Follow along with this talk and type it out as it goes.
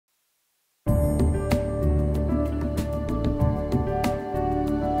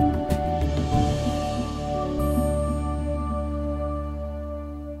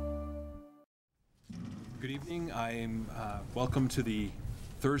evening. I'm welcome to the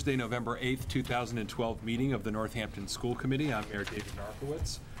Thursday, November 8th, 2012 meeting of the Northampton School Committee. I'm Mayor David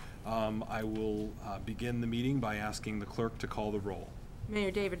Narkowitz. I will begin the meeting by asking the clerk to call the roll.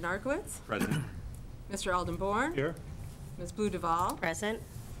 Mayor David Narkowitz. Present. Mr. Alden Bourne. Here. Ms. Blue Duvall. Present.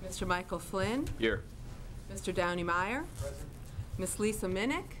 Mr. Michael Flynn. Here. Mr. Downey Meyer. Present. Ms. Lisa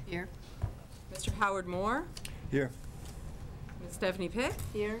Minnick. Here. Mr. Howard Moore. Here. Ms. Stephanie Pick.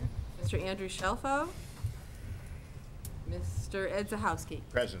 Here. Mr. Andrew Shelfo. Mr. Ed Zahowski.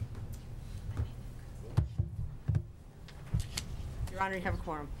 Present. Your Honor, you have a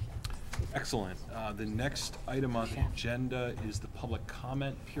quorum. Excellent. The next item on the agenda is the public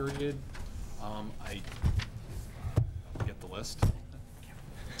comment period. I get the list.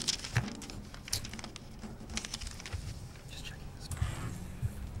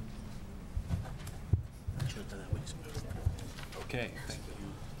 Okay, thank you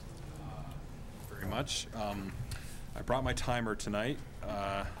very much. I brought my timer tonight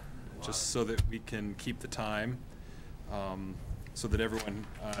just so that we can keep the time, so that everyone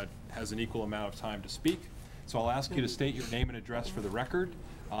has an equal amount of time to speak. So I'll ask you to state your name and address for the record.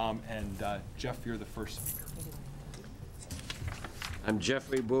 And Jeff, you're the first speaker. I'm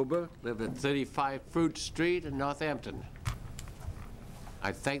Jeffrey Buber, live at 35 Fruit Street in Northampton.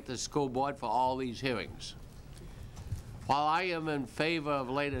 I thank the school board for all these hearings. While I am in favor of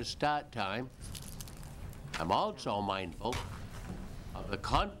later start time, I'm also mindful of the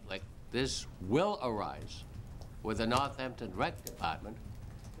conflict this will arise with the Northampton Rec Department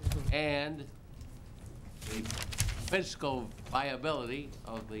and the fiscal viability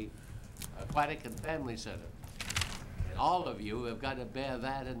of the Aquatic and Family Center. And all of you have got to bear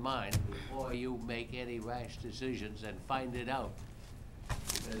that in mind before you make any rash decisions and find it out.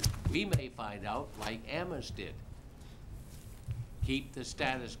 Because we may find out like Amherst did. Keep the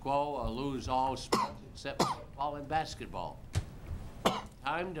status quo or lose all sports except football and basketball.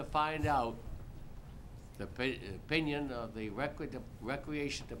 Time to find out the opinion of the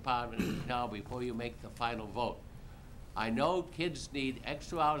Recreation Department now before you make the final vote. I know kids need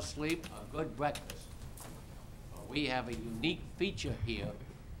extra hours sleep, a good breakfast. But we have a unique feature here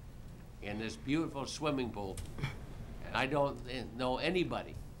in this beautiful swimming pool. And I don't know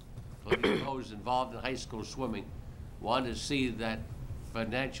anybody, including those involved in high school swimming, want to see that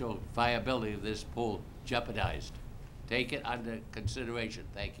financial viability of this pool jeopardized. Take it under consideration.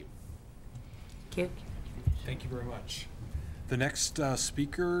 Thank you. Thank you. Thank you very much. The next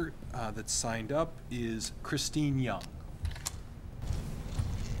speaker that's signed up is Christine Young.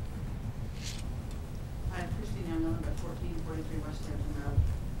 Hi, I'm Christine Young, I live at 1443 West Hampton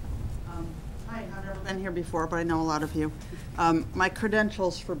Road. Hi, I've never been here before, but I know a lot of you. My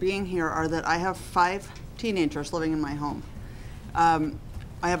credentials for being here are that I have 5 teenagers living in my home.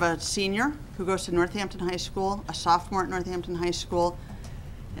 I have a senior who goes to Northampton High School, a sophomore at Northampton High School,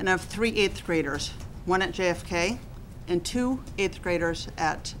 and I have 3 8th graders, 1 at JFK and 2 8th graders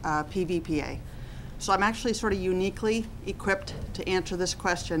at PVPA. So I'm actually sort of uniquely equipped to answer this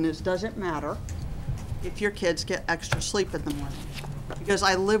question is, does it matter if your kids get extra sleep in the morning? Because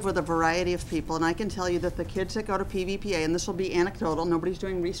I live with a variety of people, and I can tell you that the kids that go to PVPA, and this will be anecdotal, nobody's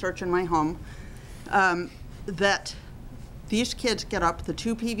doing research in my home, that these kids get up, the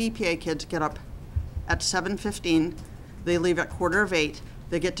 2 PVPA kids get up at 7:15, they leave at 7:45,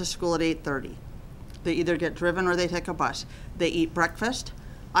 they get to school at 8:30. They either get driven or they take a bus. They eat breakfast.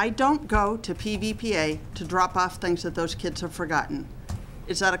 I don't go to PVPA to drop off things that those kids have forgotten.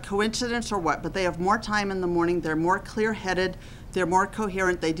 Is that a coincidence or what? But they have more time in the morning, they're more clear-headed, they're more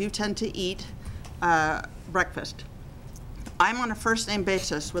coherent, they do tend to eat breakfast. I'm on a first-name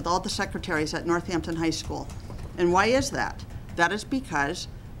basis with all the secretaries at Northampton High School. And why is that? That is because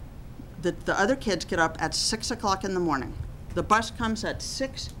the other kids get up at 6 o'clock in the morning. The bus comes at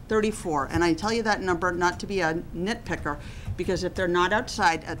 6:34, and I tell you that number not to be a nitpicker, because if they're not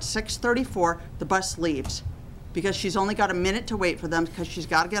outside at 6:34, the bus leaves, because she's only got a minute to wait for them, because she's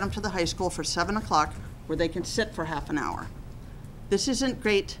got to get them to the high school for 7 o'clock, where they can sit for half an hour. This isn't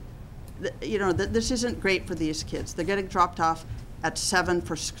great. You know, this isn't great for these kids. They're getting dropped off at 7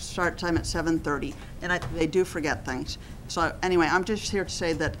 for start time at 7:30, and they do forget things. So anyway, I'm just here to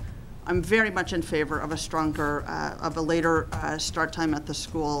say that I'm very much in favor of a stronger, of a later start time at the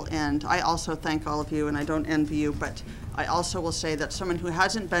school, and I also thank all of you, and I don't envy you, but I also will say that someone who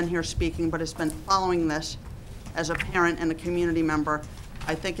hasn't been here speaking but has been following this as a parent and a community member,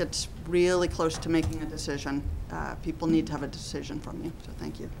 I think it's really close to making a decision. People need to have a decision from you, so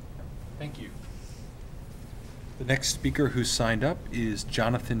thank you. Thank you. The next speaker who signed up is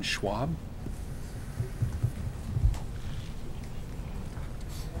Jonathan Schwab.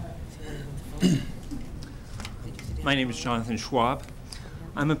 My name is Jonathan Schwab.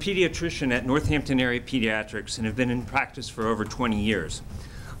 I'm a pediatrician at Northampton Area Pediatrics and have been in practice for over 20 years.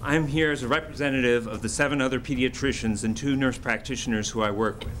 I'm here as a representative of the 7 other pediatricians and 2 nurse practitioners who I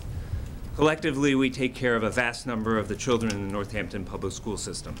work with. Collectively, we take care of a vast number of the children in the Northampton public school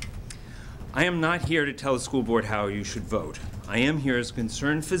system. I am not here to tell the school board how you should vote. I am here as a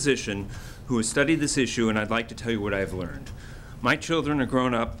concerned physician who has studied this issue, and I'd like to tell you what I've learned. My children are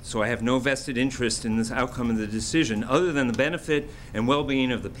grown up, so I have no vested interest in this outcome of the decision other than the benefit and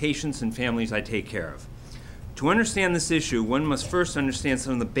well-being of the patients and families I take care of. To understand this issue, one must first understand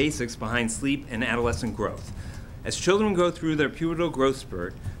some of the basics behind sleep and adolescent growth. As children go through their pubertal growth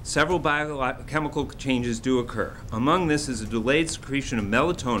spurt, several biochemical changes do occur. Among this is a delayed secretion of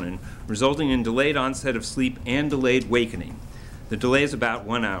melatonin, resulting in delayed onset of sleep and delayed wakening. The delay is about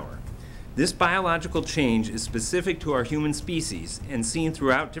 1 hour. This biological change is specific to our human species and seen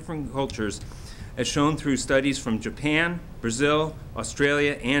throughout different cultures, as shown through studies from Japan, Brazil,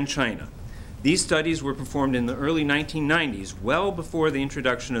 Australia, and China. These studies were performed in the early 1990s, well before the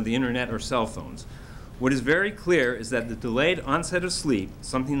introduction of the internet or cell phones. What is very clear is that the delayed onset of sleep,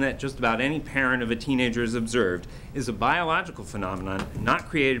 something that just about any parent of a teenager has observed, is a biological phenomenon not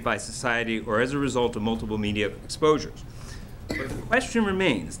created by society or as a result of multiple media exposures. But the question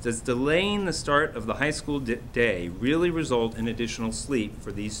remains, does delaying the start of the high school day really result in additional sleep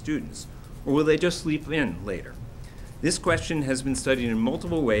for these students? Or will they just sleep in later? This question has been studied in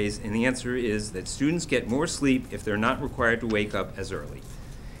multiple ways, and the answer is that students get more sleep if they're not required to wake up as early.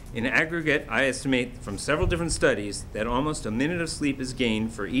 In aggregate, I estimate from several different studies that almost a minute of sleep is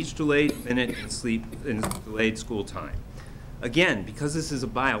gained for each delayed minute in sleep in delayed school time. Again, because this is a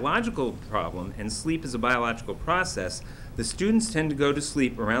biological problem and sleep is a biological process, the students tend to go to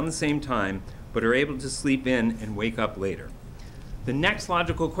sleep around the same time, but are able to sleep in and wake up later. The next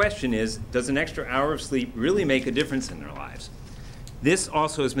logical question is, does an extra hour of sleep really make a difference in their lives? This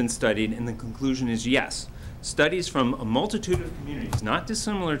also has been studied, and the conclusion is yes. Studies from a multitude of communities, not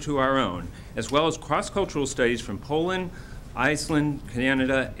dissimilar to our own, as well as cross-cultural studies from Poland, Iceland,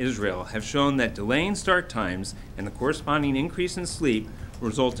 Canada, Israel, have shown that delaying start times and the corresponding increase in sleep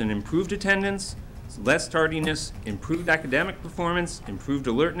result in improved attendance, less tardiness, improved academic performance, improved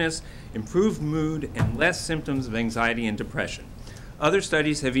alertness, improved mood, and less symptoms of anxiety and depression. Other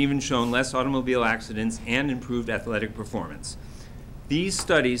studies have even shown less automobile accidents and improved athletic performance. These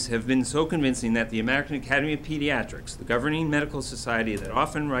studies have been so convincing that the American Academy of Pediatrics, the governing medical society that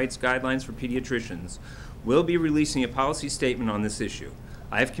often writes guidelines for pediatricians, will be releasing a policy statement on this issue.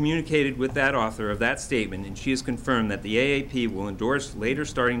 I have communicated with that author of that statement, and she has confirmed that the AAP will endorse later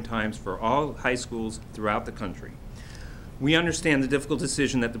starting times for all high schools throughout the country. We understand the difficult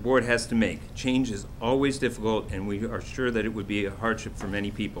decision that the board has to make. Change is always difficult, and we are sure that it would be a hardship for many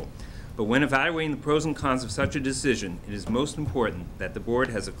people. But when evaluating the pros and cons of such a decision, it is most important that the board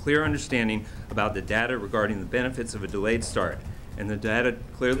has a clear understanding about the data regarding the benefits of a delayed start, and the data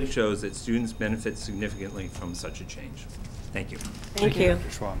clearly shows that students benefit significantly from such a change. Thank you. Thank you. Dr.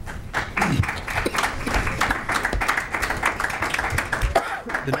 Schwab.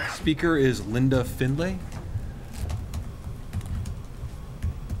 The next speaker is Linda Findlay.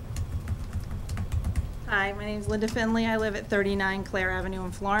 Hi, my name is Linda Finley. I live at 39 Clare Avenue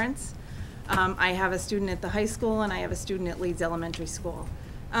in Florence. I have a student at the high school and I have a student at Leeds Elementary School.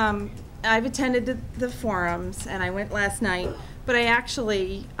 I've attended the forums and I went last night, but I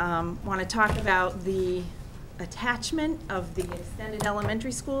actually want to talk about the attachment of the extended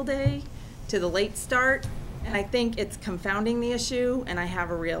elementary school day to the late start, and I think it's confounding the issue, and I have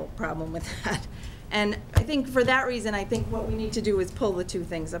a real problem with that. And I think for that reason, I think what we need to do is pull the two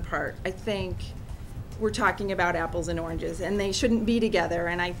things apart. I think we're talking about apples and oranges, and they shouldn't be together,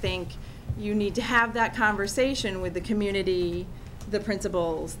 and I think you need to have that conversation with the community, the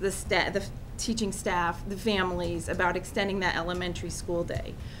principals, the teaching staff, the families, about extending that elementary school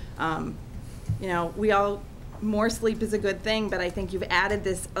day. You know, more sleep is a good thing, but I think you've added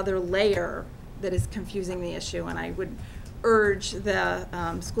this other layer that is confusing the issue, and I would urge the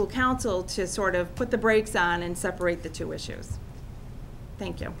school council to sort of put the brakes on and separate the two issues.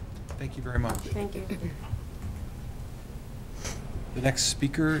 Thank you. Thank you very much. Thank you. The next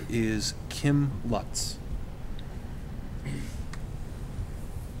speaker is Kim Lutz.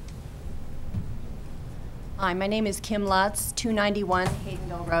 Hi, my name is Kim Lutz, 291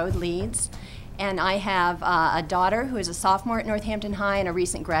 Haydenville Road, Leeds. And I have a daughter who is a sophomore at Northampton High and a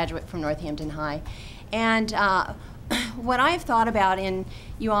recent graduate from Northampton High. And what I've thought about in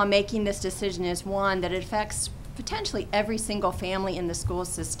you all making this decision is, one, that it affects potentially every single family in the school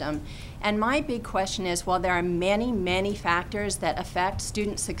system. And my big question is, while there are many, many factors that affect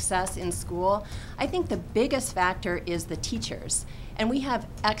student success in school, I think the biggest factor is the teachers. And we have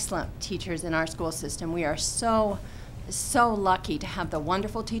excellent teachers in our school system. We are so lucky to have the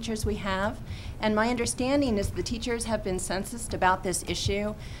wonderful teachers we have. And my understanding is the teachers have been censused about this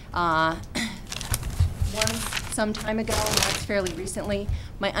issue once some time ago and once fairly recently.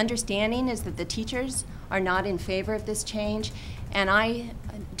 My understanding is that the teachers are not in favor of this change, and I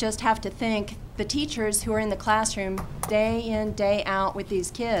just have to thank the teachers who are in the classroom day in, day out with these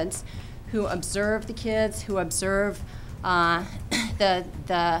kids, who observe the kids, who observe the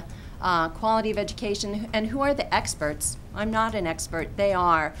quality of education, and who are the experts. I'm not an expert, they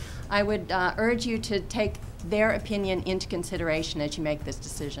are. I would urge you to take their opinion into consideration as you make this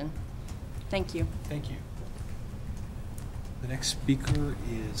decision. Thank you. Thank you. The next speaker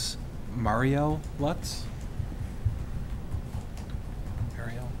is Marielle Lutz.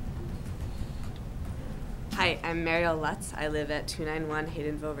 Marielle. Hi, I'm Marielle Lutz. I live at 291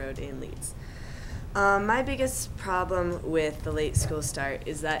 Haydenville Road in Leeds. My biggest problem with the late school start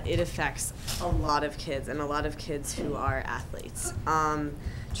is that it affects a lot of kids, and a lot of kids who are athletes.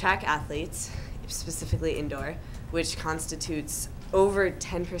 Track athletes, specifically indoor, which constitutes over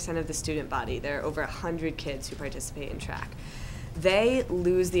 10% of the student body. There are over 100 kids who participate in track. They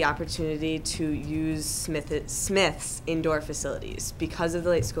lose the opportunity to use Smith's indoor facilities. Because of the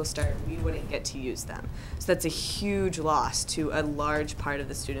late school start, we wouldn't get to use them. So that's a huge loss to a large part of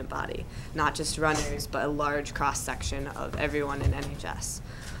the student body, not just runners, but a large cross-section of everyone in NHS.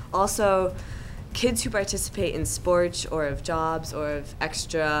 Also, kids who participate in sports or of jobs or of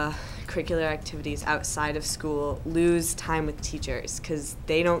extracurricular activities outside of school lose time with teachers because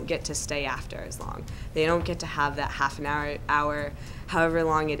they don't get to stay after as long. They don't get to have that half an hour, however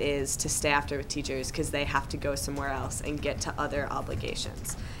long it is, to stay after with teachers because they have to go somewhere else and get to other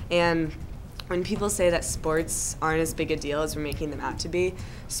obligations. And when people say that sports aren't as big a deal as we're making them out to be,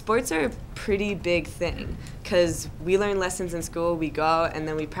 sports are a pretty big thing because we learn lessons in school, we go, and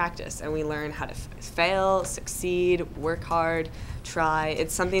then we practice, and we learn how to fail, succeed, work hard, try.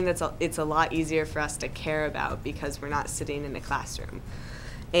 It's something it's a lot easier for us to care about because we're not sitting in a classroom.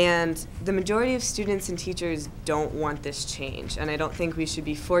 And the majority of students and teachers don't want this change, and I don't think we should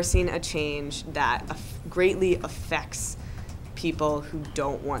be forcing a change that greatly affects people who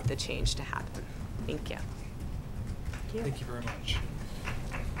don't want the change to happen. Thank you. Thank you very much.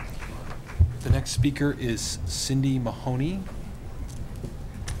 The next speaker is Cindy Mahoney.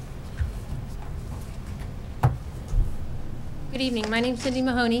 Good evening. My name is Cindy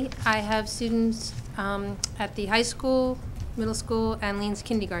Mahoney. I have students at the high school, middle school, and Leans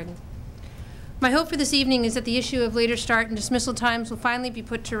Kindergarten. My hope for this evening is that the issue of later start and dismissal times will finally be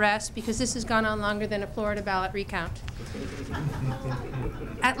put to rest because this has gone on longer than a Florida ballot recount.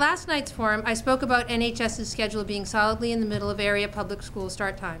 At last night's forum, I spoke about NHS's schedule being solidly in the middle of area public school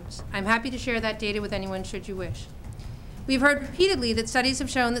start times. I'm happy to share that data with anyone should you wish. We've heard repeatedly that studies have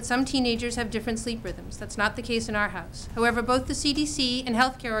shown that some teenagers have different sleep rhythms. That's not the case in our house. However, both the CDC and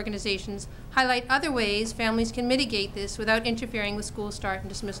healthcare organizations highlight other ways families can mitigate this without interfering with school start and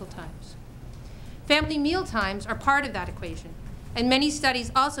dismissal times. Family meal times are part of that equation, and many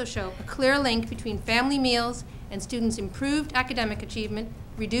studies also show a clear link between family meals and students' improved academic achievement,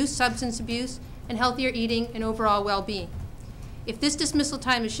 reduced substance abuse, and healthier eating and overall well-being. If this dismissal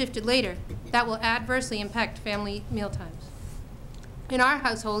time is shifted later, that will adversely impact family meal times. In our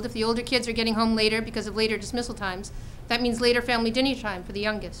household, if the older kids are getting home later because of later dismissal times, that means later family dinner time for the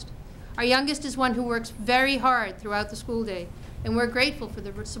youngest. Our youngest is one who works very hard throughout the school day, and we're grateful for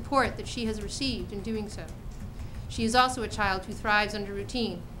the support that she has received in doing so. She is also a child who thrives under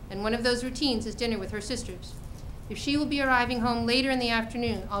routine, and one of those routines is dinner with her sisters. If she will be arriving home later in the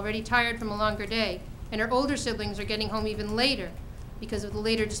afternoon, already tired from a longer day, and her older siblings are getting home even later because of the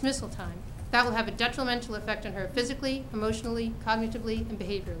later dismissal time, that will have a detrimental effect on her physically, emotionally, cognitively, and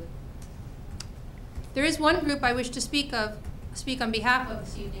behaviorally. There is one group I wish to speak on behalf of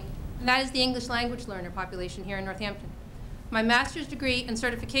this evening, and that is the English language learner population here in Northampton. My master's degree and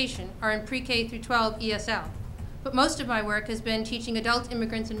certification are in pre-K through 12 ESL, but most of my work has been teaching adult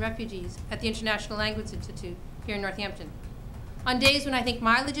immigrants and refugees at the International Language Institute here in Northampton. On days when I think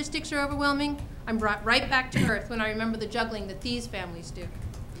my logistics are overwhelming, I'm brought right back to earth when I remember the juggling that these families do.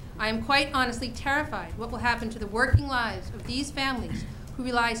 I am quite honestly terrified what will happen to the working lives of these families who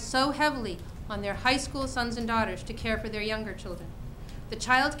rely so heavily on their high school sons and daughters to care for their younger children. The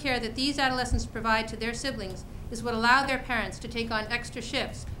child care that these adolescents provide to their siblings is what allow their parents to take on extra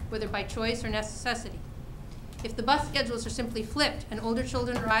shifts, whether by choice or necessity. If the bus schedules are simply flipped and older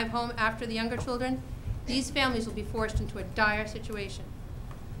children arrive home after the younger children, these families will be forced into a dire situation.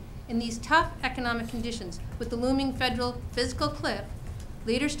 In these tough economic conditions, with the looming federal fiscal cliff,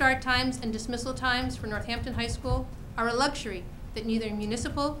 later start times and dismissal times for Northampton High School are a luxury that neither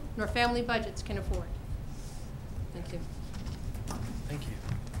municipal nor family budgets can afford. Thank you. Thank you.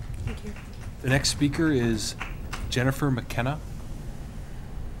 Thank you. The next speaker is Jennifer McKenna.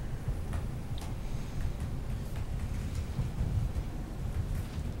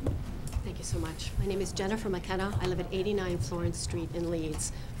 Thank you so much. My name is Jennifer McKenna. I live at 89 Florence Street in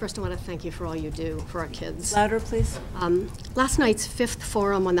Leeds. First, I want to thank you for all you do for our kids. Louder, please. Last night's 5th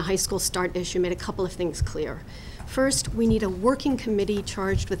forum on the high school start issue made a couple of things clear. First, we need a working committee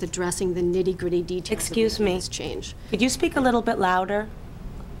charged with addressing the nitty-gritty details Excuse of me. this change. Could you speak a little bit louder?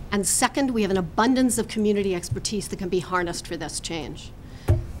 And second, we have an abundance of community expertise that can be harnessed for this change.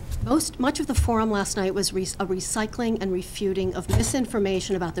 Much of the forum last night was a recycling and refuting of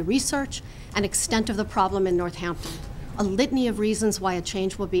misinformation about the research and extent of the problem in Northampton, a litany of reasons why a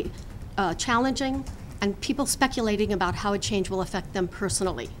change will be challenging, and people speculating about how a change will affect them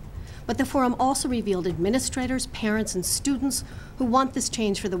personally. But the forum also revealed administrators, parents, and students who want this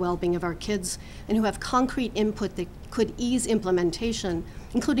change for the well-being of our kids and who have concrete input that could ease implementation,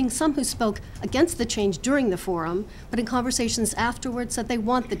 including some who spoke against the change during the forum, but in conversations afterwards said they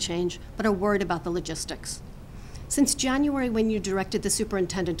want the change, but are worried about the logistics. Since January, when you directed the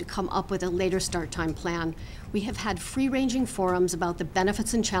superintendent to come up with a later start time plan, we have had free-ranging forums about the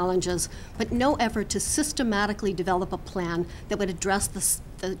benefits and challenges, but no effort to systematically develop a plan that would address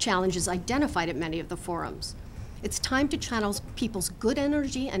the challenges identified at many of the forums. It's time to channel people's good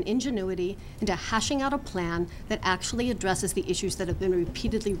energy and ingenuity into hashing out a plan that actually addresses the issues that have been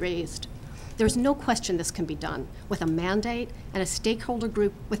repeatedly raised. There's no question this can be done with a mandate and a stakeholder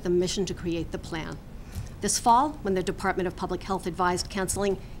group with the mission to create the plan. This fall, when the Department of Public Health advised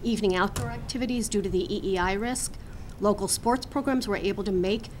canceling evening outdoor activities due to the EEI risk, local sports programs were able to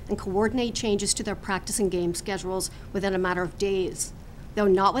make and coordinate changes to their practice and game schedules within a matter of days, though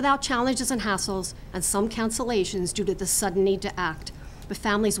not without challenges and hassles and some cancellations due to the sudden need to act. But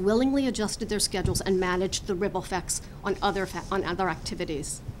families willingly adjusted their schedules and managed the ripple effects on other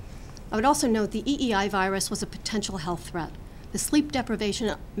activities. I would also note the EEI virus was a potential health threat. The sleep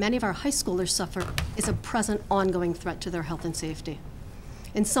deprivation many of our high schoolers suffer is a present, ongoing threat to their health and safety.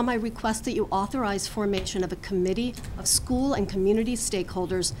 In sum, I request that you authorize formation of a committee of school and community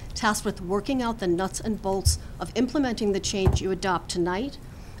stakeholders tasked with working out the nuts and bolts of implementing the change you adopt tonight,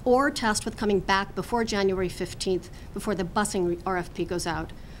 or tasked with coming back before January 15th, before the busing RFP goes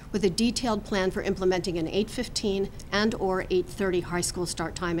out, with a detailed plan for implementing an 8:15 and/or 8:30 high school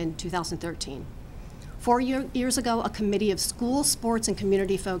start time in 2013. 4 years ago, a committee of school, sports, and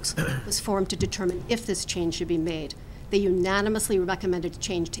community folks was formed to determine if this change should be made. They unanimously recommended a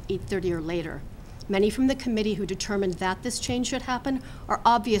change to 8:30 or later. Many from the committee who determined that this change should happen are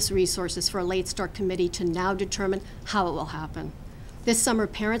obvious resources for a late start committee to now determine how it will happen. This summer,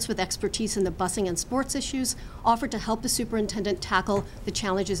 parents with expertise in the busing and sports issues offered to help the superintendent tackle the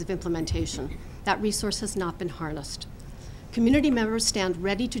challenges of implementation. That resource has not been harnessed. Community members stand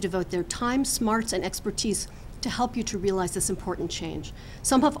ready to devote their time, smarts, and expertise to help you to realize this important change.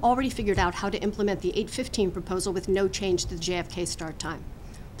 Some have already figured out how to implement the 8:15 proposal with no change to the JFK start time.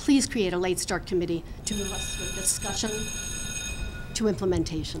 Please create a late start committee to move us from discussion to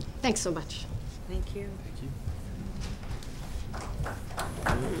implementation. Thanks so much. Thank you.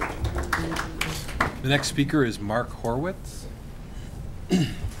 The next speaker is Mark Horwitz. Good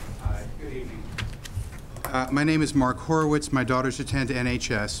evening. My name is Mark Horowitz. My daughters attend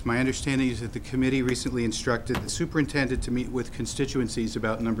NHS. My understanding is that the committee recently instructed the superintendent to meet with constituencies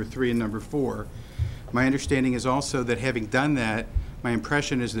about number 3 and number 4. My understanding is also that having done that, my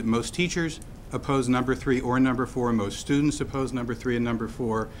impression is that most teachers oppose number 3 or number 4. Most students oppose number 3 and number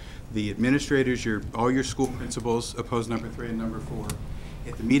 4. The administrators, all your school principals oppose number 3 and number 4.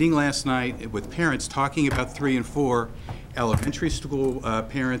 At the meeting last night with parents talking about 3 and 4, elementary school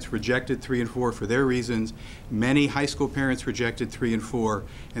parents rejected 3 and 4 for their reasons. Many high school parents rejected 3 and 4,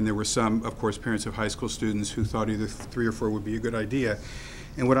 and there were some, of course, parents of high school students who thought either 3 or 4 would be a good idea.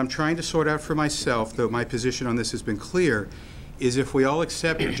 And what I'm trying to sort out for myself, though my position on this has been clear, is if we all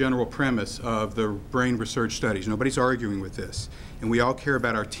accept the general premise of the brain research studies, nobody's arguing with this, and we all care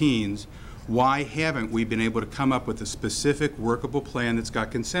about our teens, why haven't we been able to come up with a specific workable plan that's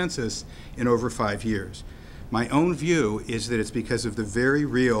got consensus in over 5 years? My own view is that it's because of the very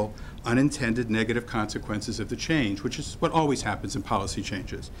real unintended negative consequences of the change, which is what always happens in policy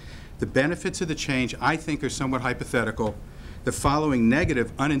changes. The benefits of the change, I think, are somewhat hypothetical. The following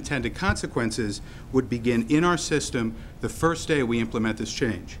negative unintended consequences would begin in our system the first day we implement this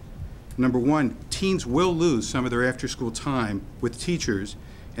change. Number one, teens will lose some of their after-school time with teachers,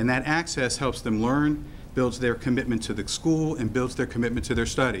 and that access helps them learn, builds their commitment to the school, and builds their commitment to their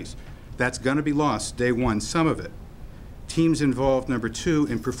studies. That's going to be lost day one, some of it. Teams involved, number two,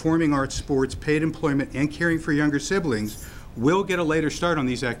 in performing arts, sports, paid employment, and caring for younger siblings will get a later start on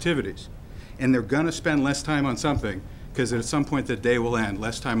these activities. And they're going to spend less time on something, because at some point the day will end.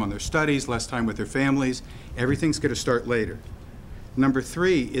 Less time on their studies, less time with their families. Everything's going to start later. Number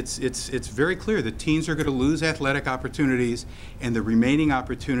three, it's very clear that teens are going to lose athletic opportunities, and the remaining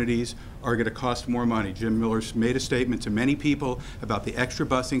opportunities are going to cost more money. Jim Miller's made a statement to many people about the extra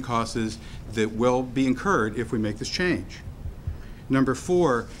busing costs that will be incurred if we make this change. Number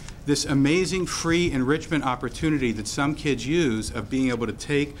four, this amazing free enrichment opportunity that some kids use of being able to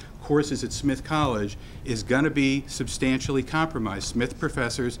take courses at Smith College is going to be substantially compromised. Smith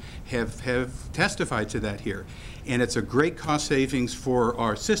professors have testified to that here. And it's a great cost savings for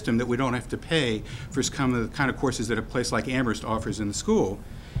our system that we don't have to pay for some of the kind of courses that a place like Amherst offers in the school.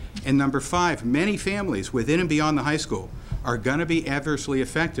 And number five, many families within and beyond the high school are going to be adversely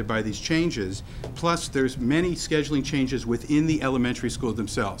affected by these changes. Plus, there's many scheduling changes within the elementary school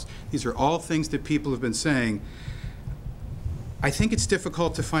themselves. These are all things that people have been saying. I think it's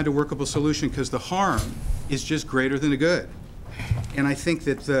difficult to find a workable solution because the harm is just greater than the good. And I think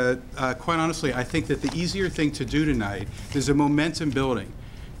that, quite honestly, I think that the easier thing to do tonight is a momentum building.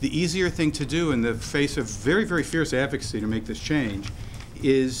 The easier thing to do in the face of very, very fierce advocacy to make this change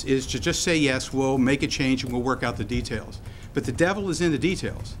is to just say, yes, we'll make a change and we'll work out the details. But the devil is in the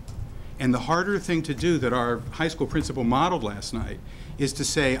details. And the harder thing to do that our high school principal modeled last night is to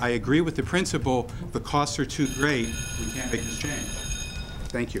say, I agree with the principal, the costs are too great, we can't make this change.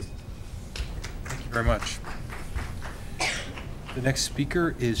 Thank you. Thank you very much. The next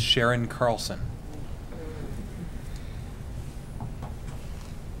speaker is Sharon Carlson.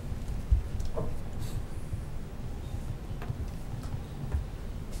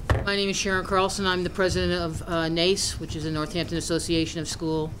 My name is Sharon Carlson. I'm the president of NACE, which is the Northampton Association of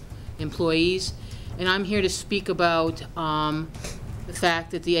School Employees. And I'm here to speak about the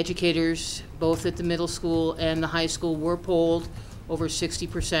fact that the educators, both at the middle school and the high school, were polled. Over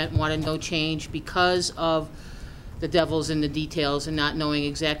 60% wanted no change because of the devil's in the details and not knowing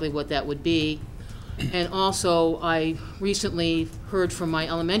exactly what that would be. And also, I recently heard from my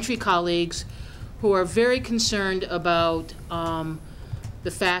elementary colleagues who are very concerned about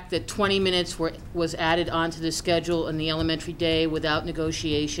the fact that 20 minutes was added onto the schedule in the elementary day without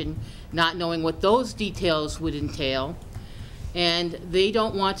negotiation, not knowing what those details would entail. And they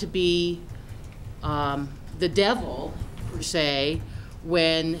don't want to be the devil, per se,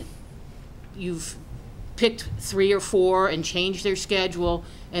 when you've picked 3 or 4 and changed their schedule,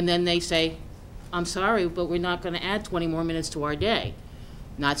 and then they say, I'm sorry, but we're not going to add 20 more minutes to our day.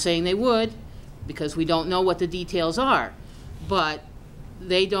 Not saying they would, because we don't know what the details are, but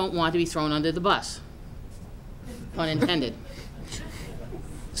they don't want to be thrown under the bus, pun intended.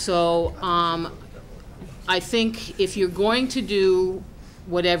 So I think if you're going to do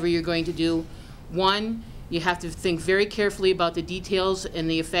whatever you're going to do, one, you have to think very carefully about the details and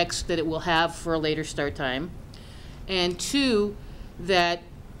the effects that it will have for a later start time. And two, that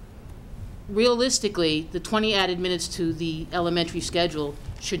realistically, the 20 added minutes to the elementary schedule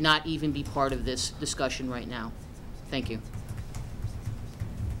should not even be part of this discussion right now. Thank you.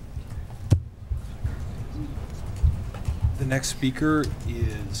 The next speaker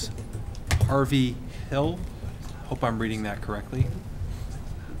is Harvey Hill. Hope I'm reading that correctly.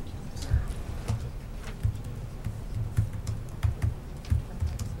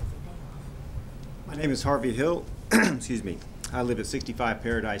 My name is Harvey Hill. Excuse me. I live at 65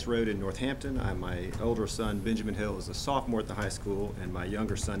 Paradise Road in Northampton. My older son, Benjamin Hill, is a sophomore at the high school, and my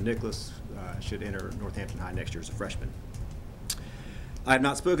younger son, Nicholas, should enter Northampton High next year as a freshman. I have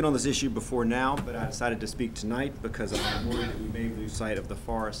not spoken on this issue before now, but I decided to speak tonight because I'm worried that we may lose sight of the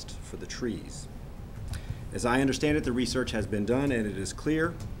forest for the trees. As I understand it, the research has been done, and it is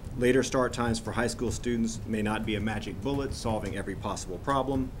clear later start times for high school students may not be a magic bullet solving every possible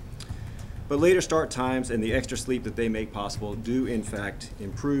problem, but later start times and the extra sleep that they make possible do, in fact,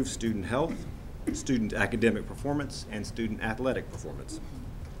 improve student health, student academic performance, and student athletic performance.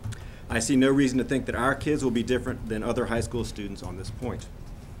 I see no reason to think that our kids will be different than other high school students on this point.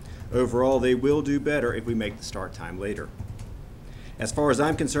 Overall, they will do better if we make the start time later. As far as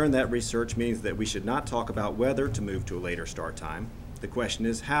I'm concerned, that research means that we should not talk about whether to move to a later start time. The question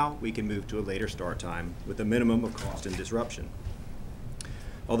is how we can move to a later start time with a minimum of cost and disruption.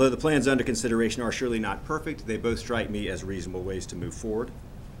 Although the plans under consideration are surely not perfect, they both strike me as reasonable ways to move forward.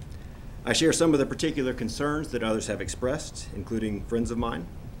 I share some of the particular concerns that others have expressed, including friends of mine.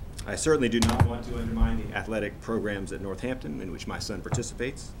 I certainly do not want to undermine the athletic programs at Northampton in which my son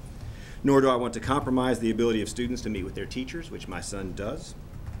participates, nor do I want to compromise the ability of students to meet with their teachers, which my son does.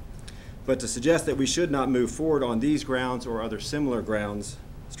 But to suggest that we should not move forward on these grounds or other similar grounds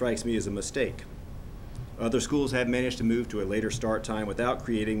strikes me as a mistake. Other schools have managed to move to a later start time without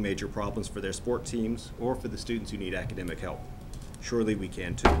creating major problems for their sport teams or for the students who need academic help. Surely we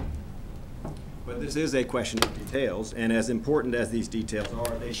can too. But this is a question of details, and as important as these details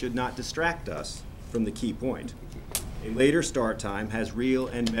are, they should not distract us from the key point. A later start time has real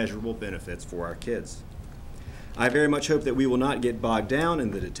and measurable benefits for our kids. I very much hope that we will not get bogged down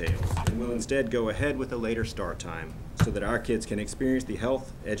in the details and will instead go ahead with a later start time so that our kids can experience the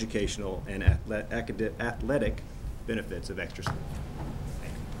health, educational, and athletic benefits of extra school.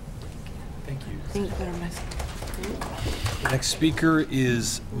 Thank you. Thank you very much. The next speaker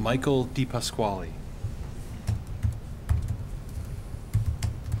is Michael DiPasquale.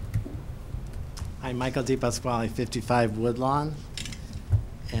 I'm Michael DiPasquale, 55 Woodlawn,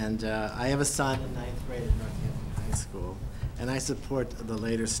 and I have a son in 9th grade at Northampton High School, and I support the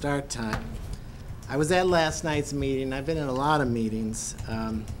later start time. I was at last night's meeting. I've been in a lot of meetings.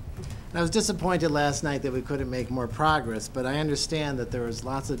 And I was disappointed last night that we couldn't make more progress, but I understand that there was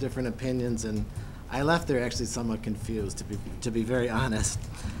lots of different opinions, and I left there actually somewhat confused, to be very honest.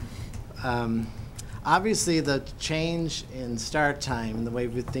 Obviously, the change in start time and the way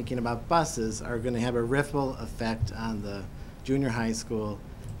we're thinking about buses are going to have a ripple effect on the junior high school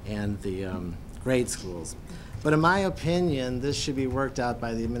and the grade schools. But in my opinion, this should be worked out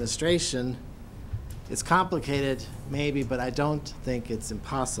by the administration. It's complicated, maybe, but I don't think it's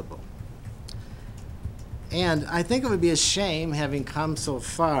impossible. And I think it would be a shame, having come so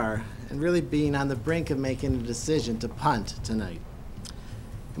far and really being on the brink of making a decision, to punt tonight.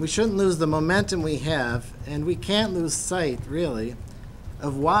 We shouldn't lose the momentum we have, and we can't lose sight, really,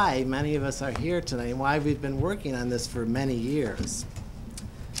 of why many of us are here tonight and why we've been working on this for many years.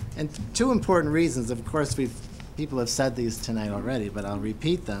 And two important reasons. Of course, people have said these tonight already, but I'll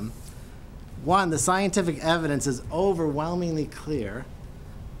repeat them. One, the scientific evidence is overwhelmingly clear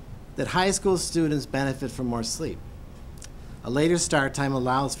that high school students benefit from more sleep. A later start time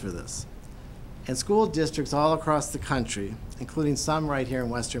allows for this. And school districts all across the country, including some right here in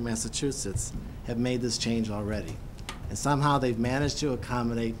Western Massachusetts, have made this change already. And somehow they've managed to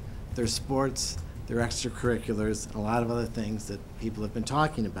accommodate their sports, their extracurriculars, and a lot of other things that people have been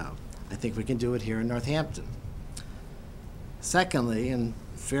talking about. I think we can do it here in Northampton. Secondly, and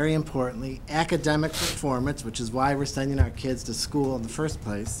very importantly, academic performance, which is why we're sending our kids to school in the first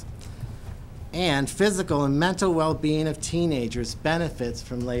place, and physical and mental well-being of teenagers benefits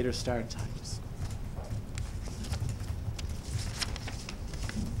from later start times.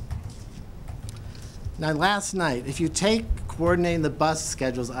 Now, last night, if you take coordinating the bus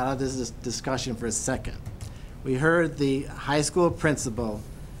schedules out of this discussion for a second, we heard the high school principal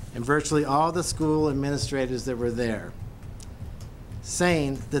and virtually all the school administrators that were there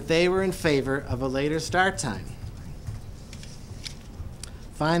saying that they were in favor of a later start time.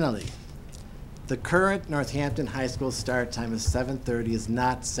 Finally, the current Northampton High School start time of 7:30 is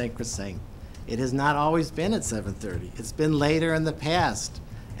not sacrosanct. It has not always been at 7:30. It's been later in the past.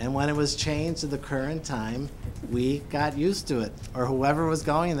 And when it was changed to the current time, we got used to it. Or whoever was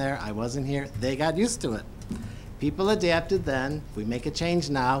going there, I wasn't here, they got used to it. People adapted then. If we make a change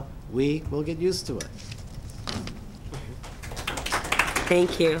now, we will get used to it.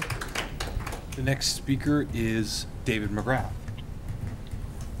 Thank you. The next speaker is David McGrath.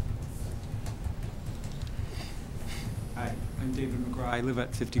 Hi, I'm David McGrath. I live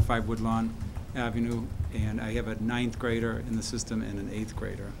at 55 Woodlawn Avenue, and I have a 9th grader in the system and an 8th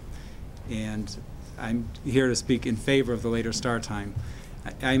grader. And I'm here to speak in favor of the later start time.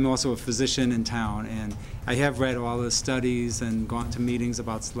 I'm also a physician in town, and I have read all the studies and gone to meetings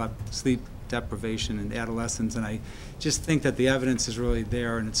about sleep deprivation in adolescents, and I just think that the evidence is really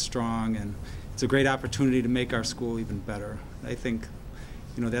there and it's strong, and it's a great opportunity to make our school even better. I think,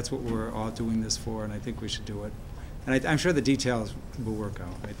 you know, that's what we're all doing this for, and I think we should do it. And I'm sure the details will work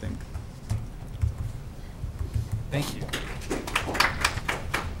out, I think. Thank you.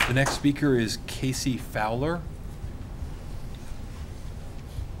 The next speaker is Casey Fowler.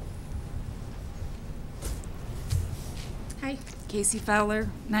 Hi, Casey Fowler,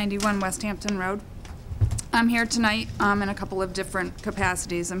 91 West Hampton Road. I'm here tonight in a couple of different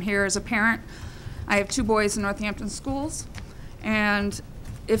capacities. I'm here as a parent. I have 2 boys in Northampton schools, and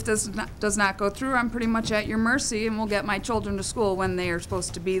if this does not go through, I'm pretty much at your mercy, and we'll get my children to school when they are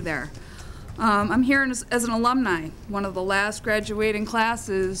supposed to be there. I'm here as an alumni, one of the last graduating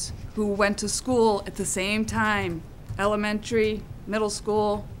classes who went to school at the same time, elementary, middle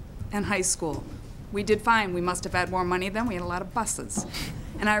school, and high school. We did fine. We must have had more money then. We had a lot of buses.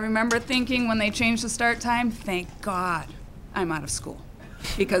 And I remember thinking when they changed the start time, thank God I'm out of school,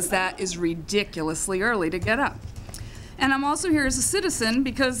 because that is ridiculously early to get up. And I'm also here as a citizen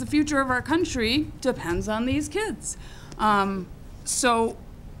because the future of our country depends on these kids. So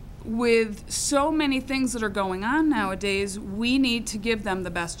with so many things that are going on nowadays, we need to give them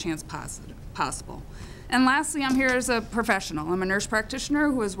the best chance possible. And lastly, I'm here as a professional. I'm a nurse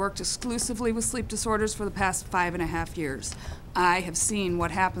practitioner who has worked exclusively with sleep disorders for the past 5.5 years. I have seen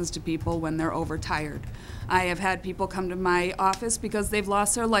what happens to people when they're overtired. I have had people come to my office because they've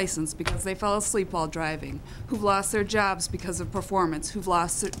lost their license, because they fell asleep while driving, who've lost their jobs because of performance, who've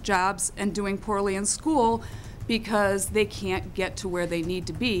lost their jobs and doing poorly in school because they can't get to where they need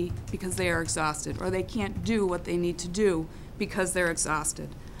to be because they are exhausted, or they can't do what they need to do because they're exhausted.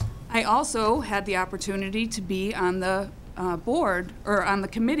 I also had the opportunity to be on the board, or on the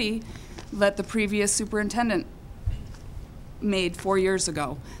committee that the previous superintendent made 4 years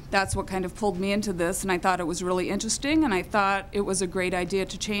ago. That's what kind of pulled me into this, and I thought it was really interesting, and I thought it was a great idea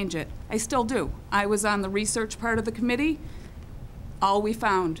to change it. I still do. I was on the research part of the committee. All we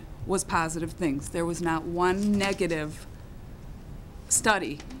found was positive things. There was not one negative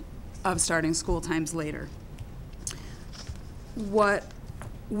study of starting school times later. What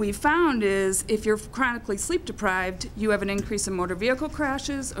we found is if you're chronically sleep deprived, you have an increase in motor vehicle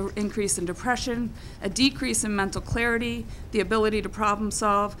crashes, an increase in depression, a decrease in mental clarity, the ability to problem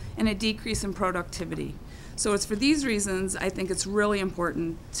solve, and a decrease in productivity. So it's for these reasons I think it's really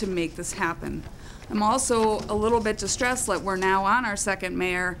important to make this happen. I'm also a little bit distressed that we're now on our second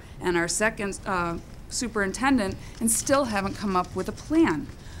mayor and our second superintendent and still haven't come up with a plan.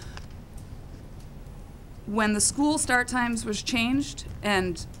 When the school start times was changed,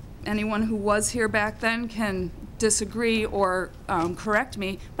 and anyone who was here back then can disagree or correct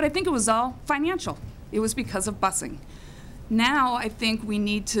me, but I think it was all financial. It was because of busing. Now I think we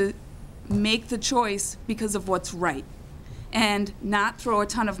need to make the choice because of what's right and not throw a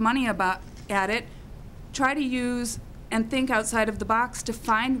ton of money at it. Try to use and think outside of the box to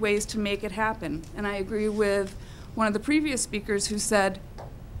find ways to make it happen. And I agree with one of the previous speakers who said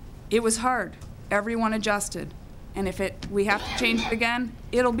it was hard. Everyone adjusted. And if we have to change it again,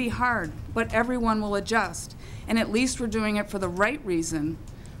 it'll be hard, but everyone will adjust. And at least we're doing it for the right reason,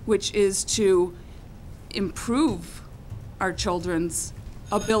 which is to improve our children's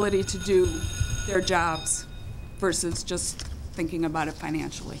ability to do their jobs versus just thinking about it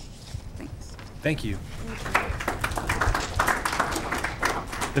financially. Thanks. Thank you.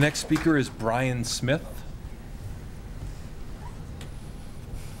 The next speaker is Brian Smith.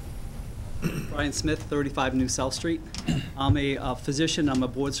 Brian Smith, 35 New South Street. I'm a physician. I'm a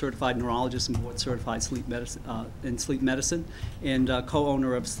board-certified neurologist and board-certified sleep medicine, and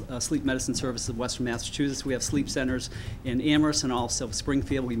co-owner of Sleep Medicine Services of Western Massachusetts. We have sleep centers in Amherst and also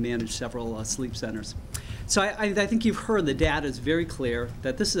Springfield. We manage several sleep centers. So I think you've heard the data is very clear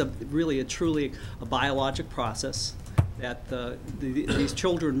that this is truly a biologic process, that these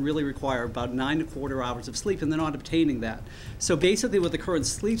children really require about 9 1/4 hours of sleep, and they're not obtaining that. So basically, with the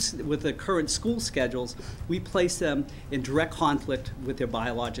current school schedules, we place them in direct conflict with their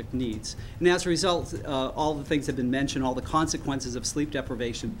biologic needs. And as a result, all the things that have been mentioned, all the consequences of sleep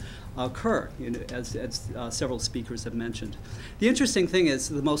deprivation occur, as several speakers have mentioned. The interesting thing is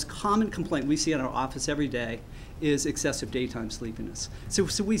the most common complaint we see in our office every day is excessive daytime sleepiness. So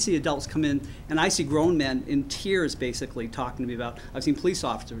we see adults come in, and I see grown men in tears basically talking to me about, I've seen police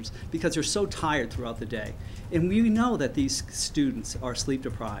officers, because they're so tired throughout the day. And we know that these students are sleep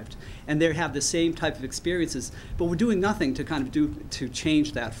deprived, and they have the same type of experiences, but we're doing nothing to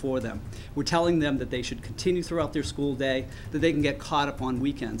change that for them. We're telling them that they should continue throughout their school day, that they can get caught up on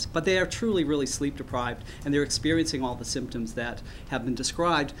weekends, but they are truly, really sleep deprived, and they're experiencing all the symptoms that have been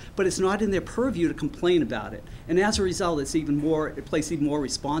described, but it's not in their purview to complain about it. And as a result, it places even more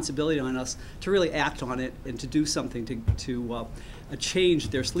responsibility on us to really act on it and to do something to change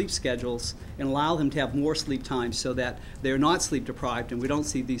their sleep schedules and allow them to have more sleep time so that they're not sleep deprived and we don't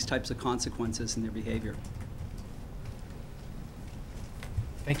see these types of consequences in their behavior.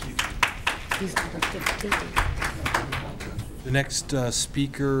 Thank you. The next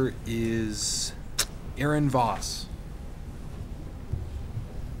speaker is Aaron Voss.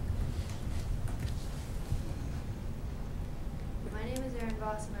 My name is Aaron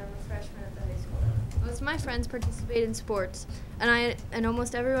Voss, and I'm a freshman at the high school. Most of my friends participate in sports, and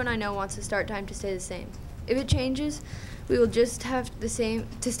almost everyone I know wants the start time to stay the same. If it changes, we will just have to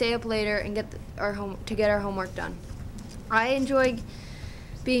stay up later and get our homework done. I enjoy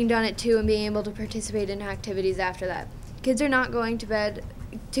being done at 2 and being able to participate in activities after that. Kids are not going to bed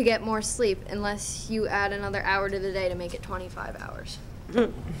to get more sleep unless you add another hour to the day to make it 25 hours.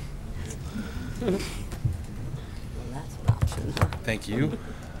 Well, that's an option, huh? Thank you.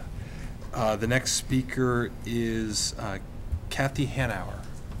 The next speaker is Kathy Hanauer.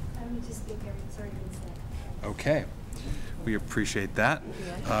 I'm to speak every 30 minutes. Okay, we appreciate that.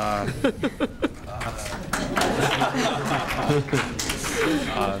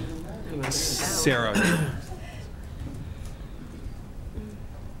 Sarah.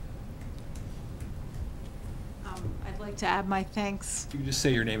 I'd like to add my thanks. You can just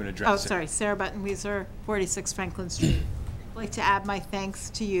say your name and address. Oh, sorry, Sarah Buttonweeser, 46 Franklin Street. I'd like to add my thanks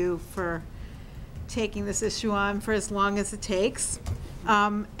to you for taking this issue on for as long as it takes.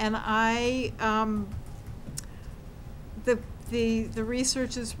 The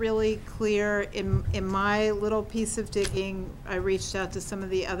research is really clear. In my little piece of digging, I reached out to some of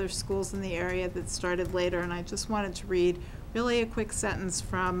the other schools in the area that started later, and I just wanted to read really a quick sentence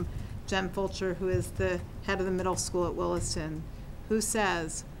from Jen Fulcher, who is the head of the middle school at Williston, who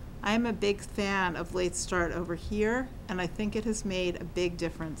says, "I am a big fan of Late Start over here, and I think it has made a big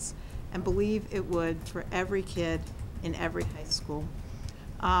difference, and believe it would for every kid in every high school."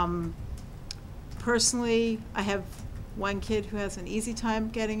 Personally, I have one kid who has an easy time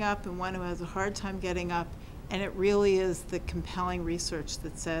getting up and one who has a hard time getting up, and it really is the compelling research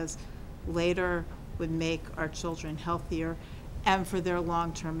that says later would make our children healthier and for their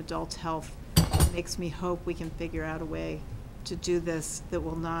long-term adult health. It makes me hope we can figure out a way to do this that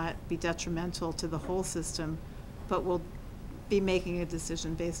will not be detrimental to the whole system, but will be making a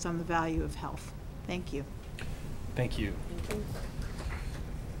decision based on the value of health. Thank you. Thank you.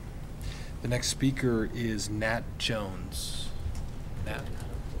 The next speaker is Nat Jones. Nat.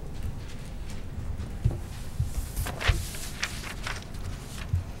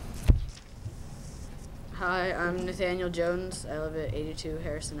 Hi, I'm Nathaniel Jones. I live at 82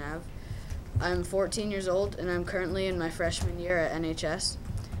 Harrison Ave. I'm 14 years old and I'm currently in my freshman year at NHS.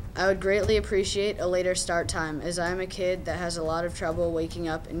 I would greatly appreciate a later start time as I'm a kid that has a lot of trouble waking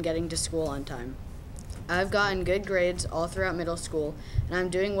up and getting to school on time. I've gotten good grades all throughout middle school and I'm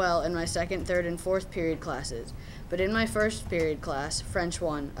doing well in my second, third, and fourth period classes, but in my first period class, French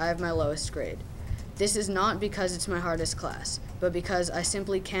 1, I have my lowest grade. This is not because it's my hardest class, but because I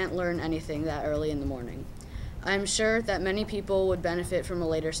simply can't learn anything that early in the morning. I am sure that many people would benefit from a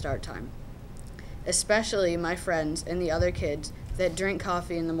later start time, especially my friends and the other kids that drink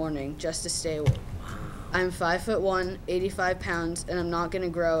coffee in the morning just to stay awake. I'm 5'1", 85 pounds, and I'm not going to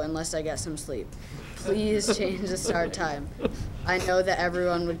grow unless I get some sleep. Please change the start time. I know that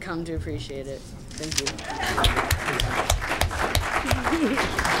everyone would come to appreciate it. Thank you.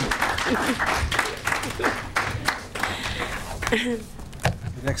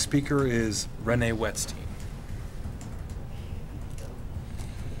 The next speaker is Renee Wetstein.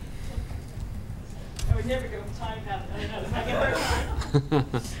 I would never go time past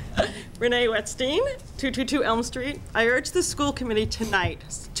Renee Wetstein, 222 Elm Street. I urge the school committee tonight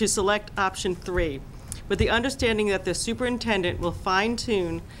to select option 3, with the understanding that the superintendent will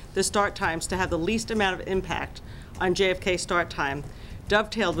fine-tune the start times to have the least amount of impact on JFK start time,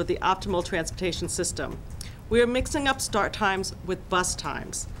 dovetailed with the optimal transportation system. We are mixing up start times with bus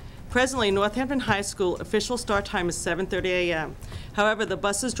times. Presently, Northampton High School official start time is 7:30 a.m. However, the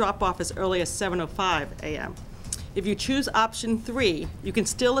buses drop off as early as 7:05 a.m. If you choose option 3, you can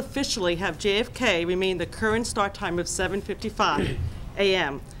still officially have JFK remain the current start time of 7:55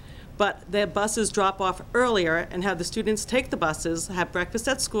 a.m., but the buses drop off earlier and have the students take the buses, have breakfast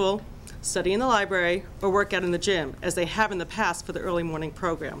at school, study in the library, or work out in the gym, as they have in the past for the early morning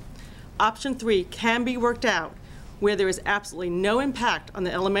program. Option 3 can be worked out where there is absolutely no impact on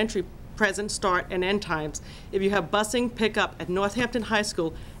the elementary present start and end times if you have busing pickup at Northampton High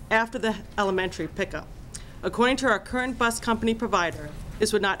School after the elementary pickup. According to our current bus company provider,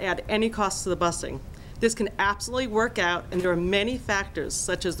 this would not add any costs to the busing. This can absolutely work out, and there are many factors,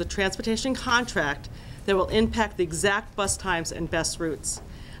 such as the transportation contract, that will impact the exact bus times and best routes.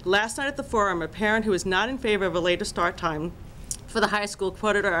 Last night at the forum, a parent who is not in favor of a later start time for the high school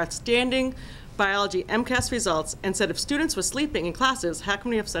quoted our outstanding biology MCAS results and said, if students were sleeping in classes, how can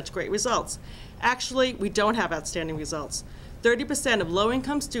we have such great results? Actually, we don't have outstanding results. 30% of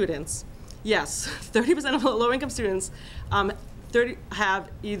low-income students, yes, 30% of low-income students have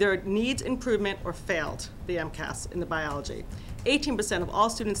either needs improvement or failed the MCAS in the biology. 18% of all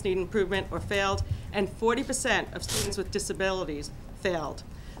students need improvement or failed, and 40% of students with disabilities failed.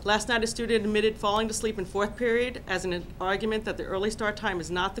 Last night, a student admitted falling to sleep in fourth period as an argument that the early start time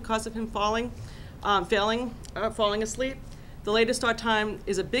is not the cause of him falling asleep. The later start time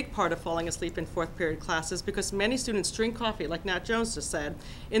is a big part of falling asleep in fourth period classes because many students drink coffee, like Nat Jones just said,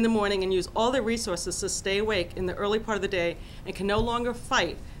 in the morning and use all their resources to stay awake in the early part of the day and can no longer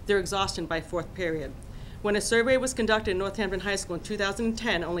fight their exhaustion by fourth period. When a survey was conducted in Northampton High School in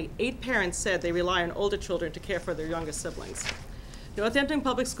 2010, only 8 parents said they rely on older children to care for their younger siblings. Northampton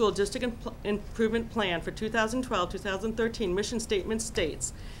Public School District Improvement Plan for 2012-2013 mission statement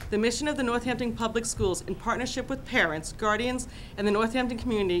states, the mission of the Northampton Public Schools in partnership with parents, guardians, and the Northampton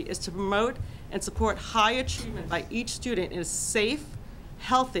community is to promote and support high achievement by each student in a safe,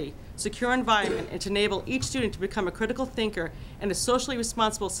 healthy, secure environment and to enable each student to become a critical thinker and a socially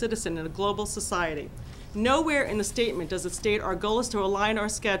responsible citizen in a global society. Nowhere in the statement does it state our goal is to align our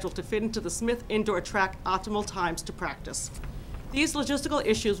schedule to fit into the Smith Indoor Track optimal times to practice. These logistical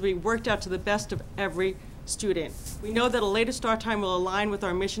issues will be worked out to the best of every student. We know that a later start time will align with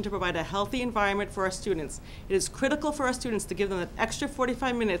our mission to provide a healthy environment for our students. It is critical for our students to give them an extra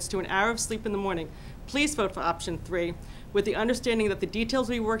 45 minutes to an hour of sleep in the morning. Please vote for option 3, with the understanding that the details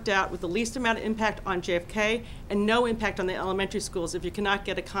will be worked out with the least amount of impact on JFK and no impact on the elementary schools if you cannot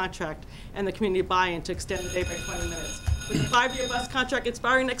get a contract and the community buy-in to extend the day by 20 minutes. With the 5-year bus contract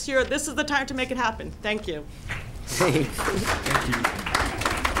expiring next year, this is the time to make it happen. Thank you. Thank you.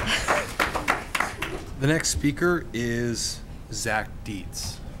 The next speaker is Zach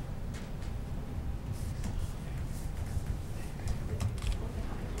Dietz.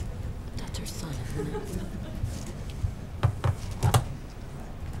 That's her son, isn't it?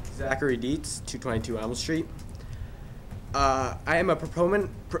 Zachary Dietz, 222 Elm Street. I am a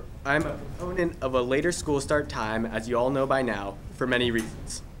proponent of a later school start time, as you all know by now, for many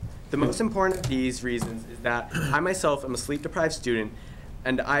reasons. The most important of these reasons is that I myself am a sleep-deprived student,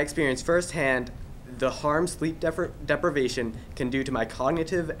 and I experience firsthand the harm sleep deprivation can do to my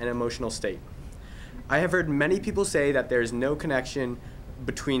cognitive and emotional state. I have heard many people say that there is no connection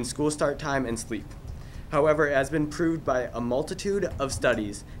between school start time and sleep. However, it has been proved by a multitude of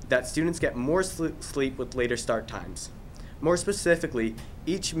studies that students get more sleep with later start times. More specifically,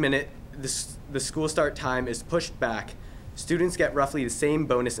 each minute the school start time is pushed back, students get roughly the same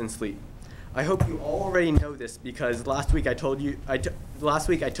bonus in sleep. I hope you all already know this because last week I took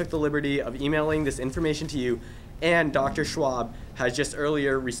the liberty of emailing this information to you, and Dr. Schwab has just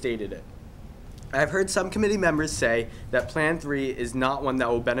earlier restated it. I have heard some committee members say that Plan 3 is not one that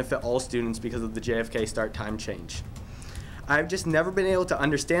will benefit all students because of the JFK start time change. I've just never been able to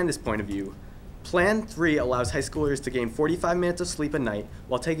understand this point of view. Plan 3 allows high schoolers to gain 45 minutes of sleep a night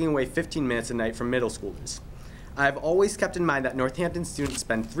while taking away 15 minutes a night from middle schoolers. I have always kept in mind that Northampton students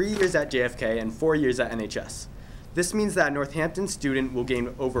spend 3 years at JFK and 4 years at NHS. This means that a Northampton student will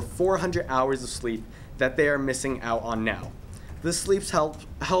gain over 400 hours of sleep that they are missing out on now. This sleep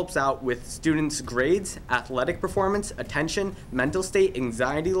helps out with students' grades, athletic performance, attention, mental state,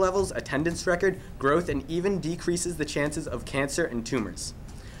 anxiety levels, attendance record, growth, and even decreases the chances of cancer and tumors.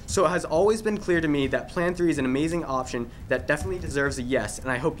 So it has always been clear to me that Plan 3 is an amazing option that definitely deserves a yes,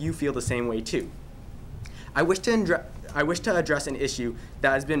 and I hope you feel the same way too. I wish to address an issue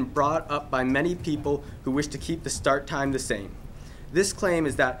that has been brought up by many people who wish to keep the start time the same. This claim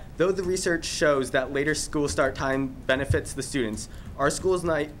is that though the research shows that later school start time benefits the students, our schools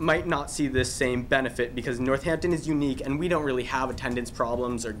might not see this same benefit because Northampton is unique and we don't really have attendance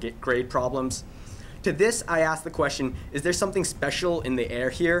problems or grade problems. To this, I ask the question, is there something special in the air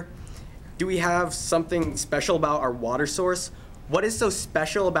here? Do we have something special about our water source? What is so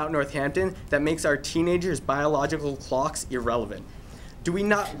special about Northampton that makes our teenagers' biological clocks irrelevant? Do we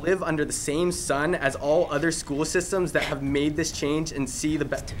not live under the same sun as all other school systems that have made this change and seen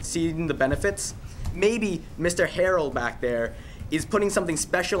the benefits? Maybe Mr. Harold back there is putting something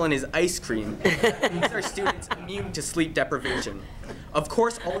special in his ice cream that makes our students immune to sleep deprivation. Of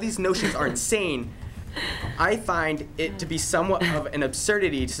course, all these notions are insane. I find it to be somewhat of an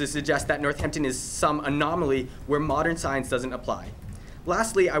absurdity to suggest that Northampton is some anomaly where modern science doesn't apply.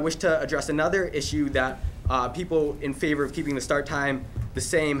 Lastly, I wish to address another issue that people in favor of keeping the start time the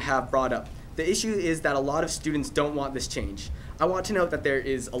same have brought up. The issue is that a lot of students don't want this change. I want to note that there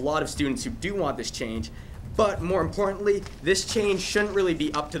is a lot of students who do want this change, but more importantly, this change shouldn't really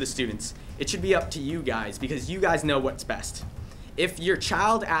be up to the students. It should be up to you guys because you guys know what's best. If your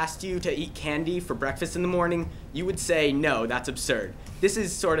child asked you to eat candy for breakfast in the morning, you would say, no, that's absurd. This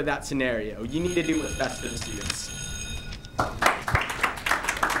is sort of that scenario. You need to do what's best for the students.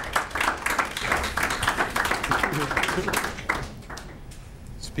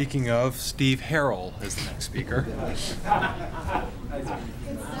 Speaking of, Steve Harrell is the next speaker.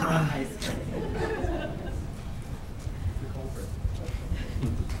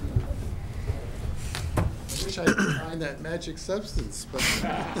 I could find that magic substance, but.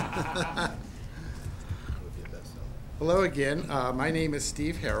 Hello again. My name is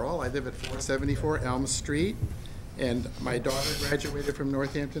Steve Harrell. I live at 474 Elm Street, and my daughter graduated from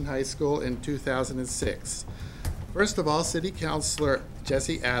Northampton High School in 2006. First of all, City Councilor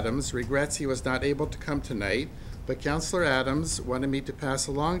Jesse Adams regrets he was not able to come tonight, but Councilor Adams wanted me to pass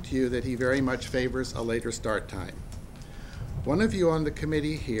along to you that he very much favors a later start time. One of you on the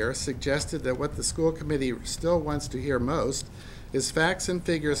committee here suggested that what the school committee still wants to hear most is facts and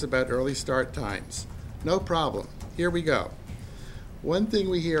figures about early start times. No problem. Here we go. One thing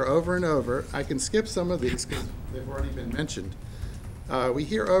we hear over and over, I can skip some of these because they've already been mentioned. We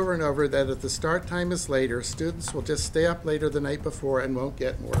hear over and over that if the start time is later, students will just stay up later the night before and won't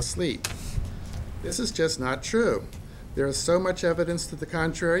get more sleep. This is just not true. There is so much evidence to the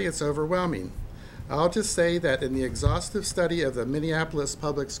contrary, it's overwhelming. I'll just say that in the exhaustive study of the Minneapolis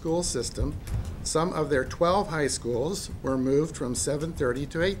public school system, some of their 12 high schools were moved from 7:30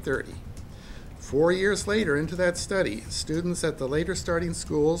 to 8:30. 4 years later into that study, students at the later starting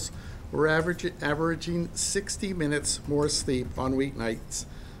schools were averaging 60 minutes more sleep on weeknights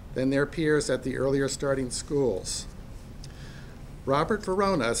than their peers at the earlier starting schools. Robert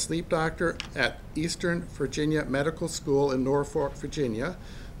Verona, a sleep doctor at Eastern Virginia Medical School in Norfolk, Virginia,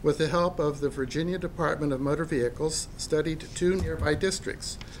 with the help of the Virginia Department of Motor Vehicles, studied 2 nearby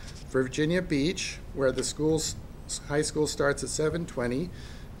districts, Virginia Beach, where the high school starts at 7:20,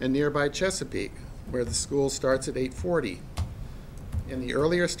 and nearby Chesapeake, where the school starts at 8:40. In the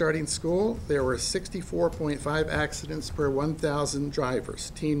earlier starting school, there were 64.5 accidents per 1,000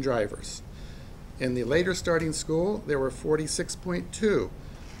 drivers, teen drivers. In the later starting school, there were 46.2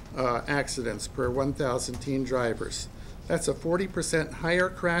 accidents per 1,000 teen drivers. That's a 40% higher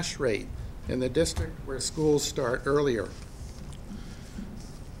crash rate in the district where schools start earlier.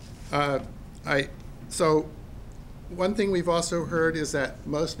 So one thing we've also heard is that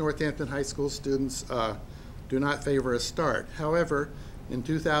most Northampton High School students do not favor a start. However, in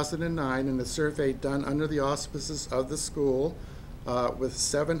 2009, in a survey done under the auspices of the school, with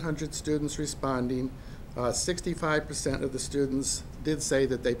 700 students responding, 65% of the students did say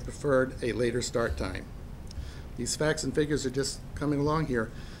that they preferred a later start time. These facts and figures are just coming along here.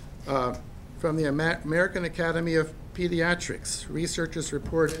 From the American Academy of Pediatrics, researchers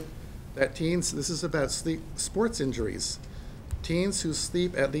reported that teens, this is about sports injuries, teens who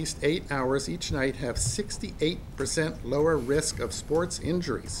sleep at least 8 hours each night have 68% lower risk of sports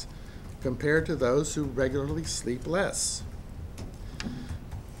injuries compared to those who regularly sleep less.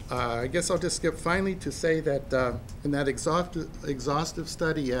 I guess I'll just skip finally to say that in that exhaustive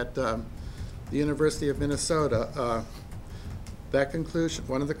study at the University of Minnesota, that conclusion,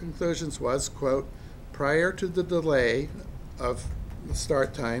 one of the conclusions was, quote, prior to the delay of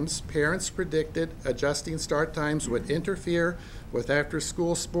start times, parents predicted adjusting start times would interfere with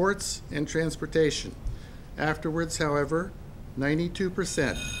after-school sports and transportation. Afterwards, however,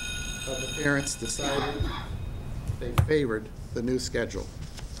 92% of the parents decided they favored the new schedule.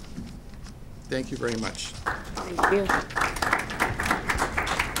 Thank you very much. Thank you.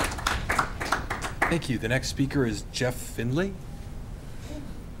 Thank you. The next speaker is Jeff Finley.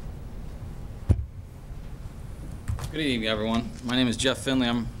 Good evening, everyone. My name is Jeff Finley.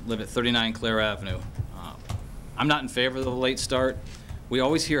 I live at 39 Clare Avenue. I'm not in favor of the late start. We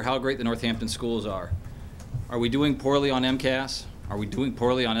always hear how great the Northampton schools are. Are we doing poorly on MCAS? Are we doing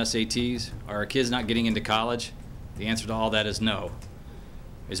poorly on SATs? Are our kids not getting into college? The answer to all that is no.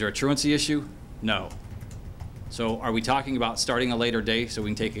 Is there a truancy issue? No. So are we talking about starting a later day so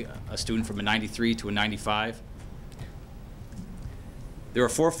we can take a student from a 93 to a 95? There were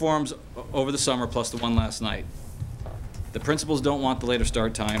 4 forums over the summer plus the one last night. The principals don't want the later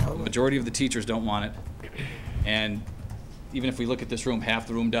start time. The majority of the teachers don't want it. And even if we look at this room, half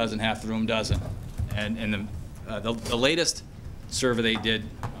the room does and half the room doesn't. And the latest survey they did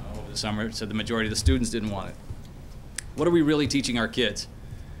over the summer said the majority of the students didn't want it. What are we really teaching our kids?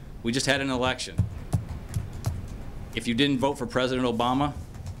 We just had an election. If you didn't vote for President Obama,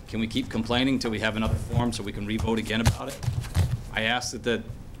 can we keep complaining until we have another forum so we can re-vote again about it? I ask that the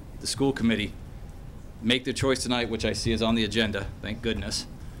school committee make the choice tonight, which I see is on the agenda, thank goodness,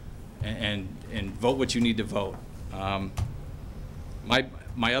 and vote what you need to vote.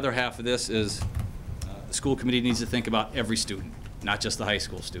 My other half of this is the school committee needs to think about every student, not just the high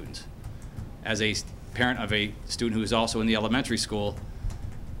school students. As a parent of a student who is also in the elementary school,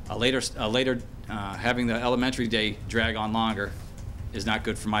 having the elementary day drag on longer is not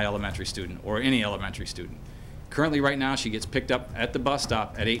good for my elementary student or any elementary student. Currently, right now, she gets picked up at the bus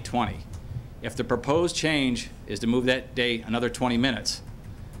stop at 8:20. If the proposed change is to move that day another 20 minutes,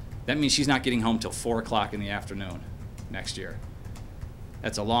 That means she's not getting home till 4 o'clock in the afternoon next year.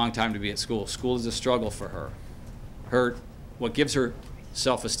 That's a long time to be at school. School is a struggle for her. What gives her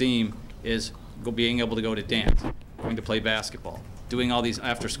self-esteem is being able to go to dance, going to play basketball, doing all these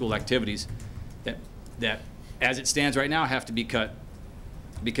after-school activities that, as it stands right now, have to be cut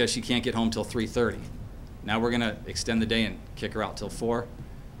because she can't get home till 3:30. Now we're going to extend the day and kick her out till 4.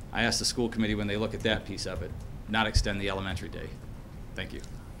 I asked the school committee when they look at that piece of it, not extend the elementary day. Thank you.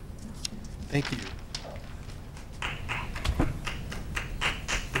 Thank you.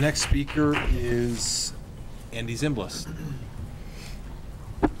 The next speaker is Andy Zimbalist.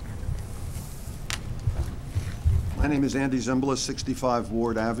 My name is Andy Zimbalist, 65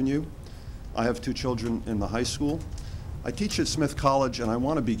 Ward Avenue. I have 2 children in the high school. I teach at Smith College, and I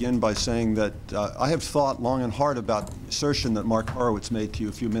want to begin by saying that I have thought long and hard about the assertion that Mark Horowitz made to you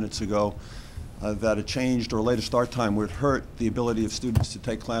a few minutes ago, that a changed or later start time would hurt the ability of students to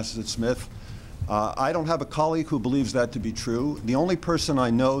take classes at Smith. I don't have a colleague who believes that to be true. The only person I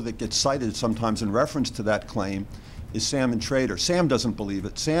know that gets cited sometimes in reference to that claim is Sam and Trader. Sam doesn't believe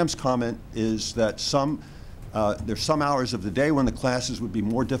it. Sam's comment is that there's some hours of the day when the classes would be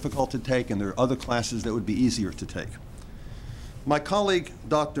more difficult to take, and there are other classes that would be easier to take. My colleague,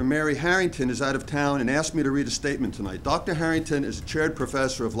 Dr. Mary Harrington, is out of town and asked me to read a statement tonight. Dr. Harrington is a chaired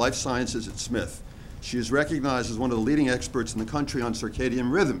professor of life sciences at Smith. She is recognized as one of the leading experts in the country on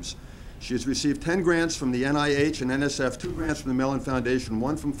circadian rhythms. She has received 10 grants from the NIH and NSF, 2 grants from the Mellon Foundation,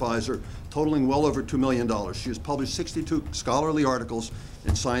 1 from Pfizer, totaling well over $2 million. She has published 62 scholarly articles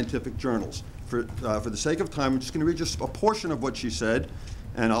in scientific journals. For the sake of time, I'm just going to read just a portion of what she said,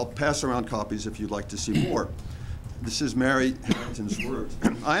 and I'll pass around copies if you'd like to see more. This is Mary Harrington's words.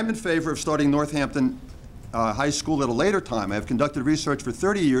 I am in favor of starting Northampton High School at a later time. I have conducted research for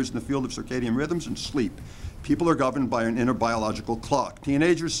 30 years in the field of circadian rhythms and sleep. People are governed by an inner biological clock.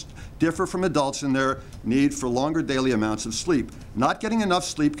 Teenagers differ from adults in their need for longer daily amounts of sleep. Not getting enough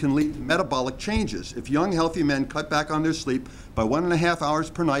sleep can lead to metabolic changes. If young, healthy men cut back on their sleep by 1.5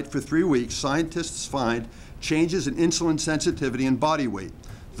 hours per night for 3 weeks, scientists find changes in insulin sensitivity and body weight.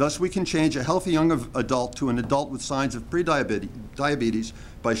 Thus, we can change a healthy young adult to an adult with signs of prediabetes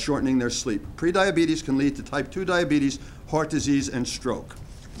by shortening their sleep. Prediabetes can lead to type 2 diabetes, heart disease, and stroke.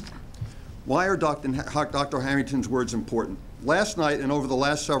 Why are Dr. Harrington's words important? Last night and over the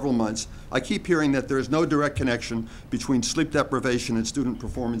last several months, I keep hearing that there is no direct connection between sleep deprivation and student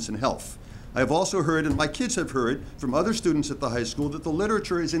performance and health. I have also heard, and my kids have heard, from other students at the high school that the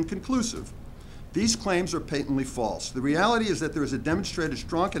literature is inconclusive. These claims are patently false. The reality is that there is a demonstrated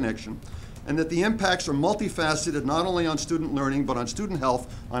strong connection and that the impacts are multifaceted not only on student learning, but on student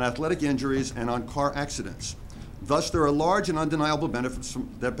health, on athletic injuries, and on car accidents. Thus, there are large and undeniable benefits from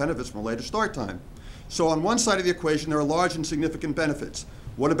a later start time. So on one side of the equation, there are large and significant benefits.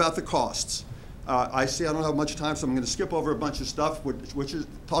 What about the costs? I don't have much time, so I'm going to skip over a bunch of stuff, which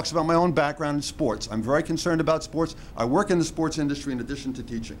talks about my own background in sports. I'm very concerned about sports. I work in the sports industry in addition to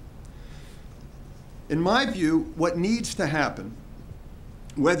teaching. In my view, what needs to happen,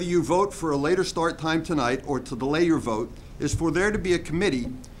 whether you vote for a later start time tonight or to delay your vote, is for there to be a committee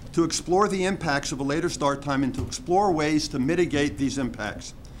to explore the impacts of a later start time and to explore ways to mitigate these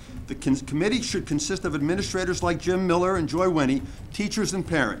impacts. The committee should consist of administrators like Jim Miller and Joy Winnie, teachers and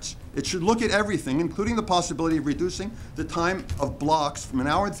parents. It should look at everything, including the possibility of reducing the time of blocks from 1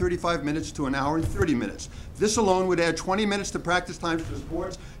 hour and 35 minutes to 1 hour and 30 minutes. This alone would add 20 minutes to practice times for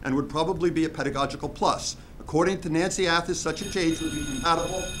sports and would probably be a pedagogical plus. According to Nancy Athis, such a change would be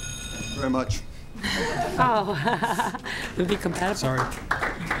compatible. Thank you very much. Oh, would be compatible. Sorry.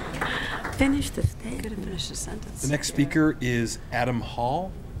 Finish the statement. Could have finished the sentence. The next speaker is Adam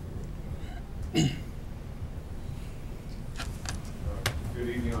Hall. Good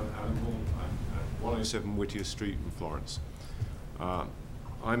evening, I'm Adam Hall. I'm at 107 Whittier Street in Florence.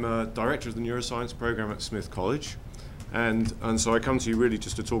 I'm a director of the neuroscience program at Smith College, and so I come to you really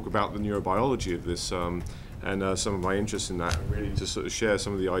just to talk about the neurobiology of this and some of my interest in that, and really to sort of share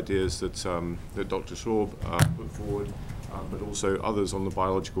some of the ideas that that Dr. Schwab put forward, but also others on the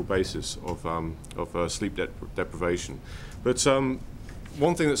biological basis of sleep deprivation. But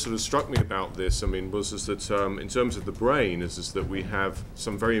one thing that sort of struck me about this, was that in terms of the brain, is that we have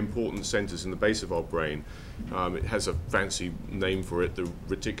some very important centers in the base of our brain. It has a fancy name for it, the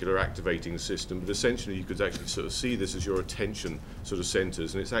reticular activating system, but essentially you could actually sort of see this as your attention sort of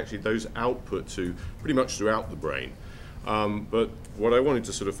centers, and it's actually those output to pretty much throughout the brain. But what I wanted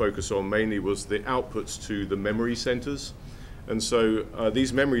to sort of focus on mainly was the outputs to the memory centers. And so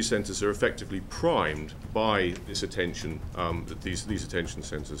these memory centers are effectively primed by this attention, these attention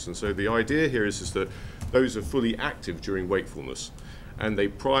centers. And so the idea here is that those are fully active during wakefulness. and they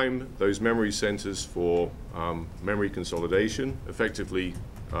prime those memory centers for memory consolidation, effectively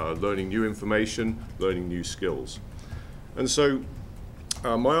learning new information, learning new skills. And so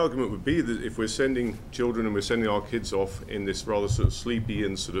my argument would be that if we're sending children and we're sending our kids off in this rather sort of sleepy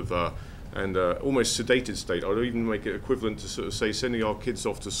and sort of almost sedated state, I would even make it equivalent to sort of say sending our kids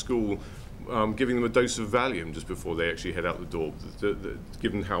off to school, giving them a dose of Valium just before they actually head out the door,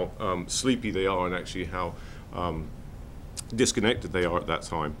 given how sleepy they are and actually how disconnected they are at that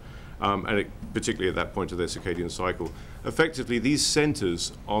time, particularly at that point of their circadian cycle. Effectively, these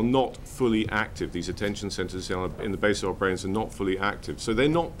centers are not fully active. These attention centers in the base of our brains are not fully active. So they're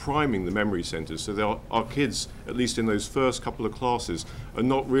not priming the memory centers. So our kids, at least in those first couple of classes, are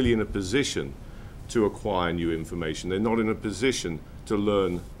not really in a position to acquire new information. They're not in a position to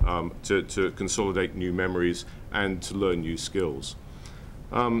learn, to consolidate new memories and to learn new skills.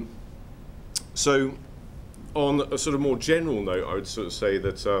 So on a sort of more general note, I would sort of say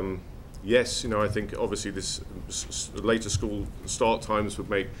that yes, I think obviously this later school start times would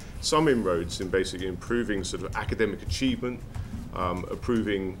make some inroads in basically improving sort of academic achievement,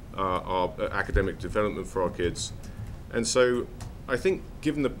 improving our academic development for our kids. And so I think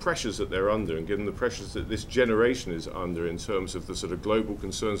given the pressures that they're under and given the pressures that this generation is under in terms of the sort of global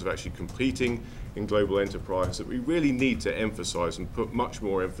concerns of actually competing in global enterprise, that we really need to emphasize and put much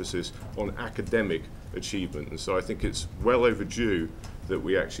more emphasis on academic achievement. And so I think it's well overdue that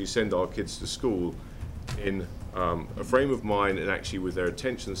we actually send our kids to school in a frame of mind and actually with their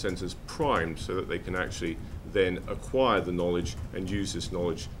attention centers primed so that they can actually then acquire the knowledge and use this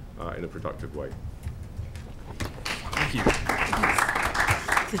knowledge in a productive way. Thank you.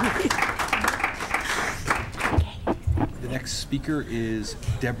 The next speaker is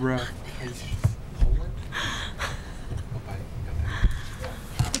Deborah.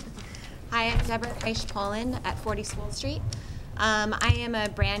 Hi, I'm Deborah Kreisch-Poland at 40 School Street. I am a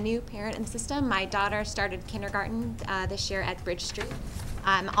brand new parent in the system. My daughter started kindergarten this year at Bridge Street.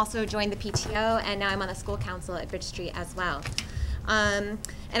 Also joined the PTO, and now I'm on the school council at Bridge Street as well.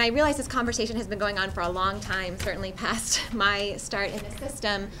 And I realize this conversation has been going on for a long time, certainly past my start in the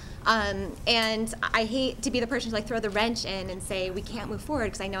system. And I hate to be the person to like throw the wrench in and say we can't move forward,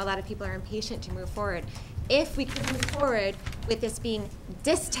 because I know a lot of people are impatient to move forward. If we could move forward with this being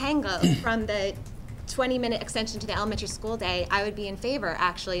distangled from the 20-minute extension to the elementary school day, I would be in favor,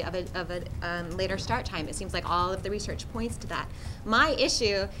 actually, of a later start time. It seems like all of the research points to that. My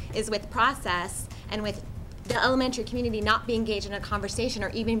issue is with process and with the elementary community not being engaged in a conversation or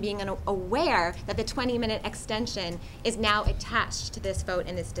even being aware that the 20-minute extension is now attached to this vote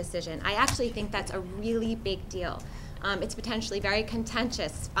and this decision. I actually think that's a really big deal. It's potentially very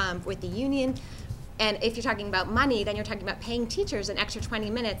contentious with the union. And if you're talking about money, then you're talking about paying teachers an extra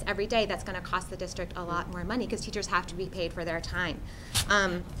 20 minutes every day. That's going to cost the district a lot more money because teachers have to be paid for their time.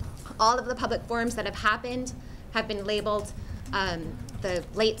 All of the public forums that have happened have been labeled the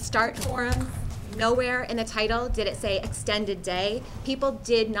late start forum. Nowhere in the title did it say extended day. People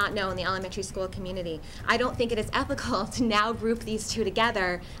did not know in the elementary school community. I don't think it is ethical to now group these two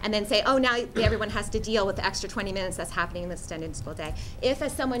together and then say, oh, now everyone has to deal with the extra 20 minutes that's happening in the extended school day. If,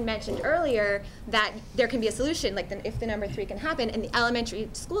 as someone mentioned earlier, that there can be a solution, like if the number 3 can happen and the elementary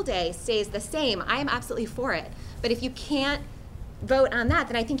school day stays the same, I am absolutely for it. But if you can't vote on that,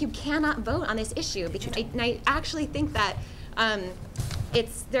 then I think you cannot vote on this issue. Because I actually think that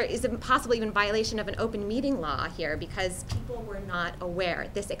there is a possible even violation of an open meeting law here because people were not aware.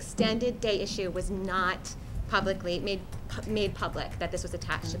 This extended day issue was not publicly made public, that this was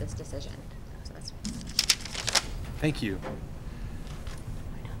attached to this decision. So that's Thank you.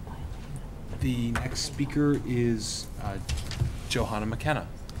 The next speaker is Johanna McKenna.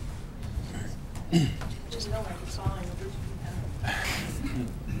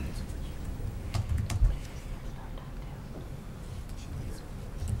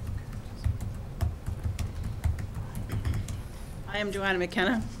 I am Joanna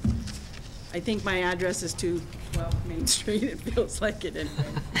McKenna. I think my address is 212 Main Street. It feels like it anyway.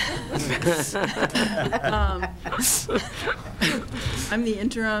 I'm the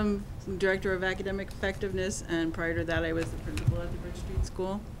interim director of academic effectiveness, and prior to that I was the principal at the Bridge Street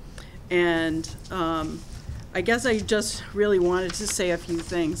School. And I guess I just really wanted to say a few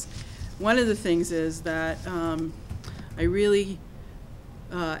things. One of the things is that I really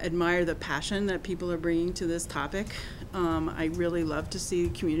admire the passion that people are bringing to this topic. I really love to see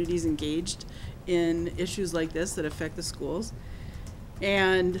communities engaged in issues like this that affect the schools.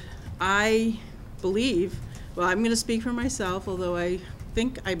 And I believe, well, I'm going to speak for myself, although I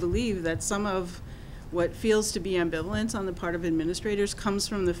believe that some of what feels to be ambivalence on the part of administrators comes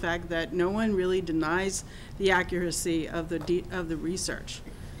from the fact that no one really denies the accuracy of the research.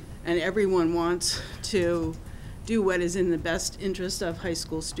 And everyone wants to do what is in the best interest of high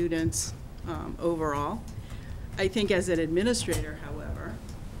school students overall. I think as an administrator, however,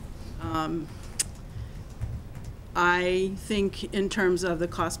 I think in terms of the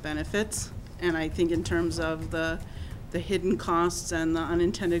cost benefits, and I think in terms of the hidden costs and the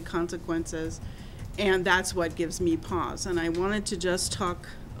unintended consequences, and that's what gives me pause. And I wanted to just talk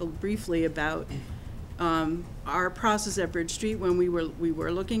briefly about our process at Bridge Street when we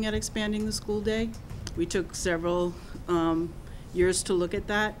were looking at expanding the school day. We took several years to look at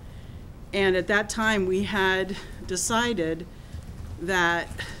that, and at that time we had decided that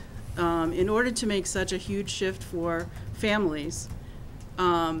in order to make such a huge shift for families,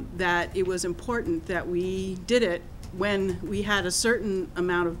 that it was important that we did it when we had a certain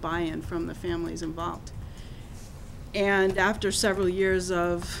amount of buy-in from the families involved. And after several years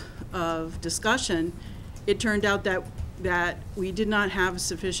of discussion, it turned out that we did not have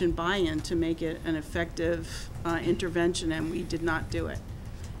sufficient buy-in to make it an effective intervention, and we did not do it.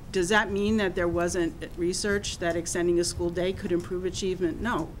 Does that mean that there wasn't research that extending a school day could improve achievement?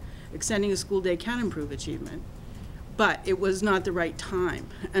 No. Extending a school day can improve achievement, but it was not the right time,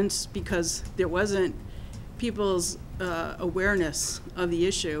 and because there wasn't people's awareness of the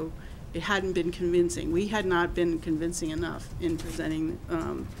issue. It hadn't been convincing. We had not been convincing enough in presenting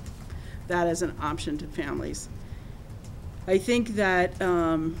that as an option to families. I think that,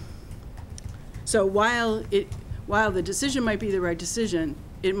 so while the decision might be the right decision,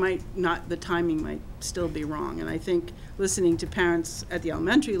 it might not, the timing might still be wrong. And I think listening to parents at the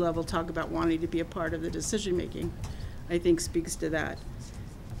elementary level talk about wanting to be a part of the decision making, I think speaks to that.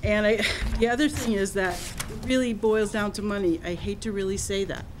 And the other thing is that it really boils down to money. I hate to really say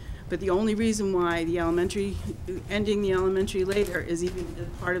that, but the only reason why the ending the elementary later is even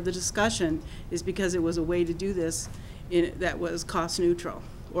part of the discussion is because it was a way to do this that was cost neutral,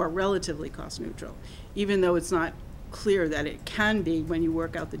 or relatively cost neutral, even though it's not clear that it can be when you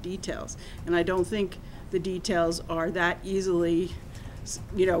work out the details. And I don't think the details are that easily,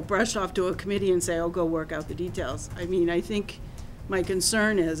 brushed off to a committee and say, oh, go work out the details. I mean, I think my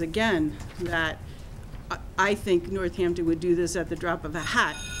concern is, again, that I think Northampton would do this at the drop of a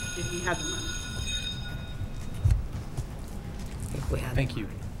hat if we had the money. Thank you.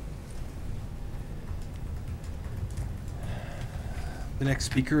 The next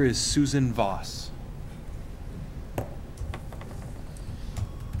speaker is Susan Voss.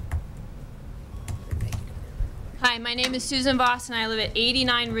 Hi, my name is Susan Voss, and I live at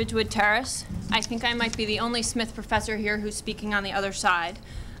 89 Ridgewood Terrace. I think I might be the only Smith professor here who's speaking on the other side.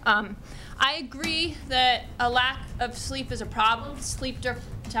 I agree that a lack of sleep is a problem. Sleep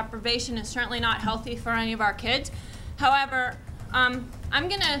deprivation is certainly not healthy for any of our kids. However, I'm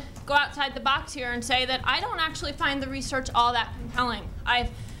going to go outside the box here and say that I don't actually find the research all that compelling. A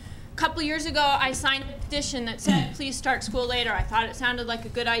couple years ago, I signed a petition that said, please start school later. I thought it sounded like a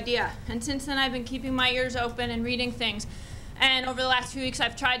good idea. And since then, I've been keeping my ears open and reading things. And over the last few weeks,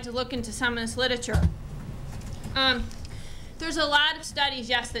 I've tried to look into some of this literature. There's a lot of studies,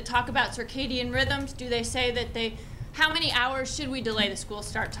 yes, that talk about circadian rhythms. Do they say that how many hours should we delay the school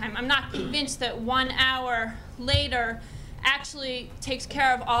start time? I'm not convinced that 1 hour later actually takes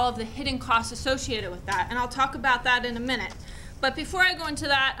care of all of the hidden costs associated with that. And I'll talk about that in a minute. But before I go into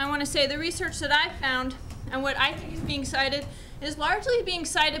that, I want to say the research that I found and what I think is being cited is largely being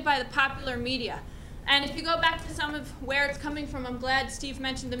cited by the popular media. And if you go back to some of where it's coming from, I'm glad Steve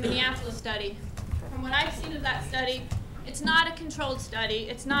mentioned the Minneapolis study. From what I've seen of that study, it's not a controlled study.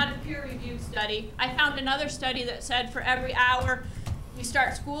 It's not a peer-reviewed study. I found another study that said for every hour we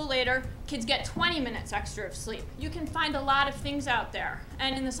start school later, kids get 20 minutes extra of sleep. You can find a lot of things out there.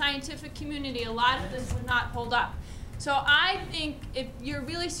 And in the scientific community, a lot of this would not hold up. So I think if you're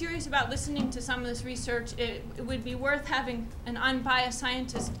really serious about listening to some of this research, it would be worth having an unbiased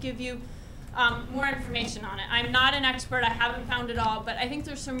scientist give you more information on it. I'm not an expert. I haven't found it all, but I think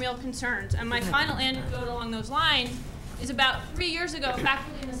there's some real concerns. And my final anecdote along those lines is about 3 years ago,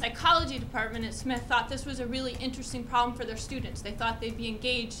 faculty in the psychology department at Smith thought this was a really interesting problem for their students. They thought they'd be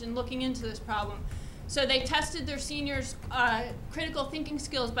engaged in looking into this problem. So they tested their seniors' critical thinking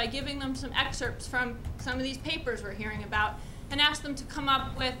skills by giving them some excerpts from some of these papers we're hearing about and asked them to come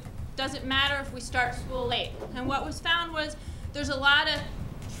up with, does it matter if we start school late? And what was found was there's a lot of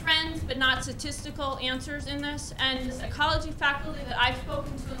trends but not statistical answers in this. And the psychology faculty that I've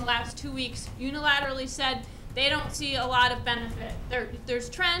spoken to in the last 2 weeks unilaterally said they don't see a lot of benefit. There's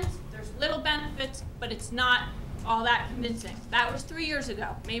trends, there's little benefits, but it's not all that convincing. That was 3 years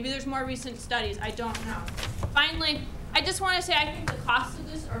ago. Maybe there's more recent studies, I don't know. Finally, I just want to say I think the costs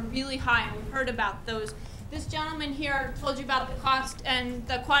of this are really high, and we've heard about those. This gentleman here told you about the cost and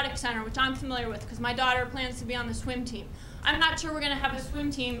the aquatic center, which I'm familiar with because my daughter plans to be on the swim team. I'm not sure we're going to have a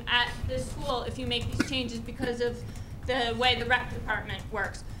swim team at this school if you make these changes because of the way the rec department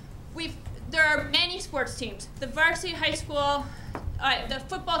works. There are many sports teams. The varsity high school, the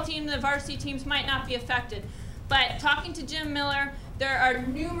football team, the varsity teams might not be affected. But talking to Jim Miller, there are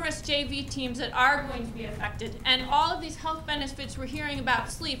numerous JV teams that are going to be affected. And all of these health benefits we're hearing about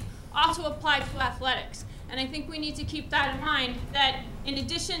sleep also apply to athletics. And I think we need to keep that in mind, that in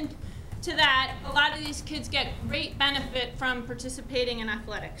addition to that, a lot of these kids get great benefit from participating in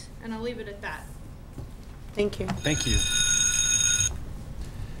athletics. And I'll leave it at that. Thank you. Thank you.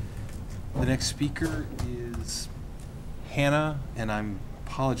 The next speaker is Hannah, and I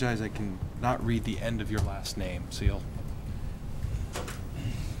apologize, I can not read the end of your last name, so you'll.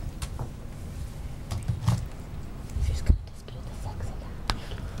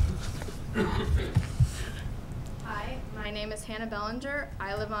 Hi, my name is Hannah Bellinger.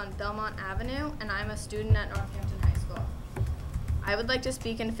 I live on Belmont Avenue, and I'm a student at Northampton High School. I would like to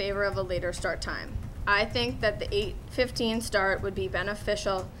speak in favor of a later start time. I think that the 8:15 start would be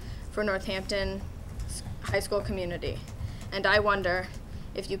beneficial for Northampton High School community. And I wonder,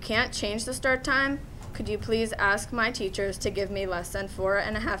 if you can't change the start time, could you please ask my teachers to give me less than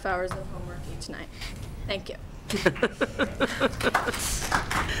 4.5 hours of homework each night? Thank you.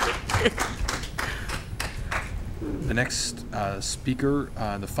 The next speaker,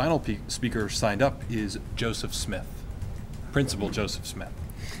 the final speaker signed up is Joseph Smith, Principal Joseph Smith.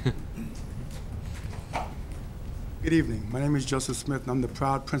 Good evening. My name is Joseph Smith, and I'm the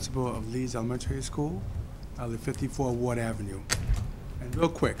proud principal of Leeds Elementary School. I live 54 Ward Avenue. And real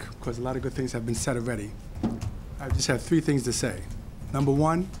quick, because a lot of good things have been said already, I just have 3 things to say. Number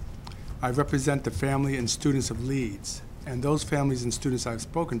 1, I represent the family and students of Leeds, and those families and students I've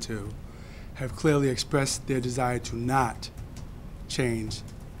spoken to have clearly expressed their desire to not change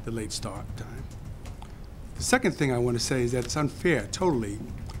the late start time. The second thing I want to say is that it's unfair, totally,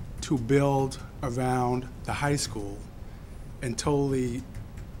 to build around the high school and totally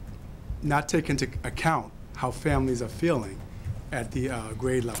not take into account how families are feeling at the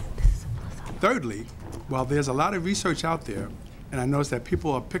grade level. Thirdly, while there's a lot of research out there, and I notice that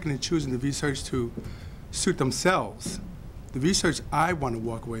people are picking and choosing the research to suit themselves, the research I want to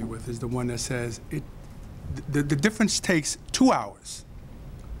walk away with is the one that says the difference takes 2 hours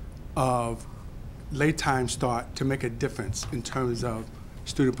of late time start to make a difference in terms of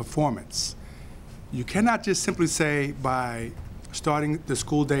student performance. You cannot just simply say by starting the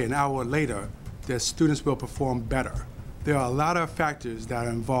school day an hour later that students will perform better. There are a lot of factors that are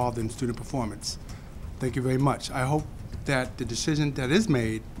involved in student performance. Thank you very much. I hope that the decision that is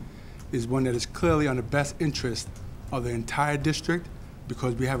made is one that is clearly on the best interest of the entire district,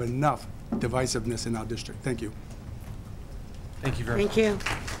 because we have enough divisiveness in our district. Thank you. Thank you very much.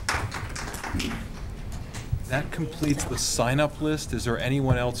 Thank you. That completes the sign-up list. Is there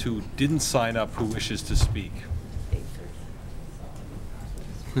anyone else who didn't sign up who wishes to speak?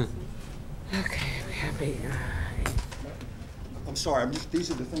 Okay, we have a. I'm sorry, these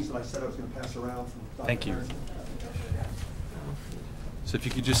are the things that I said I was going to pass around from Dr. Thank you. Harrison. So if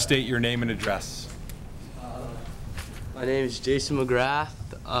you could just state your name and address. My name is Jason McGrath,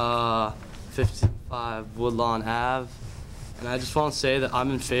 55 Woodlawn Ave, and I just want to say that I'm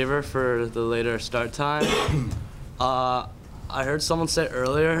in favor for the later start time. I heard someone say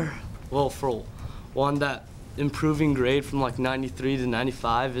earlier, well, for one, that improving grade from like 93 to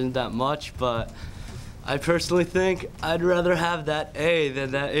 95 isn't that much, but I personally think I'd rather have that A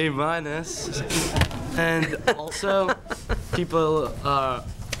than that A minus. And also, people,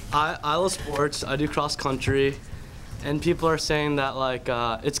 I love sports. I do cross country, and people are saying that like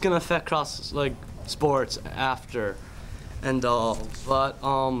it's gonna affect sports after, and all. But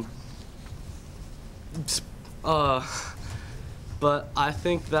but I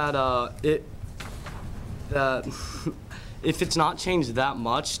think that that if it's not changed that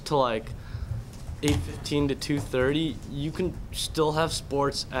much to like 8:15 to 2:30, you can still have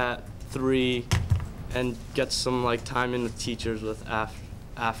sports at 3 and get some like time in with teachers with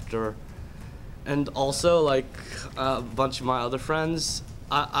after. And also, like a bunch of my other friends,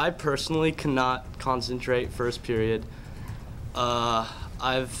 I personally cannot concentrate first period.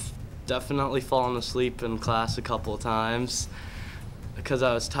 I've definitely fallen asleep in class a couple of times because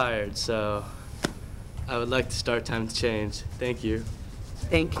I was tired, so I would like the start time to change. Thank you.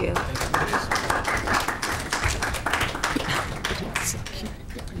 Thank you.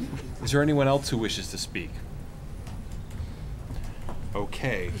 Is there anyone else who wishes to speak?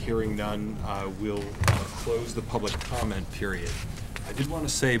 Okay, hearing none, we'll close the public comment period. I did want to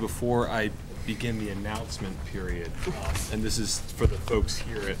say before I begin the announcement period, and this is for the folks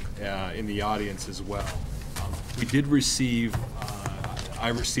here in the audience as well. We did receive, I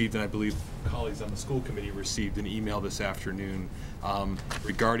received, and I believe colleagues on the school committee received an email this afternoon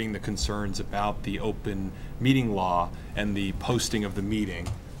regarding the concerns about the open meeting law and the posting of the meeting.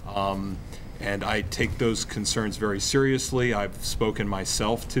 And I take those concerns very seriously. I've spoken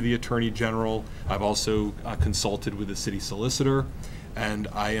myself to the Attorney General. I've also consulted with the city solicitor. And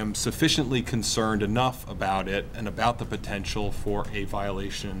I am sufficiently concerned enough about it and about the potential for a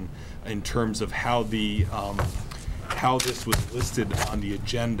violation in terms of how the how this was listed on the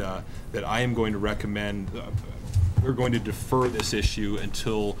agenda that I am going to recommend we're going to defer this issue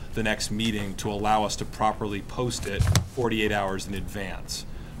until the next meeting to allow us to properly post it 48 hours in advance.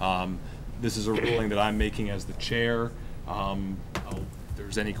 This is a ruling that I'm making as the chair. If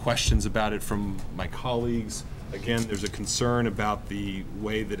there's any questions about it from my colleagues, again, there's a concern about the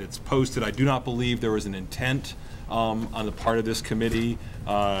way that it's posted. I do not believe there was an intent on the part of this committee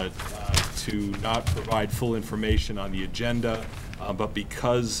to not provide full information on the agenda, but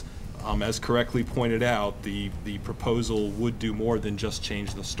because, as correctly pointed out, the proposal would do more than just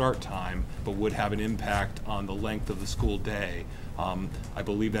change the start time, but would have an impact on the length of the school day. I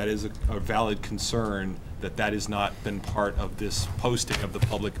believe that is a valid concern that has not been part of this posting of the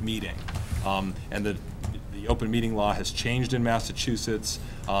public meeting. And the open meeting law has changed in Massachusetts,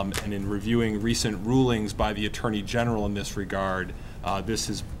 and in reviewing recent rulings by the Attorney General in this regard, this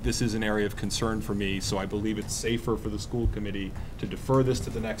is an area of concern for me, so I believe it's safer for the school committee to defer this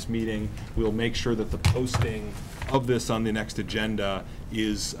to the next meeting. We'll make sure that the posting of this on the next agenda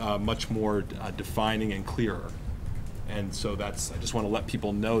is much more defining and clearer. And so I just want to let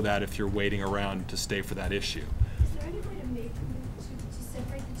people know that if you're waiting around to stay for that issue. Is there any way to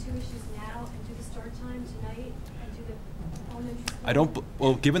separate the two issues now and do the start time tonight and do the elementary school? I don't.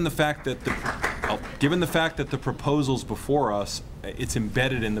 Well, given the fact that the proposals before us, it's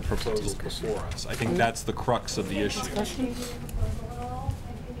embedded in the proposals before us. I think that's the crux of the issue.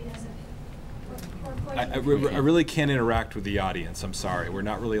 I really can't interact with the audience. I'm sorry. We're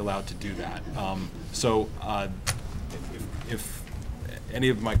not really allowed to do that. If any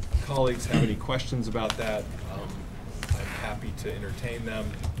of my colleagues have any questions about that, I'm happy to entertain them.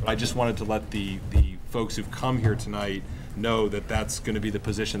 But I just wanted to let the folks who've come here tonight know that that's going to be the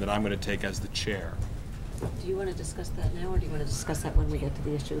position that I'm going to take as the chair. Do you want to discuss that now, or do you want to discuss that when we get to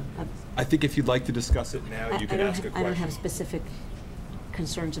the issue? I think if you'd like to discuss it now, you can ask a question. I don't have specific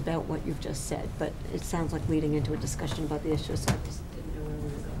concerns about what you've just said, but it sounds like leading into a discussion about the issue, so I just didn't know where we were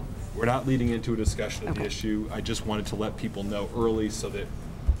going. We're not leading into a discussion of the issue. I just wanted to let people know early so that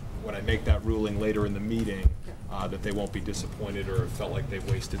when I make that ruling later in the meeting, that they won't be disappointed or felt like they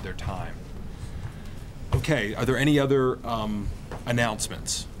wasted their time. Okay, are there any other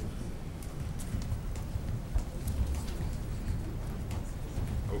announcements?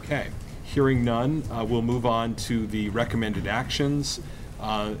 Okay, hearing none, we'll move on to the recommended actions,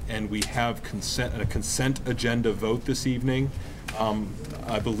 and we have a consent agenda vote this evening.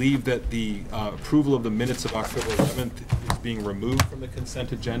 I believe that the approval of the minutes of October 11th is being removed from the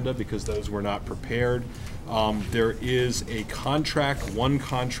consent agenda because those were not prepared. There is a contract, one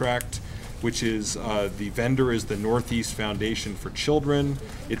contract, which is the vendor is the Northeast Foundation for Children.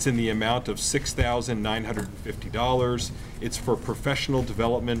 It's in the amount of $6,950. It's for professional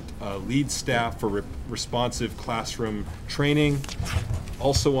development lead staff for responsive classroom training.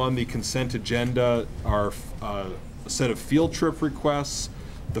 Also on the consent agenda are a set of field trip requests.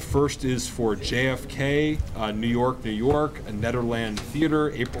 The first is for JFK, New York, New York, a Nederland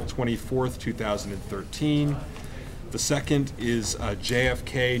Theater, April 24th, 2013. The second is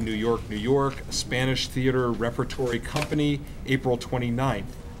JFK, New York, New York, a Spanish Theater Repertory Company, April 29th,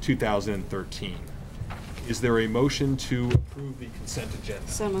 2013. Is there a motion to approve the consent agenda?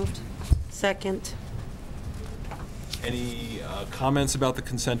 So moved. Second. Any comments about the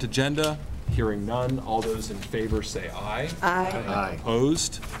consent agenda? Hearing none, all those in favor say aye. Aye. Aye.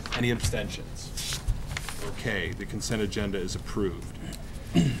 Opposed? Any abstentions? Okay, the consent agenda is approved.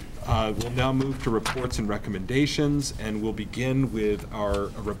 We'll now move to reports and recommendations, and we'll begin with a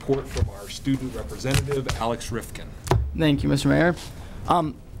report from our student representative, Alex Rifkin. Thank you, Mr. Mayor.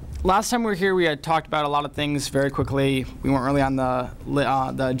 Last time we were here, we had talked about a lot of things very quickly. We weren't really on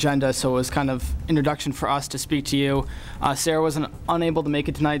the agenda, so it was kind of introduction for us to speak to you. Sarah wasn't unable to make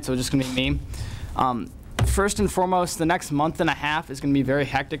it tonight, so it's just going to be me. First and foremost, the next month and a half is going to be very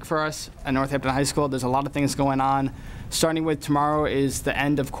hectic for us at Northampton High School. There's a lot of things going on. Starting with tomorrow is the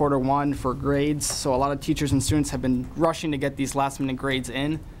end of quarter one for grades, so a lot of teachers and students have been rushing to get these last-minute grades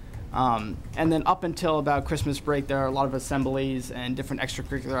in. And then up until about Christmas break, there are a lot of assemblies and different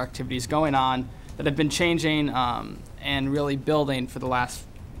extracurricular activities going on that have been changing and really building for the last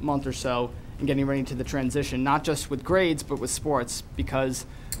month or so and getting ready to the transition, not just with grades, but with sports, because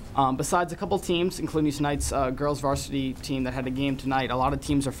besides a couple teams, including tonight's girls varsity team that had a game tonight, a lot of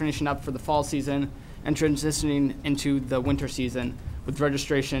teams are finishing up for the fall season and transitioning into the winter season, with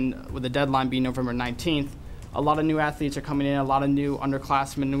registration, with the deadline being November 19th. A lot of new athletes are coming in, a lot of new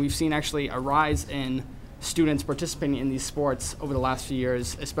underclassmen, and we've seen actually a rise in students participating in these sports over the last few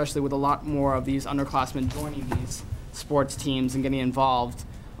years, especially with a lot more of these underclassmen joining these sports teams and getting involved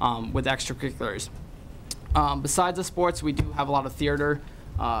with extracurriculars. Besides the sports, we do have a lot of theater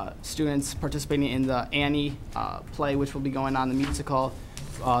students participating in the Annie play, which will be going on, the musical.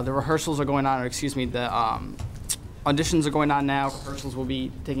 The rehearsals are going on, or excuse me, the auditions are going on now. Rehearsals will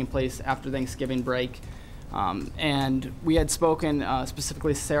be taking place after Thanksgiving break. And we had spoken,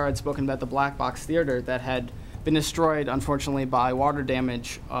 specifically Sarah had spoken about the Black Box Theater that had been destroyed, unfortunately, by water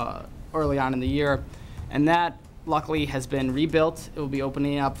damage early on in the year. And that, luckily, has been rebuilt. It will be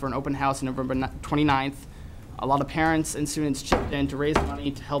opening up for an open house on November 29th. A lot of parents and students chipped in to raise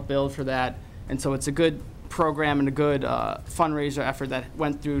money to help build for that. And so it's a good program and a good fundraiser effort that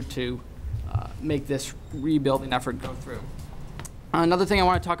went through to make this rebuilding effort go through. Another thing I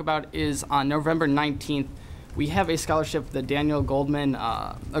want to talk about is on November 19th, we have a scholarship, the Daniel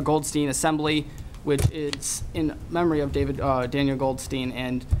Goldstein Assembly, which is in memory of Daniel Goldstein.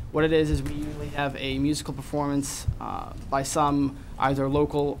 And what it is we usually have a musical performance by some either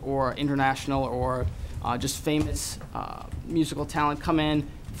local or international or just famous musical talent come in,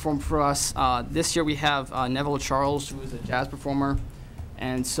 perform for us. This year we have Neville Charles, who is a jazz performer.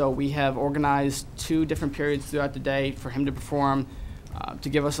 And so we have organized 2 different periods throughout the day for him to perform, to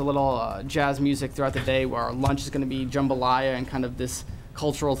give us a little jazz music throughout the day, where our lunch is going to be jambalaya and kind of this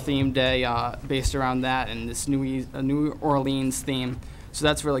cultural themed day based around that and this New Orleans theme. So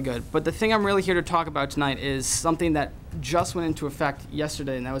that's really good. But the thing I'm really here to talk about tonight is something that just went into effect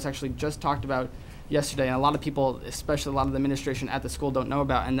yesterday, and that was actually just talked about yesterday, and a lot of people, especially a lot of the administration at the school, don't know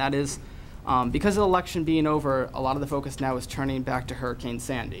about, and that is because of the election being over, a lot of the focus now is turning back to Hurricane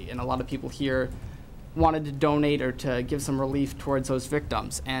Sandy, and a lot of people here wanted to donate or to give some relief towards those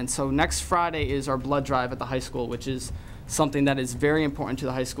victims. And so next Friday is our blood drive at the high school, which is something that is very important to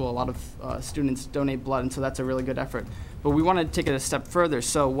the high school. A lot of students donate blood, and so that's a really good effort. But we want to take it a step further.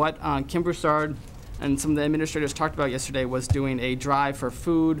 So what Kim Broussard and some of the administrators talked about yesterday was doing a drive for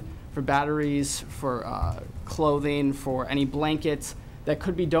food, for batteries, for clothing, for any blankets that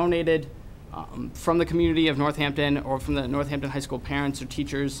could be donated from the community of Northampton or from the Northampton High School parents or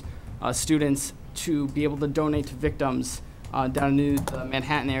teachers, students, to be able to donate to victims down in the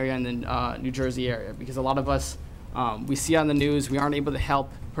Manhattan area and the New Jersey area. Because a lot of us, we see on the news, we aren't able to help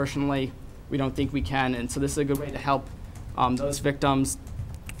personally. We don't think we can, and so this is a good way to help those victims.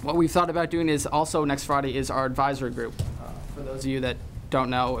 What we've thought about doing is also next Friday is our advisory group. For those of you that don't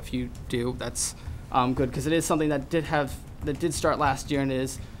know, if you do, that's good, because it is something that did start last year, and it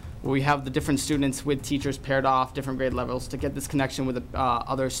is where we have the different students with teachers paired off, different grade levels, to get this connection with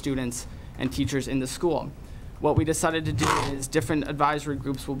other students and teachers in the school. What we decided to do is different advisory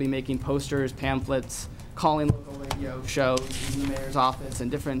groups will be making posters, pamphlets, calling local radio shows in the mayor's office and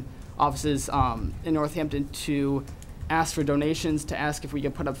different offices in Northampton to ask for donations, to ask if we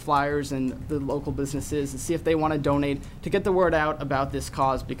could put up flyers in the local businesses and see if they want to donate, to get the word out about this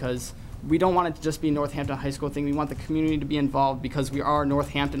cause, because we don't want it to just be a Northampton High School thing. We want the community to be involved because we are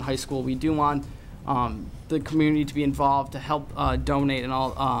Northampton High School. We do want the community to be involved to help donate and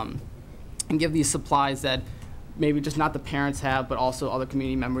all and give these supplies that maybe just not the parents have, but also other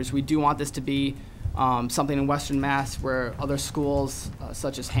community members. We do want this to be something in Western Mass where other schools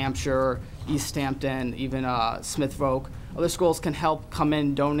such as Hampshire, East Hampton, even Smith Voke, other schools can help come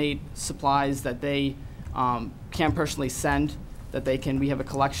in, donate supplies that they can't personally send, that they can. We have a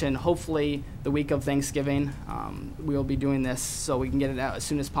collection. Hopefully the week of Thanksgiving, we will be doing this so we can get it out as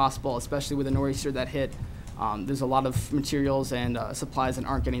soon as possible, especially with the nor'easter that hit. There's a lot of materials and supplies that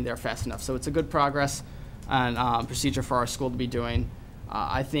aren't getting there fast enough. So it's a good progress and procedure for our school to be doing.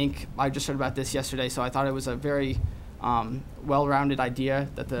 I think I just heard about this yesterday, so I thought it was a very well-rounded idea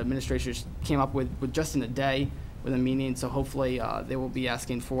that the administrators came up with just in a day with a meeting. So hopefully they will be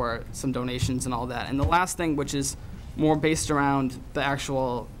asking for some donations and all that. And the last thing, which is more based around the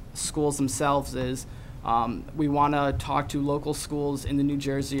actual schools themselves, is We want to talk to local schools in the New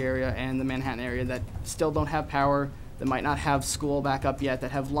Jersey area and the Manhattan area that still don't have power, that might not have school back up yet,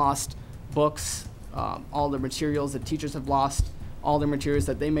 that have lost books, all the materials that teachers have lost, all the materials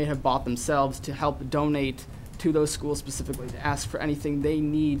that they may have bought themselves, to help donate to those schools specifically, to ask for anything they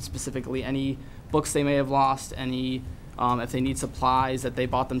need specifically, any books they may have lost, any if they need supplies that they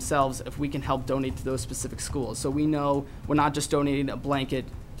bought themselves, if we can help donate to those specific schools. So we know we're not just donating a blanket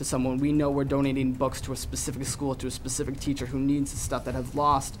to someone, we know we're donating books to a specific school, to a specific teacher who needs the stuff, that have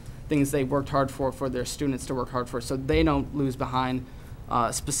lost things they worked hard for their students to work hard for, so they don't lose behind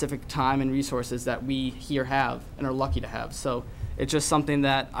specific time and resources that we here have and are lucky to have. So it's just something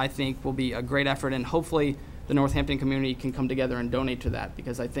that I think will be a great effort, and hopefully the Northampton community can come together and donate to that,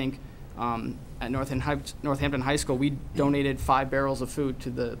 because I think at Northampton High School, we donated 5 barrels of food to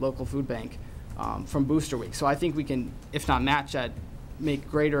the local food bank from Booster Week. So I think we can, if not match that, make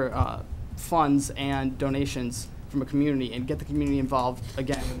greater funds and donations from a community and get the community involved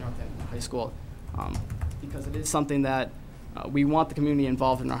again with Northampton High School, because it is something that we want the community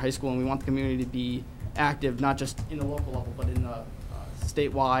involved in our high school, and we want the community to be active, not just in the local level, but in the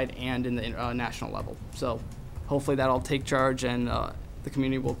statewide and in the national level. So hopefully that'll take charge, and the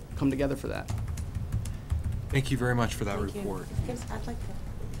community will come together for that. Thank you very much for that Thank you. report. I'd like to.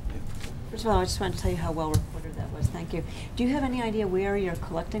 First of all, I just wanted to tell you how well reported that was. Thank you. Do you have any idea where you're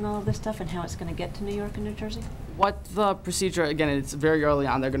collecting all of this stuff and how it's going to get to New York and New Jersey? What the procedure, again, it's very early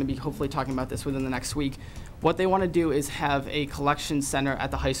on. They're going to be hopefully talking about this within the next week. What they want to do is have a collection center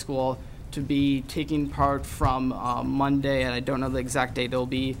at the high school to be taking part from Monday, and I don't know the exact date. It'll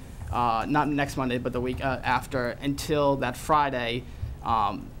be not next Monday, but the week after, until that Friday.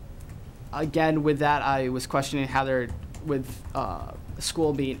 Again, with that, I was questioning how they're, with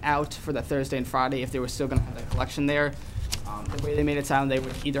school being out for that Thursday and Friday, if they were still going to have that collection there. The way they made it sound, they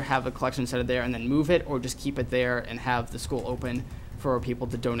would either have a collection center there and then move it, or just keep it there and have the school open for people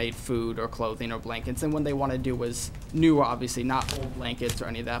to donate food or clothing or blankets. And what they want to do was newer, obviously, not old blankets or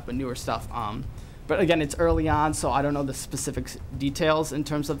any of that, but newer stuff. But again, it's early on, so I don't know the specific details in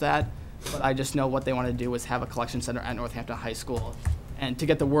terms of that, but I just know what they want to do is have a collection center at Northampton High School, and to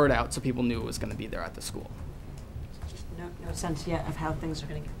get the word out so people knew it was going to be there at the school. No sense yet of how things are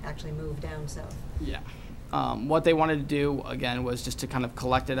going to actually move down south. Yeah. What they wanted to do, again, was just to kind of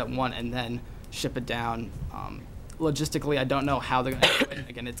collect it at one and then ship it down. Logistically, I don't know how they're going to do it.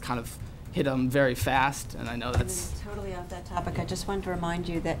 Again, it's kind of hit them very fast, and I know that's... Totally off that topic. I just wanted to remind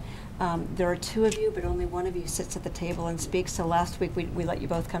you that there are 2 of you, but only one of you sits at the table and speaks. So last week we let you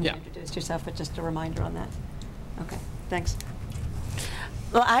both come and introduce yourself, but just a reminder on that. Okay, thanks.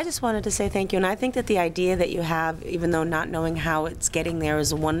 Well, I just wanted to say thank you, and I think that the idea that you have, even though not knowing how it's getting there,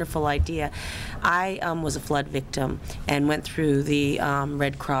 is a wonderful idea. I was a flood victim and went through the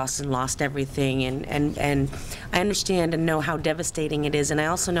Red Cross and lost everything, and I understand and know how devastating it is, and I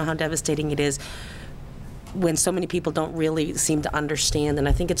also know how devastating it is when so many people don't really seem to understand. And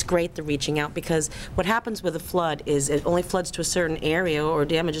I think it's great they're reaching out, because what happens with a flood is it only floods to a certain area or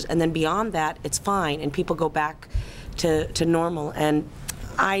damages, and then beyond that it's fine and people go back to normal. And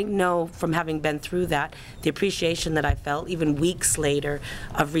I know from having been through that, the appreciation that I felt even weeks later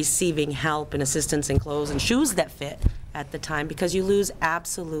of receiving help and assistance and clothes and shoes that fit at the time, because you lose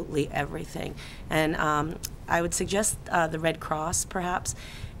absolutely everything. And I would suggest the Red Cross perhaps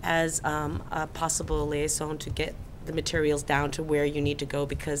as a possible liaison to get the materials down to where you need to go,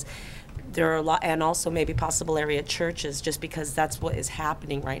 because there are a lot, and also maybe possible area churches, just because that's what is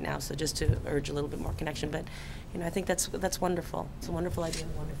happening right now. So just to urge a little bit more connection, but you know, I think that's wonderful. It's a wonderful idea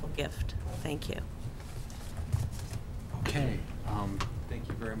and a wonderful gift. Thank you. Okay, thank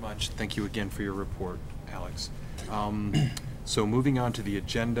you very much. Thank you again for your report, Alex. So moving on to the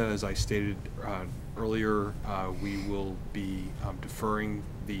agenda, as I stated earlier, we will be deferring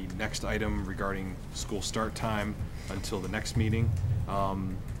the next item regarding school start time until the next meeting.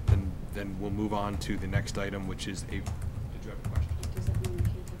 Then we'll move on to the next item, which is a... Did you have a question? Does that mean we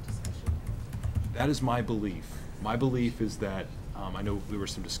can't have discussion? That is my belief. My belief is that, I know there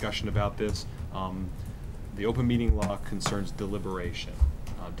was some discussion about this, the open meeting law concerns deliberation.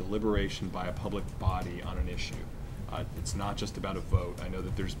 Deliberation by a public body on an issue. It's not just about a vote. I know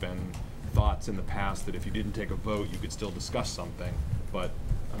that there's been thoughts in the past that if you didn't take a vote, you could still discuss something, but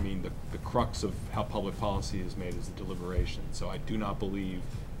I mean, the crux of how public policy is made is the deliberation. So I do not believe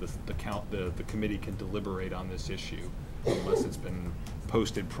the committee can deliberate on this issue unless it's been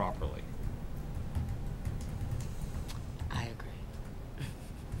posted properly. I agree.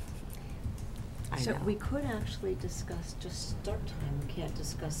 So we could actually discuss just start time. We can't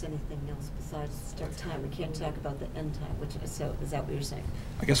discuss anything else besides start time. We can't talk about the end time, which, so is that what you're saying?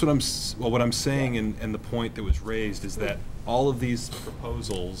 I guess what I'm saying and the point that was raised is that all of these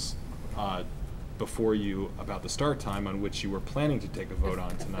proposals before you about the start time, on which you were planning to take a vote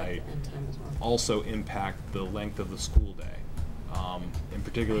on tonight, also impact the length of the school day, in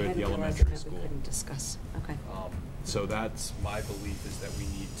particular at the elementary school. We couldn't discuss. Okay. So that's my belief, is that we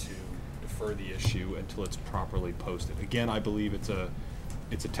need to defer the issue until it's properly posted. Again, I believe it's a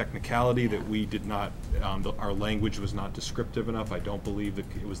technicality that we did not, our language was not descriptive enough. I don't believe that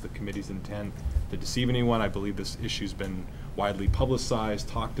it was the committee's intent to deceive anyone. I believe this issue's been widely publicized,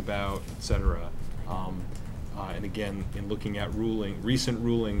 talked about, et cetera. And again, in looking at recent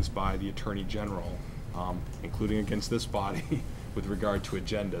rulings by the Attorney General, including against this body, with regard to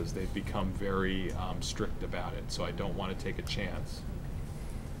agendas, they've become very strict about it. So I don't want to take a chance.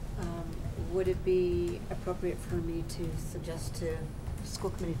 Would it be appropriate for me to suggest to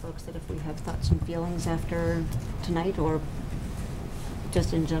school committee folks that if we have thoughts and feelings after tonight, or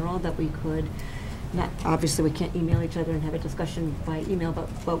just in general, that we could, not, obviously we can't email each other and have a discussion by email,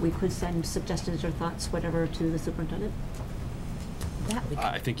 but we could send suggestions or thoughts, whatever, to the superintendent?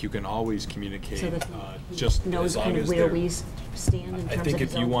 I think you can always communicate, so that just knows as long kind of as where we stand in terms I think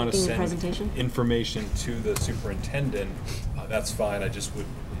of if you want to send presentation? information to the superintendent, that's fine. I just would,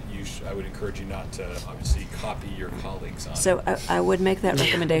 I would encourage you not to obviously copy your colleagues on it. So I would make that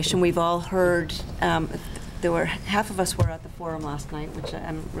recommendation. We've all heard, there were, half of us were at the forum last night, which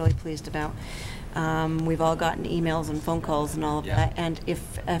I'm really pleased about. We've all gotten emails and phone calls and all of that. And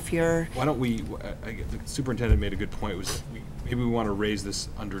if you're... Why don't we, the superintendent made a good point, was that maybe we want to raise this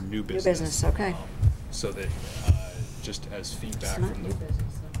under new business. New business, okay. So that, just as feedback from the...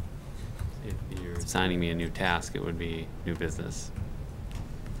 If you're assigning me a new task, it would be new business.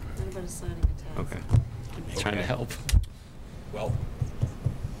 What about assigning a task? Okay. Trying to help. Well,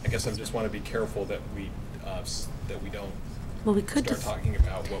 I guess I just want to be careful that we don't start talking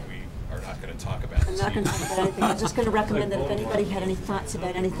about what we are not going to talk about. I'm not going to talk about anything. I'm just going to recommend that if anybody had any thoughts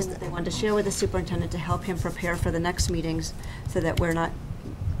about anything that they wanted to share with the superintendent to help him prepare for the next meetings, so that we're not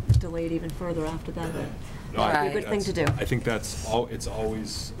delayed even further after that. No, That would be a good thing to do. I think that's it's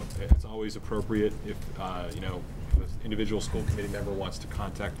always appropriate if you know, if an individual school committee member wants to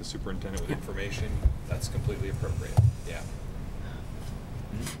contact the superintendent with information. That's completely appropriate. Yeah.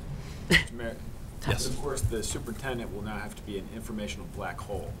 Mr. Mayor, yes. Of course, the superintendent will now have to be an informational black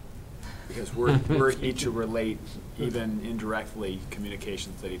hole, because we're each to relate, even indirectly,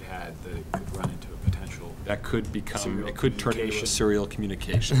 communications that he'd had that could run into a potential. That could become, it could turn into a serial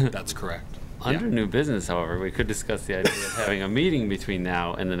communication. That's correct. Under new business, however, we could discuss the idea of having a meeting between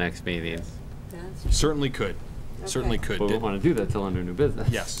now and the next meeting. Certainly could. Okay. Certainly could. But we don't want to do that till under new business.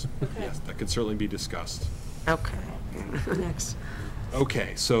 Yes. Okay. Yes, that could certainly be discussed. Okay. Next.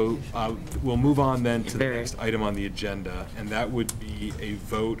 Okay, so we'll move on then to the next item on the agenda, and that would be a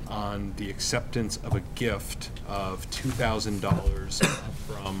vote on the acceptance of a gift of $2,000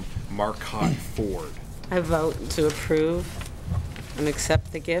 from Marcotte Ford. I vote to approve and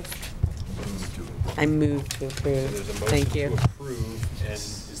accept the gift. I move to approve. There's a motion Thank you. to approve, and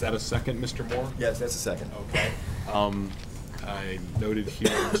is that a second, Mr. Moore? Yes, that's a second. Okay. I noted here,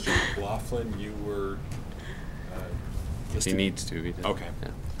 Mr. McLaughlin, you were... He needs to. He okay.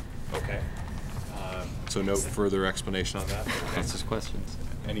 Yeah. Okay. So no further explanation on that? That's his questions.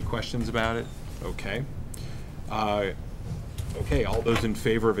 Any questions about it? Okay. Okay, all those in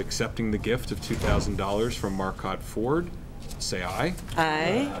favor of accepting the gift of $2,000 from Marcotte Ford, say aye.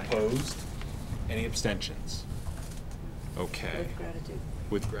 Aye. Opposed? Any abstentions? Okay. With gratitude.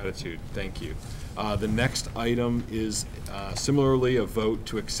 With gratitude, thank you. The next item is similarly a vote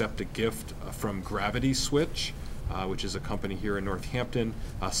to accept a gift from Gravity Switch, which is a company here in Northampton.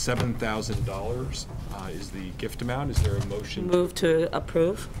 $7,000 is the gift amount. Is there a motion? Move to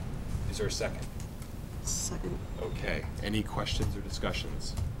approve. Is there a second? Second. Okay. Any questions or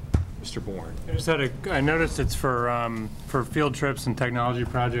discussions? Mr. Bourne. I just had I noticed it's for field trips and technology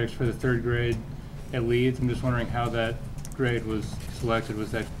projects for the 3rd grade at Leeds. I'm just wondering how that grade was selected.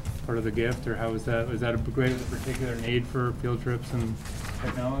 Was that part of the gift, or how was that? Was that a grade with a particular need for field trips and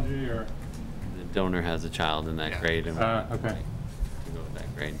technology, or? The donor has a child in that grade, and okay. To go with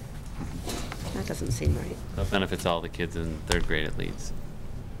that grade. That doesn't seem right. That benefits all the kids in 3rd grade at Leeds.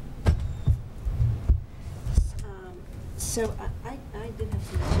 So I did have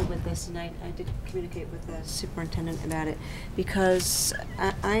some issue with this, and I did communicate with the superintendent about it, because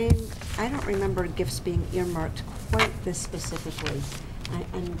I don't remember gifts being earmarked quite this specifically.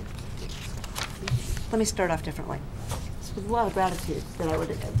 And let me start off differently. it's with a lot of gratitude that I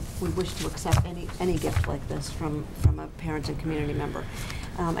would wish to accept any gift like this from a parent and community member.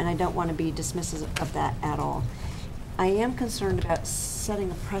 And I don't want to be dismissive of that at all. I am concerned about setting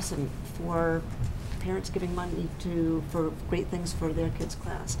a precedent for parents giving money for great things for their kids'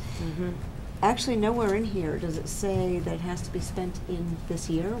 class. Actually, nowhere in here does it say that it has to be spent in this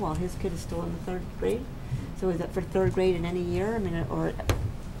year while his kid is still in the 3rd grade. So is that for 3rd grade in any year? I mean,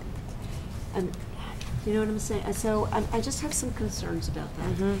 you know what I'm saying? So I just have some concerns about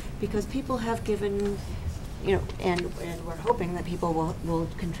that because people have given, you know, and we're hoping that people will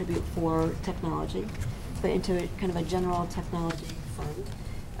contribute for technology, but into kind of a general technology fund.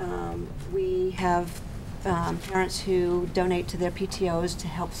 We have parents who donate to their PTOs to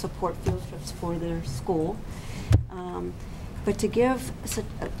help support field trips for their school. But to give such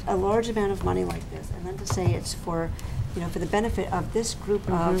a large amount of money like this, and then to say it's for, you know, for the benefit of this group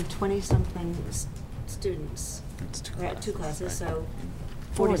of 20-something students. It's We're at 2 classes, so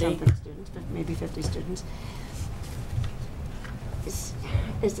 40-something students, but maybe 50 students.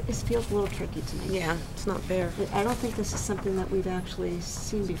 It feels a little tricky to me. Yeah, it's not fair. I don't think this is something that we've actually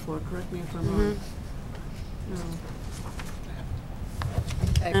seen before. Correct me if I'm wrong.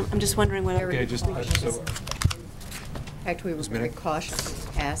 No. I'm just wondering whether. Okay, just In fact, we were very cautious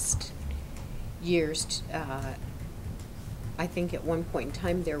in past years. I think at one point in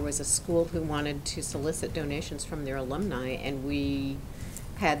time there was a school who wanted to solicit donations from their alumni, and we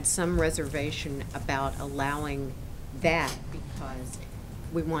had some reservation about allowing that because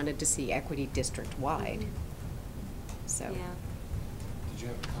we wanted to see equity district-wide. So. Yeah. Did you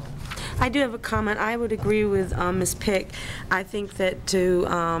have a comment? I do have a comment. I would agree with Ms. Pick. I think that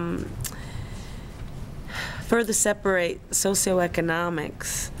to further separate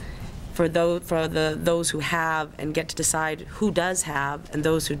socioeconomics for those who have and get to decide who does have and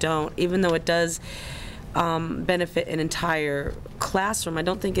those who don't, even though it does benefit an entire classroom, I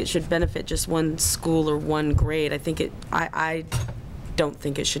don't think it should benefit just one school or one grade. I don't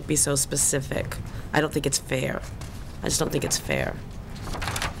think it should be so specific. I don't think it's fair. I just don't think it's fair.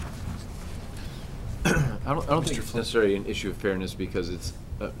 I don't think it's necessarily an issue of fairness because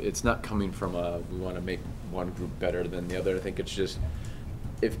it's not coming from we want to make one group better than the other. I think it's just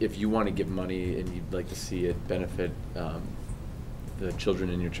if you want to give money and you'd like to see it benefit the children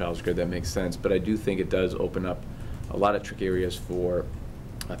in your child's grade, that makes sense. But I do think it does open up a lot of trick areas for,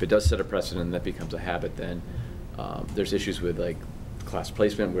 if it does set a precedent and that becomes a habit, then there's issues with like class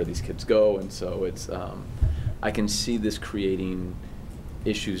placement, where these kids go, and so it's, I can see this creating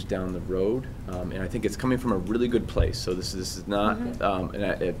issues down the road, and I think it's coming from a really good place. So this is not,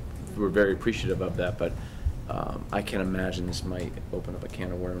 and we're very appreciative of that, but I can imagine this might open up a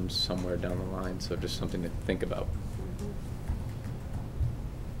can of worms somewhere down the line, so just something to think about.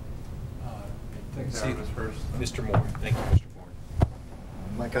 Mr. Moore. Thank you, Mr. Moore.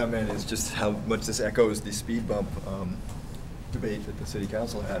 My comment is just how much this echoes the speed bump debate that the city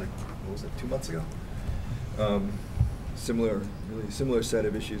council had, what was it, 2 months ago? Really similar set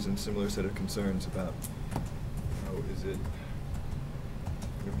of issues and similar set of concerns about, is it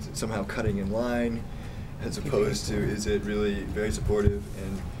somehow cutting in line as opposed to, is it really very supportive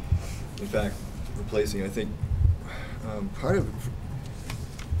and, in fact, replacing? I think part of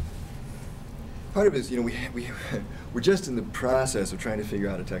it is, we're just in the process of trying to figure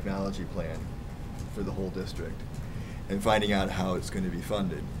out a technology plan for the whole district and finding out how it's going to be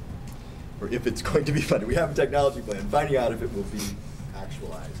funded, or if it's going to be funded. We have a technology plan, finding out if it will be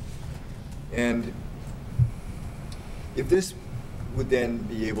actualized. And if this would then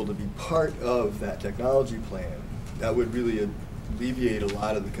be able to be part of that technology plan, that would really alleviate a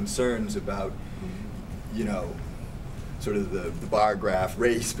lot of the concerns about, sort of the bar graph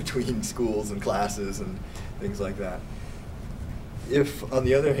race between schools and classes and things like that. If, on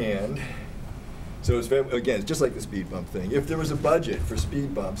the other hand, so it's very, again, it's just like the speed bump thing. If there was a budget for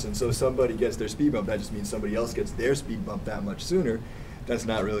speed bumps and so somebody gets their speed bump, that just means somebody else gets their speed bump that much sooner, that's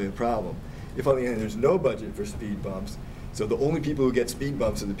not really a problem. If, on the other hand, there's no budget for speed bumps, so the only people who get speed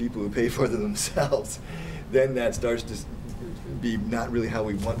bumps are the people who pay for them themselves, then that starts to be not really how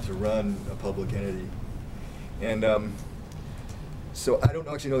we want to run a public entity. And so I don't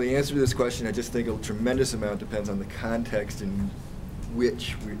actually know the answer to this question. I just think a tremendous amount depends on the context in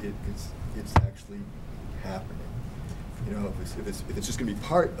which it's actually happening. If it's just going to be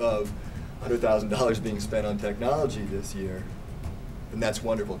part of $100,000 being spent on technology this year, then that's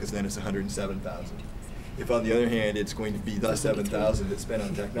wonderful, because then it's $107,000. If, on the other hand, it's going to be the $7,000 that's spent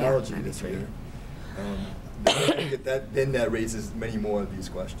on technology this year, then that raises many more of these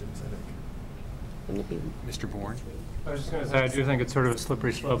questions, I think. Mr. Bourne? I was just going to say, I do think it's sort of a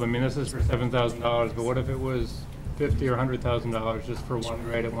slippery slope. I mean, this is for $7,000, but what if it was $50,000 or $100,000 just for one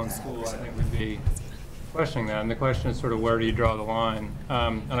grade at one school, I think we'd be questioning that. And the question is sort of where do you draw the line?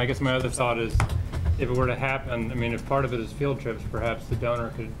 And I guess my other thought is, if it were to happen, I mean, if part of it is field trips, perhaps the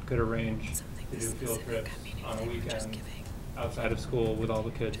donor could arrange to do field trips on a weekend outside of school with all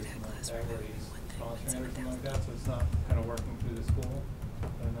the kids or something like that, where he's sponsoring it or something like that, so it's not kind of working through the school.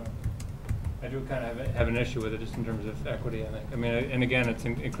 I don't know. I do kind of have an issue with it just in terms of equity, I think. I mean, and again, it's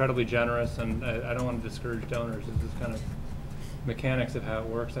incredibly generous, and I don't want to discourage donors. It's just kind of mechanics of how it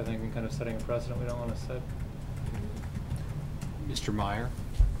works, I think, and kind of setting a precedent we don't want to set. Mr. Meyer?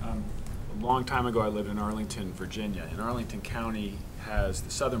 A long time ago, I lived in Arlington, Virginia, and Arlington County has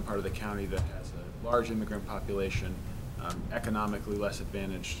the southern part of the county that has a large immigrant population, economically less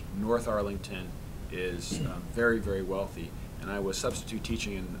advantaged. North Arlington is very, very wealthy, and I was substitute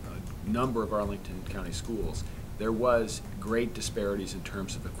teaching in a number of Arlington County schools. There was great disparities in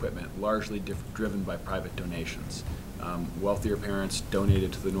terms of equipment, largely driven by private donations. Wealthier parents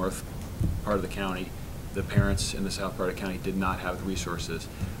donated to the north part of the county. The parents in the south part of the county did not have the resources.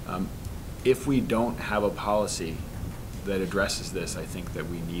 If we don't have a policy that addresses this, I think that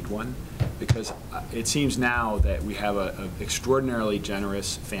we need one, because it seems now that we have an extraordinarily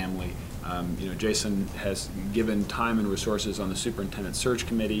generous family. You know, Jason has given time and resources on the superintendent search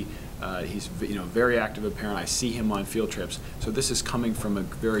committee. He's very active a parent. I see him on field trips. So this is coming from a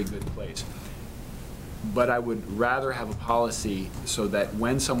very good place. But I would rather have a policy so that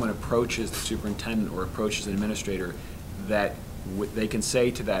when someone approaches the superintendent or approaches an administrator, that they can say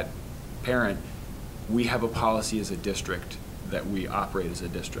to that parent, we have a policy as a district that we operate as a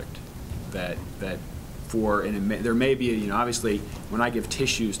district. That there may be, obviously when I give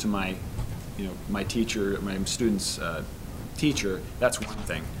tissues to my teacher, my student's teacher, that's one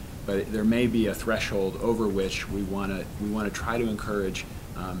thing. But there may be a threshold over which we want to try to encourage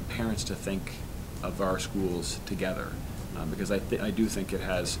parents to think of our schools together, because I do think it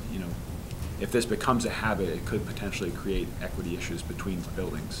has, if this becomes a habit, it could potentially create equity issues between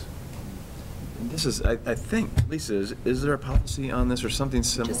buildings. And this is, I think, Lisa, is there a policy on this or something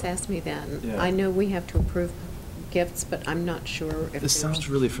similar? Just asked me that. Yeah. I know we have to approve gifts, but I'm not sure if This sounds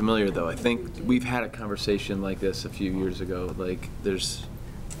really familiar, though. I think we've had a conversation like this a few years ago. Like, there's,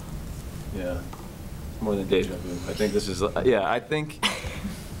 yeah, more than deja vu. I think this is, yeah,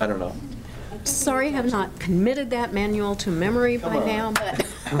 I don't know. Sorry, I have not committed that manual to memory by now, but.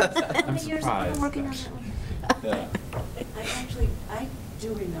 I'm surprised. Working on that one. Yeah. I do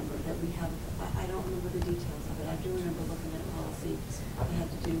remember that we have, I don't remember the details of it, I do remember looking at a policy that had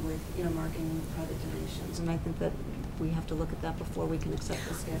to do with earmarking private donations, and I think that we have to look at that before we can accept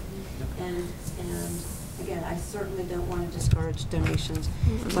this gift. And again, I certainly don't want to discourage donations,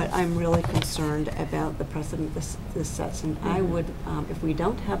 but I'm really concerned about the precedent this sets. And I would, if we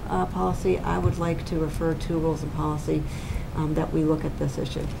don't have a policy, I would like to refer to rules and policy that we look at this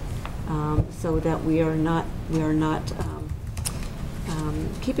issue, so that we are not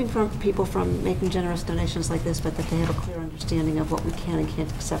keeping people from making generous donations like this, but that they have a clear understanding of what we can and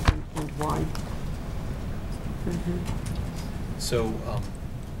can't accept and why. So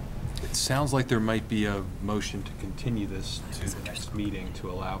it sounds like there might be a motion to continue this to the next meeting to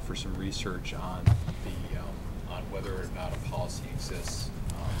allow for some research on on whether or not a policy exists.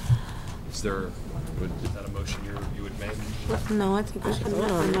 Is that a motion you would make? No, I think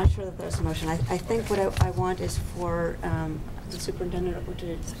I'm not sure that there's a motion. I think what I want is for the superintendent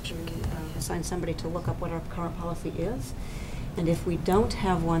to assign somebody to look up what our current policy is. And if we don't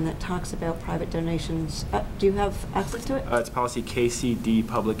have one that talks about private donations, do you have access to it? It's policy KCD,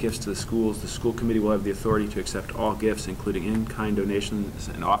 public gifts to the schools. The school committee will have the authority to accept all gifts, including in-kind donations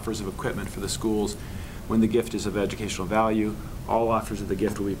and offers of equipment for the schools when the gift is of educational value. All offers of the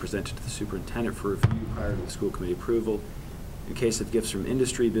gift will be presented to the superintendent for review prior to the school committee approval. In case of gifts from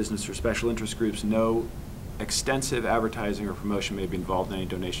industry, business, or special interest groups, no extensive advertising or promotion may be involved in any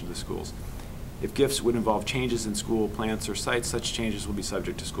donation to the schools. If gifts would involve changes in school plants or sites, such changes will be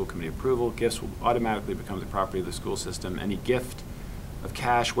subject to school committee approval. Gifts will automatically become the property of the school system. Any gift of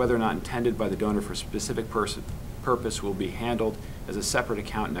cash, whether or not intended by the donor for a specific purpose, will be handled as a separate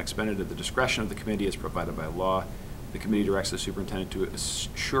account and expended at the discretion of the committee as provided by law. The committee directs the superintendent to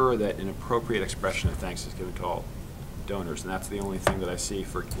assure that an appropriate expression of thanks is given to all donors. And that's the only thing that I see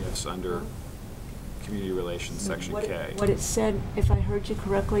for gifts under Community Relations, Section K. What it said, if I heard you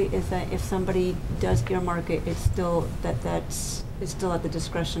correctly, is that if somebody does earmark it, it's still it's still at the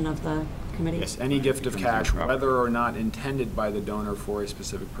discretion of the committee? Yes, any gift of cash, whether or not intended by the donor for a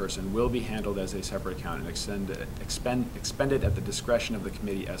specific person, will be handled as a separate account and expended at the discretion of the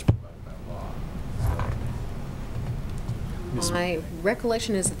committee as provided by law. My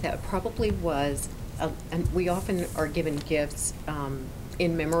recollection is that probably was and we often are given gifts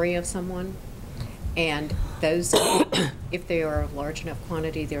in memory of someone, and those, if they are a large enough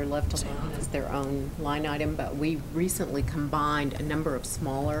quantity, they're left alone as their own line item. But we recently combined a number of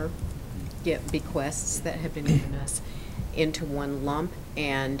smaller bequests that have been given us into one lump,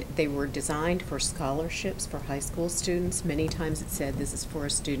 and they were designed for scholarships for high school students. Many times it said this is for a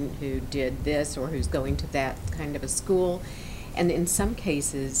student who did this or who's going to that kind of a school. And in some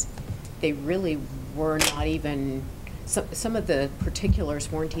cases, they really were not even, some of the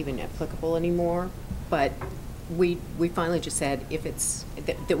particulars weren't even applicable anymore, but we finally just said if it's,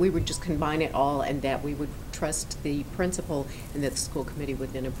 that we would just combine it all, and that we would trust the principal, and that the school committee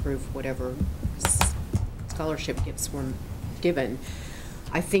would then approve whatever scholarship gifts were given.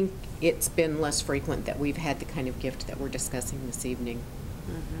 I think it's been less frequent that we've had the kind of gift that we're discussing this evening.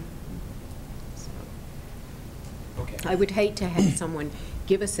 Okay. I would hate to have someone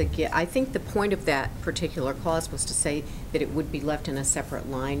give us a gift. I think the point of that particular clause was to say that it would be left in a separate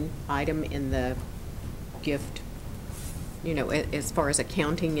line item in the gift. You know, as far as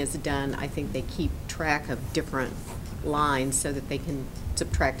accounting is done, I think they keep track of different lines so that they can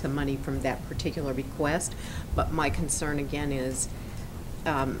subtract the money from that particular request. But my concern again is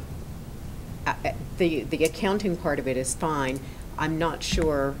the accounting part of it is fine. I'm not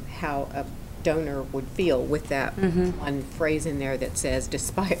sure how a donor would feel with that one phrase in there that says,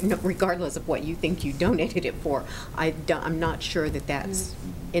 despite, regardless of what you think you donated it for. I'm not sure that that's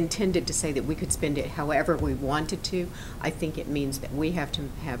intended to say that we could spend it however we wanted to. I think it means that we have to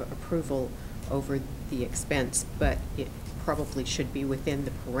have approval over the expense, but it probably should be within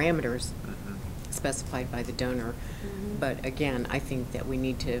the parameters specified by the donor. But again, I think that we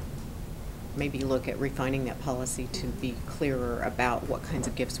need to maybe look at refining that policy to be clearer about what kinds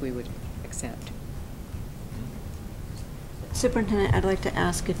of gifts we would accept. Superintendent, I'd like to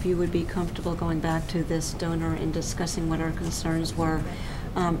ask if you would be comfortable going back to this donor and discussing what our concerns were.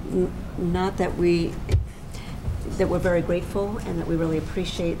 Not that we're very grateful and that we really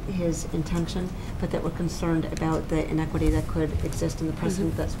appreciate his intention, but that we're concerned about the inequity that could exist in the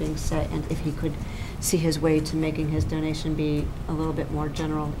precedent that's being set, and if he could see his way to making his donation be a little bit more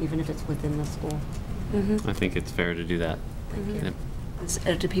general, even if it's within the school. I think it's fair to do that.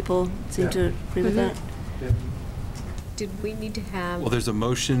 Do people seem to agree with that? Did we need to have? Well, there's a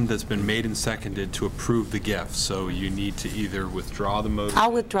motion that's been made and seconded to approve the gift, so you need to either withdraw the motion.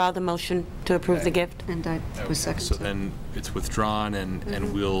 I'll withdraw the motion to approve the gift. And I was second. So then it's withdrawn,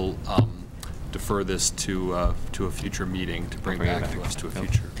 and we'll defer this to a future meeting to bring back to us to a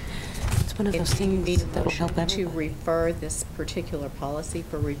future. It's one of those things that will help to everybody. refer this particular policy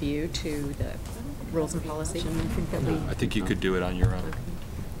for review to the rules and policy. I think you could do it on your own.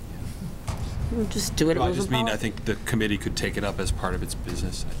 We'll just do it. I just mean, I think the committee could take it up as part of its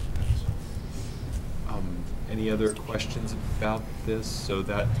business. Any other questions about this? So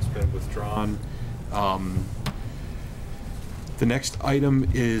that's been withdrawn. The next item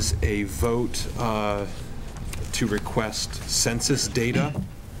is a vote to request census data,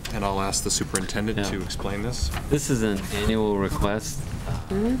 and I'll ask the superintendent to explain this. This is an annual request.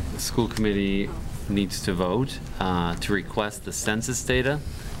 The school committee needs to vote to request the census data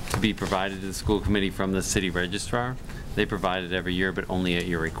to be provided to the school committee from the city registrar. They provide it every year, but only at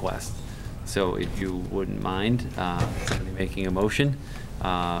your request. So if you wouldn't mind making a motion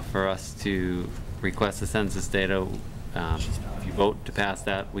for us to request the census data, if you vote to pass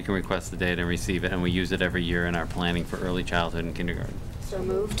that, we can request the data and receive it, and we use it every year in our planning for early childhood and kindergarten. So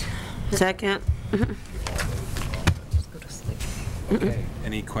moved. Second. Okay.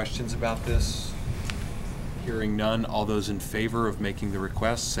 Any questions about this? Hearing none, all those in favor of making the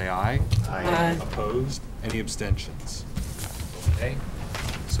request, say aye. Aye. Opposed? Any abstentions? Okay.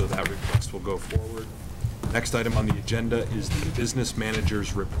 So that request will go forward. Next item on the agenda is the business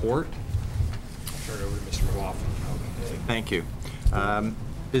manager's report. I'll turn it over to Mr. Waffen. Thank you.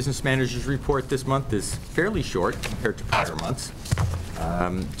 Business manager's report this month is fairly short compared to prior months.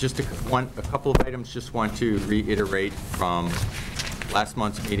 Just a couple of items just want to reiterate from last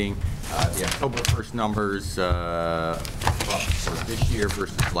month's meeting. The October 1st numbers for this year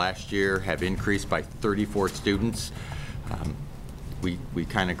versus last year have increased by 34 students. We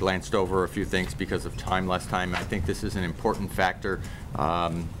kind of glanced over a few things because of time last time. I think this is an important factor.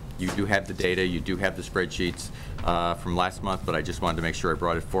 You do have the data, you do have the spreadsheets from last month, but I just wanted to make sure I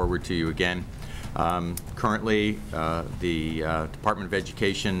brought it forward to you again. Currently, the Department of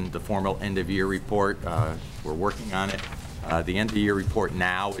Education, the formal end-of-year report, we're working on it. The end-of-year report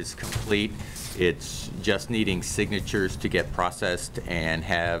now is complete. It's just needing signatures to get processed and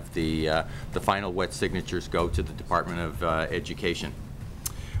have the final wet signatures go to the Department of Education.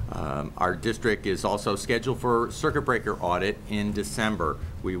 Our district is also scheduled for circuit breaker audit in December.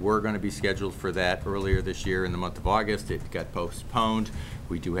 We were going to be scheduled for that earlier this year in the month of August. It got postponed.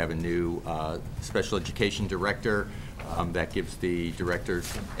 We do have a new special education director that gives the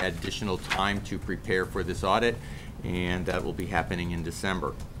directors additional time to prepare for this audit, and that will be happening in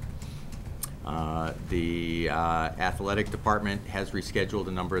December. The athletic department has rescheduled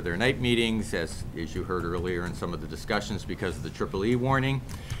a number of their night meetings, as you heard earlier in some of the discussions, because of the EEE warning.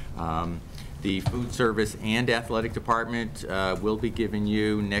 The food service and athletic department will be giving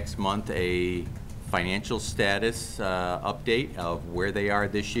you next month a financial status update of where they are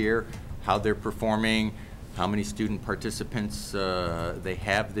this year, how they're performing, how many student participants they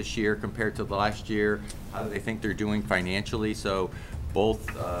have this year compared to the last year, how do they think they're doing financially. So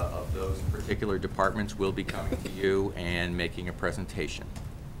both of those particular departments will be coming to you and making a presentation.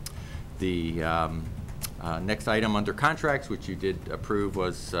 The next item under contracts, which you did approve,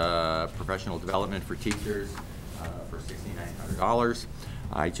 was professional development for teachers for $6,900.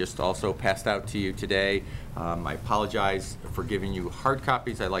 I just also passed out to you today. I apologize for giving you hard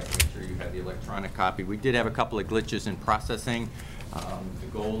copies. I'd like to make sure you have the electronic copy. We did have a couple of glitches in processing. The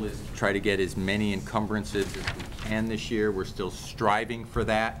goal is to try to get as many encumbrances as we can this year. We're still striving for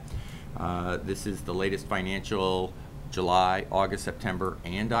that. This is the latest financial July, August, September,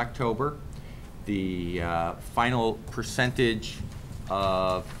 and October. The final percentage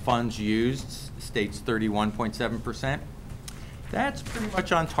of funds used states 31.7%. That's pretty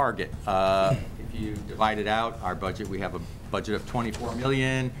much on target. If you divide it out, our budget, we have a budget of $24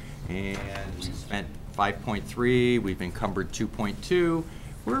 million, and we spent 5.3, we've encumbered 2.2.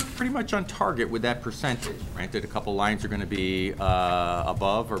 We're pretty much on target with that percentage. Granted, a couple lines are going to be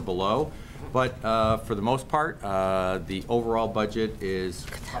above or below, but for the most part, the overall budget is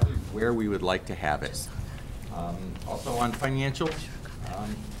probably where we would like to have it. Also on financials,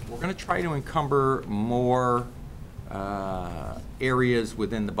 we're going to try to encumber more areas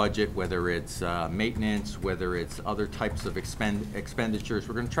within the budget, whether it's maintenance, whether it's other types of expenditures.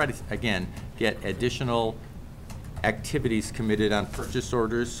 We're going to try to, again, get additional activities committed on purchase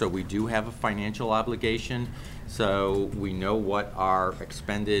orders, so we do have a financial obligation, so we know what our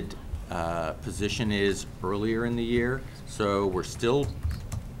expended position is earlier in the year. So we're still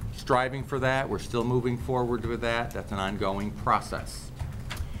striving for that. We're still moving forward with that. That's an ongoing process.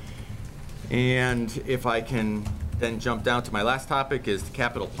 And if I can then jump down to my last topic, is the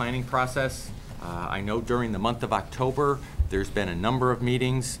capital planning process. I know during the month of October, there's been a number of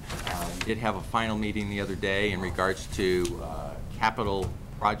meetings. We did have a final meeting the other day in regards to capital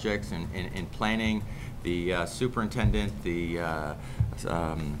projects and planning. The superintendent, the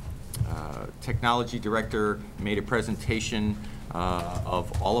technology director made a presentation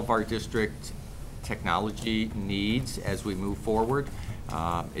of all of our district technology needs as we move forward.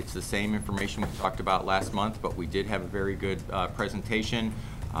 It's the same information we talked about last month, but we did have a very good presentation.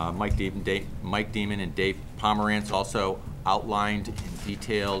 Mike Deeman and Dave Pomerantz also outlined and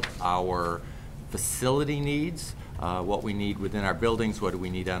detailed our facility needs, what we need within our buildings, what do we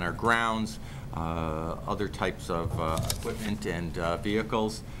need on our grounds, other types of equipment and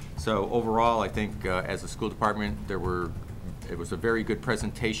vehicles. So overall, I think as a school department, it was a very good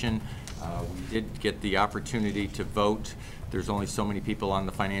presentation. We did get the opportunity to vote. There's only so many people on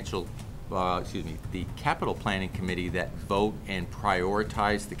the the capital planning committee that vote and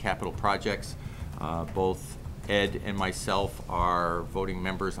prioritize the capital projects. Both Ed and myself are voting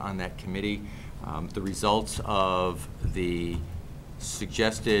members on that committee. The results of the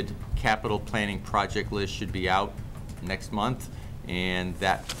suggested capital planning project list should be out next month, and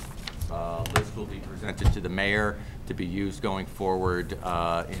that list will be presented to the mayor to be used going forward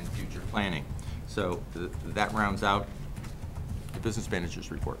in future planning. So that rounds out the business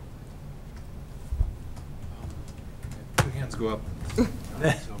manager's report. Two hands go up. So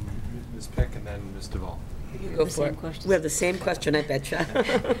Ms. Pick and then Ms. Duvall. You go for it. We have the same question, I betcha.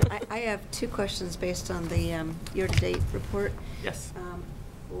 I have two questions based on the year-to-date report. Yes.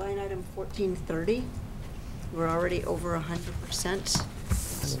 Line item 1430, we're already over 100%.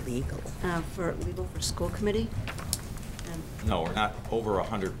 Legal. For legal for school committee. No, we're not over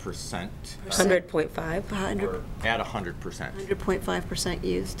 100%. 100.5? We're at 100%. 100.5%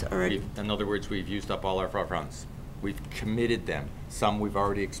 used already. In other words, we've used up all our funds. We've committed them. Some we've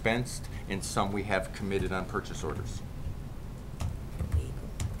already expensed, and some we have committed on purchase orders.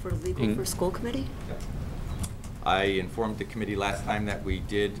 For legal for school committee? I informed the committee last time that we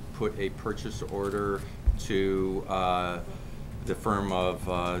did put a purchase order to the firm of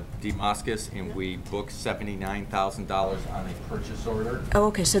DeMoscus, and we booked $79,000 on a purchase order. Oh,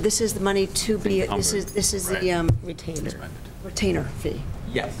 okay, so this is the money to be, this is the retainer retainer fee.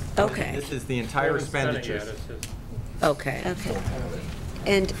 Yes. Okay. This is the entire expenditures. Okay. Okay.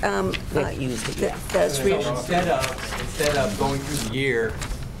 And that's So reassuring. instead of going through the year,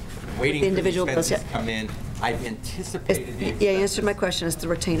 waiting The for the individual bills, expenses to yeah. come in, I've anticipated the Yeah, you answered my question, it's the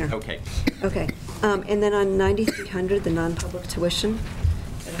retainer. Okay. Okay. And then on 9,300, the non-public tuition,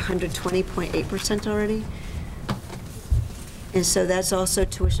 at 120.8% already. And so that's also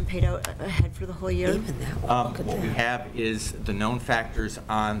tuition paid out ahead for the whole year? What we have is the known factors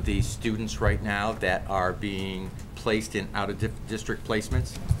on the students right now that are being placed in out-of-district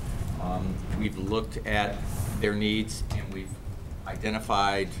placements. We've looked at their needs, and we've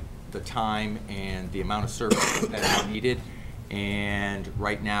identified the time and the amount of services that are needed. And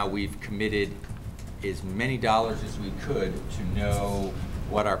right now, we've committed as many dollars as we could to know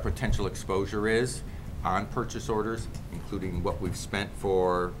what our potential exposure is on purchase orders, including what we've spent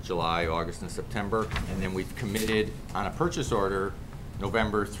for July, August, and September. And then we've committed on a purchase order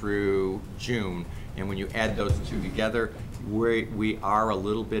November through June. And when you add those two together, we are a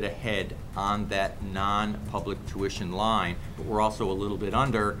little bit ahead on that non-public tuition line, but we're also a little bit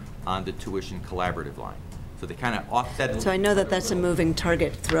under on the tuition collaborative line. So they kind of offset. So I know that that's a moving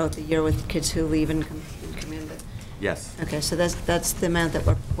target throughout the year with kids who leave and come in. But Yes. okay, so that's the amount that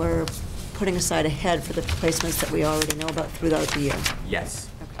we're putting aside ahead for the placements that we already know about throughout the year. Yes.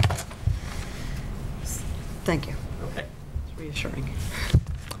 Thank you. Okay. It's reassuring.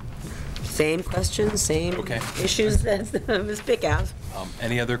 Same questions, same Okay. issues as Ms. Pickout.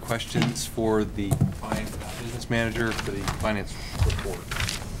 Any other questions for the business manager for the finance report?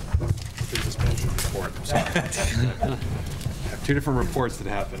 Business manager report, I'm sorry. I have two different reports that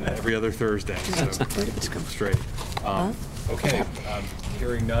happen every other Thursday, so come straight. Okay,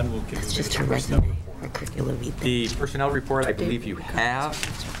 hearing none, we'll continue with the personnel report. The personnel report, I believe you have.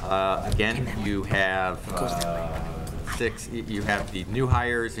 Again, you have you have the new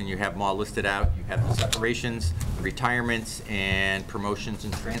hires, and you have them all listed out. You have the separations, retirements, and promotions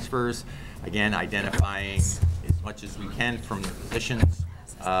and transfers. Again, identifying as much as we can from the positions,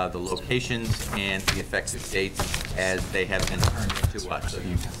 the locations, and the effective dates as they have been turned to us. So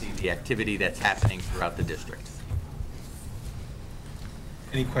you can see the activity that's happening throughout the district.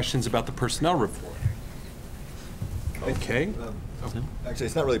 Any questions about the personnel report? Okay. Actually,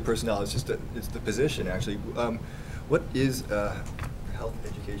 it's not really personnel, it's just it's the position, actually. What is a health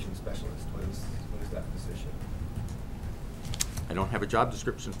education specialist? What is that position? I don't have a job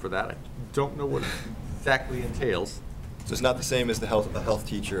description for that. I don't know what it exactly entails. So it's not the same as a health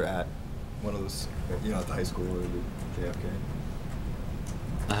teacher at one of those, at the high school or the JFK?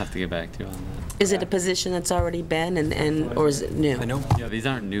 I'll have to get back to you on that. Is it a position that's already been, or is it new? I know. Yeah, these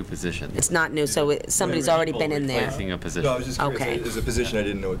aren't new positions. It's not new, so somebody's already been in there. Replacing a position. No, I was just curious. Okay. There's a position I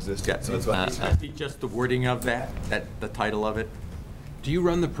didn't know existed. So that's why. Just the wording of that, the title of it. Do you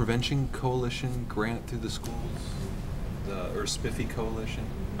run the Prevention Coalition grant through the schools? Or Spiffy Coalition?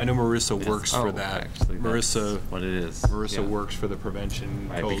 I know Marissa works for that. Actually, Marissa, that's what it is. Marissa Yeah. works for the Prevention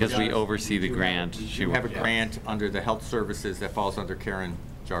Right, Coalition. because we oversee the grant. You have a grant under the health services that falls under Karen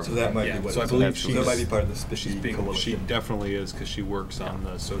Jarvis. So that might be what So I it's- believe so that might be part of the Spiffy she Coalition. definitely is, because she works on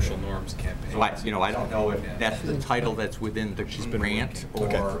the social norms campaign. So I don't know if that's the title that's within the grant,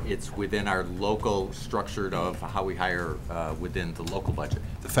 or it's within our local structured of how we hire within the local budget.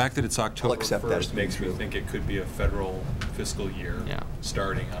 The fact that it's October accept that as 1st being makes me true. think it could be a federal fiscal year, Yeah.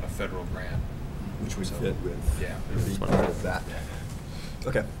 starting on a federal grant. Which would fit with Yeah. be part of that.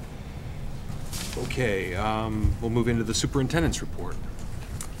 Okay. Okay, we'll move into the superintendent's report.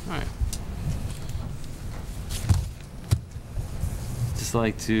 All right. Just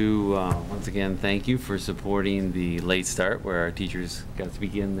like to once again thank you for supporting the late start, where our teachers got to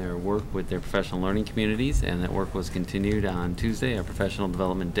begin their work with their professional learning communities, and that work was continued on Tuesday, our professional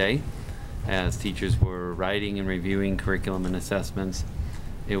development day, as teachers were writing and reviewing curriculum and assessments.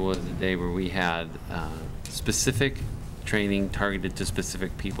 It was a day where we had specific training targeted to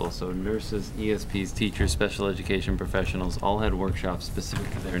specific people. So nurses, ESPs, teachers, special education professionals all had workshops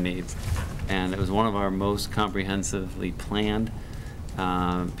specific to their needs. And it was one of our most comprehensively planned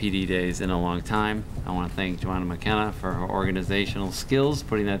PD days in a long time. I want to thank Joanna McKenna for her organizational skills,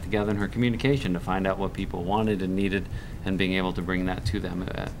 putting that together, and her communication to find out what people wanted and needed and being able to bring that to them.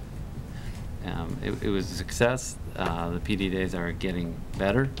 It was a success. The PD days are getting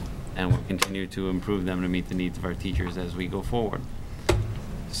better, and we'll continue to improve them to meet the needs of our teachers as we go forward.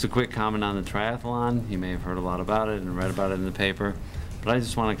 Just a quick comment on the triathlon. You may have heard a lot about it and read about it in the paper, but I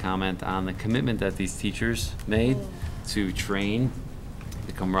just want to comment on the commitment that these teachers made to train,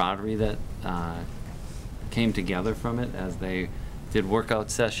 the camaraderie that came together from it as they did workout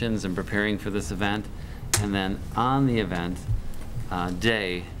sessions and preparing for this event. And then on the event,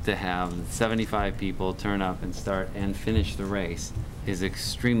 day to have 75 people turn up and start and finish the race is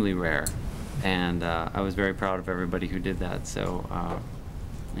extremely rare. And I was very proud of everybody who did that. So,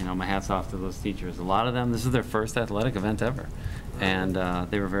 you know, my hat's off to those teachers. A lot of them, this is their first athletic event ever. And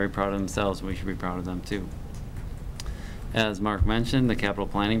they were very proud of themselves, and we should be proud of them too. As Mark mentioned, the capital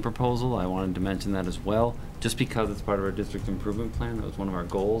planning proposal, I wanted to mention that as well. Just because it's part of our district improvement plan, that was one of our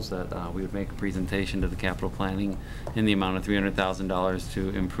goals, that we would make a presentation to the capital planning in the amount of $300,000 to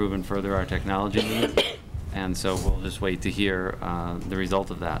improve and further our technology needs. And so we'll just wait to hear the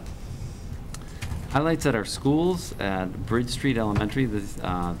result of that. Highlights at our schools. At Bridge Street Elementary, these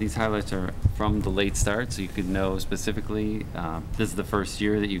highlights are from the late start, so you could know specifically, this is the first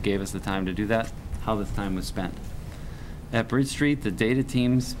year that you gave us the time to do that, how this time was spent. At Bridge Street, the data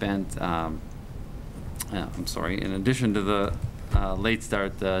team spent, in addition to the late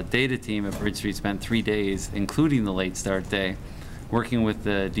start, the data team at Bridge Street spent 3 days, including the late start day, working with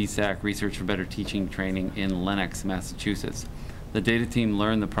the DSAC Research for Better Teaching training in Lenox, Massachusetts. The data team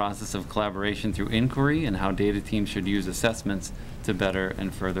learned the process of collaboration through inquiry and how data teams should use assessments to better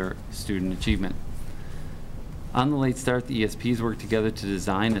and further student achievement. On the late start, the ESPs worked together to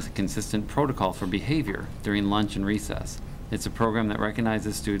design a consistent protocol for behavior during lunch and recess. It's a program that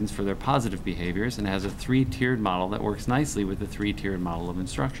recognizes students for their positive behaviors and has a 3-tiered model that works nicely with the 3-tiered model of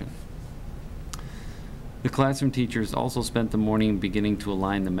instruction. The classroom teachers also spent the morning beginning to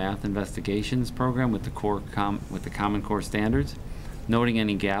align the math investigations program with the Common Core standards, noting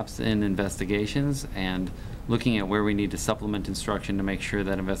any gaps in investigations and looking at where we need to supplement instruction to make sure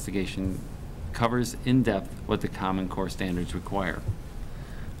that investigation covers in depth what the Common Core standards require.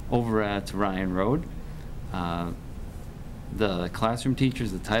 Over at Ryan Road, the classroom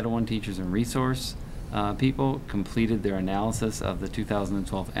teachers, the Title I teachers and resource people completed their analysis of the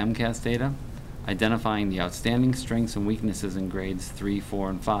 2012 MCAS data, identifying the outstanding strengths and weaknesses in grades 3,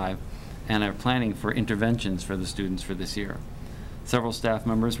 4, and 5, and are planning for interventions for the students for this year. Several staff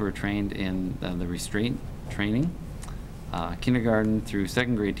members were trained in the restraint training. Kindergarten through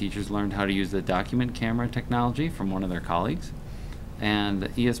 2nd grade teachers learned how to use the document camera technology from one of their colleagues, and the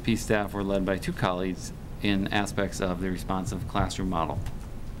ESP staff were led by 2 colleagues in aspects of the responsive classroom model.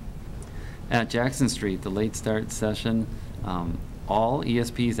 At Jackson Street, the late start session, all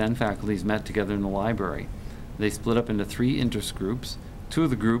ESPs and faculties met together in the library. They split up into 3 interest groups. 2 of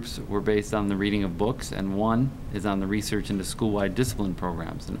the groups were based on the reading of books, and 1 is on the research into school-wide discipline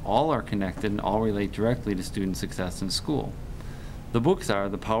programs, and all are connected and all relate directly to student success in school. The books are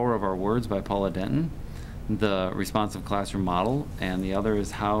The Power of Our Words by Paula Denton, The Responsive Classroom Model, and the other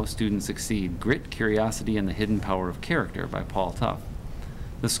is How Students Succeed, Grit, Curiosity, and the Hidden Power of Character by Paul Tuff.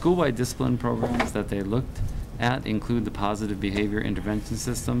 The school-wide discipline programs that they looked at include the Positive Behavior Intervention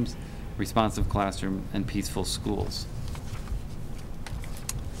Systems, Responsive Classroom, and Peaceful Schools.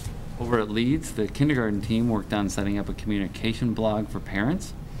 Over at Leeds, the kindergarten team worked on setting up a communication blog for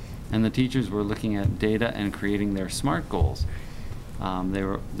parents, and the teachers were looking at data and creating their SMART goals.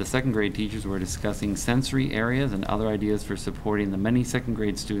 The 2nd grade teachers were discussing sensory areas and other ideas for supporting the many 2nd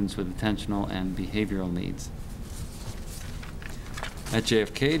grade students with attentional and behavioral needs. At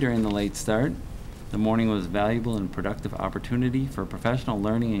JFK, during the late start, the morning was a valuable and productive opportunity for professional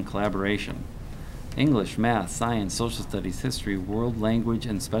learning and collaboration. English, math, science, social studies, history, world language,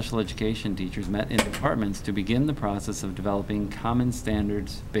 and special education teachers met in departments to begin the process of developing common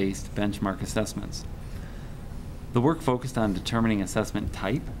standards-based benchmark assessments. The work focused on determining assessment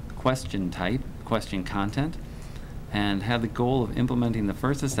type, question content, and had the goal of implementing the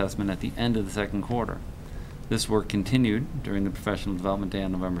first assessment at the end of the 2nd quarter. This work continued during the Professional Development Day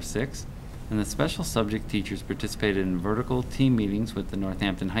on November 6th, and the special subject teachers participated in vertical team meetings with the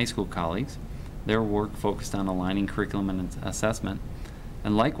Northampton High School colleagues. Their work focused on aligning curriculum and assessment,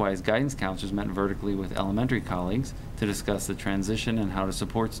 and likewise guidance counselors met vertically with elementary colleagues to discuss the transition and how to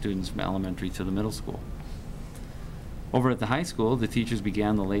support students from elementary to the middle school. Over at the high school, the teachers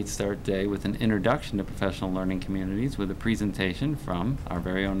began the late start day with an introduction to professional learning communities with a presentation from our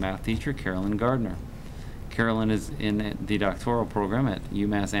very own math teacher, Carolyn Gardner. Carolyn is in the doctoral program at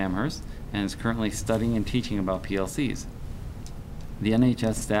UMass Amherst and is currently studying and teaching about PLCs. The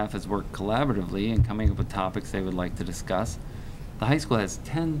NHS staff has worked collaboratively in coming up with topics they would like to discuss. The high school has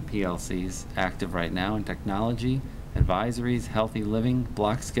 10 PLCs active right now in technology, advisories, healthy living,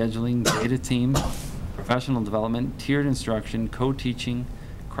 block scheduling, data team, professional development, tiered instruction, co-teaching,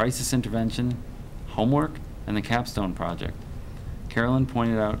 crisis intervention, homework, and the capstone project. Carolyn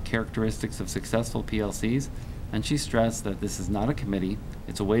pointed out characteristics of successful PLCs, and she stressed that this is not a committee,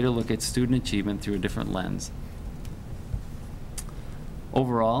 it's a way to look at student achievement through a different lens.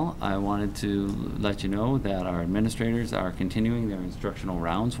 Overall, I wanted to let you know that our administrators are continuing their instructional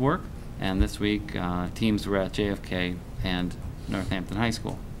rounds work, and this week teams were at JFK and Northampton High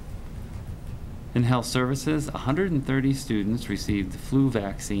School. In health services, 130 students received the flu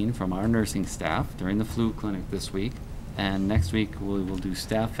vaccine from our nursing staff during the flu clinic this week, and next week we will do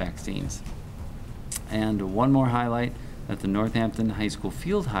staff vaccines. And one more highlight, that the Northampton High School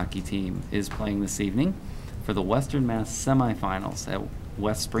field hockey team is playing this evening for the Western Mass semifinals at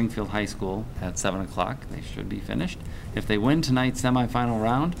West Springfield High School at 7 o'clock. They should be finished. If they win tonight's semifinal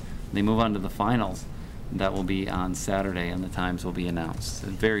round, they move on to the finals. That will be on Saturday, and the times will be announced. A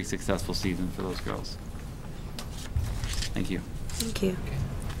very successful season for those girls. Thank you. Thank you.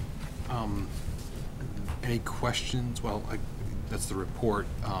 Any questions? Well, that's the report.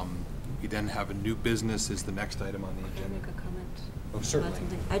 We then have a new business is the next item on the Can I agenda. make a comment? Oh,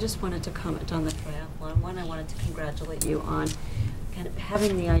 certainly. I just wanted to comment on the triathlon. One, I wanted to congratulate you on kind of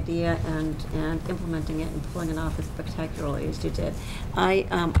having the idea and implementing it and pulling it off as spectacularly as you did. I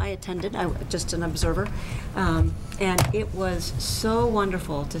attended, just an observer, and it was so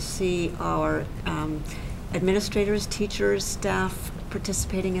wonderful to see our administrators, teachers, staff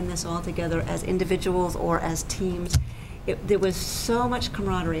participating in this all together as individuals or as teams. There was so much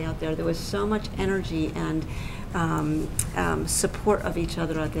camaraderie out there. There was so much energy and support of each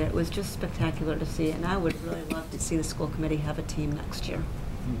other out there. It was just spectacular to see, and I would really love to see the school committee have a team next year.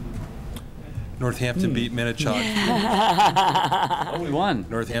 Northampton beat Minnetonka. Oh, we won.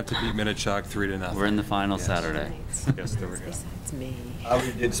 Northampton beat Minnetonka 3-0. We're in the final Saturday. Yes, there we go. Besides me. I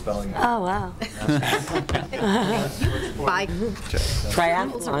already did spelling. Oh, wow. Bye.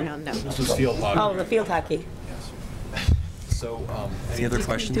 Triathlon. This was field hockey. Oh, the field hockey. So, any other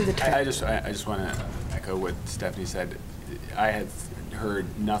questions? I just want to echo what Stephanie said. I had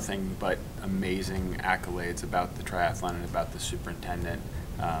heard nothing but amazing accolades about the triathlon and about the superintendent,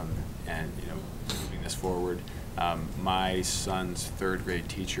 and moving this forward. My son's third grade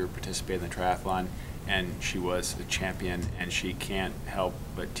teacher participated in the triathlon, and she was a champion, and she can't help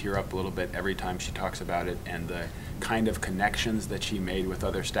but tear up a little bit every time she talks about it, and the kind of connections that she made with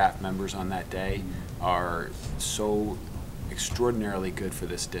other staff members on that day are so extraordinarily good for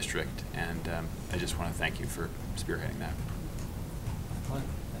this district, and I just want to thank you for spearheading that.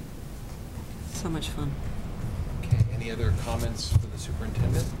 So much fun. Okay, any other comments for the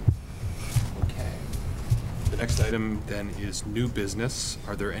superintendent? Okay. The next item then is new business.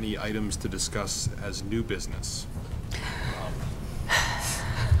 Are there any items to discuss as new business?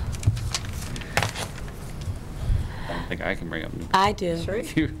 I don't think I can bring up new. I do.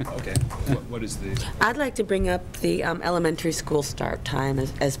 Okay. What is the? I'd like to bring up the elementary school start time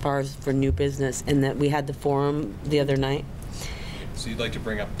as far as for new business, and that we had the forum the other night. So you'd like to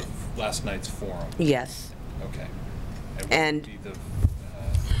bring up last night's forum? Yes. Okay. And what would be the,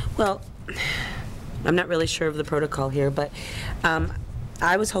 well, I'm not really sure of the protocol here, but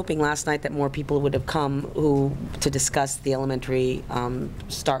I was hoping last night that more people would have come to discuss the elementary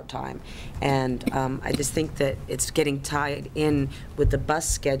start time. And I just think that it's getting tied in with the bus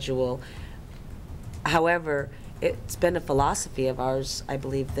schedule. However, it's been a philosophy of ours, I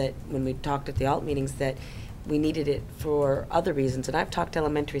believe, that when we talked at the ALT meetings, that we needed it for other reasons. And I've talked to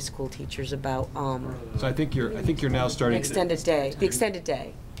elementary school teachers about so I think you're now starting the extended day. The extended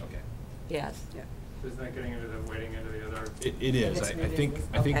day. Okay. Yes. Yeah. Isn't that getting into the waiting into the other? It is. I think.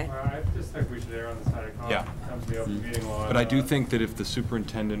 Okay. I just think we should err on the side of caution. Yeah. When it comes to the open meeting law. But I do think that if the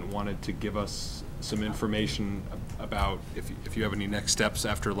superintendent wanted to give us some information about if you have any next steps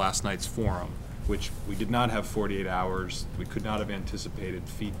after last night's forum, which we did not have 48 hours, we could not have anticipated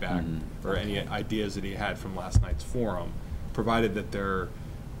feedback or any ideas that he had from last night's forum, provided that they're,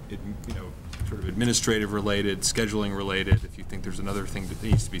 sort of administrative related, scheduling related. If you think there's another thing that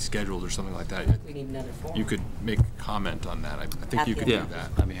needs to be scheduled or something like that, We need another forum. you could make a comment on that. I think you could do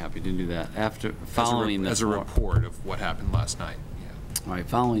that. I'd be happy to do that after following as a report of what happened last night. Yeah. All right,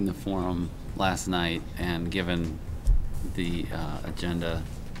 following the forum last night and given the agenda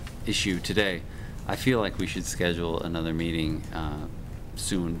issue today, I feel like we should schedule another meeting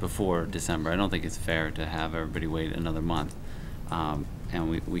soon before December. I don't think it's fair to have everybody wait another month.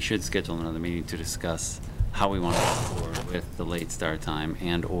 And we should schedule another meeting to discuss how we want to move forward with the late start time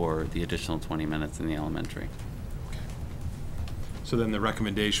and or the additional 20 minutes in the elementary. So then the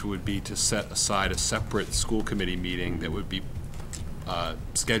recommendation would be to set aside a separate school committee meeting that would be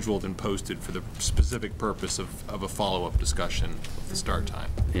scheduled and posted for the specific purpose of a follow-up discussion of the start time.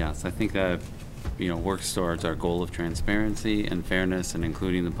 Yes, I think that works towards our goal of transparency and fairness and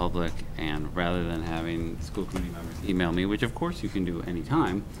including the public, and rather than having school committee members email me, which of course you can do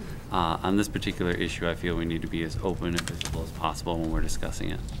anytime, On this particular issue, I feel we need to be as open and visible as possible when we're discussing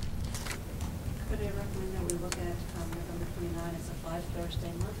it. Could I recommend that we look at November 29 as a 5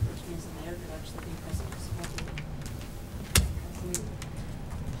 Thursday month, which means the mayor could actually be present to support the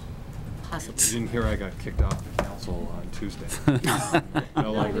Possibly. You didn't hear I got kicked off the council on Tuesday. I'm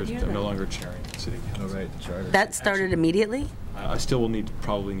no longer chairing the city council. Oh, right, the charter. That started immediately? I still will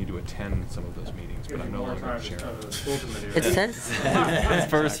probably need to attend some of those meetings, but I'm no longer chairing. It says?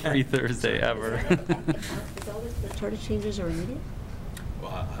 First free Thursday ever. Is all the charter changes are immediate?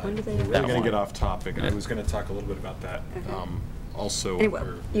 When do they? We're going to get off topic. I was going to talk a little bit about that. Also, Anyway,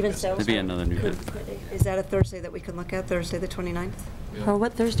 even so. Maybe another new could- business. Is that a Thursday that we can look at, Thursday the 29th? Or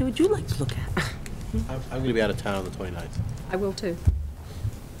what Thursday would you like to look at? I'm going to be out of town on the 29th. I will too.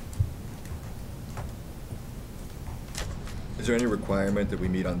 Is there any requirement that we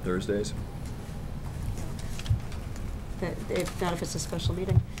meet on Thursdays? If not, if it's a special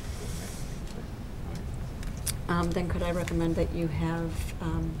meeting. Then could I recommend that you have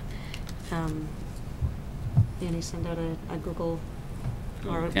Annie send out a Google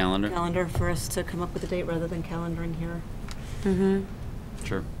or Calendar? for us to come up with a date rather than calendaring here. Mm-hmm.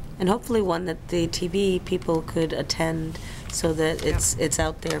 Sure. And hopefully one that the TV people could attend so that it's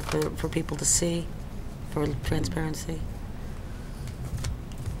out there for people to see, for transparency.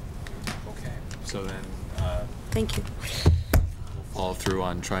 Okay, so then Thank you. we'll follow through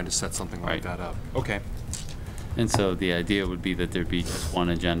on trying to set something like that up. Okay. And so the idea would be that there'd be just one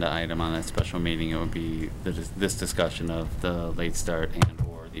agenda item on that special meeting. It would be this discussion of the late start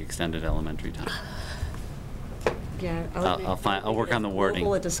and/or the extended elementary time. Yeah. I'll work on the wording.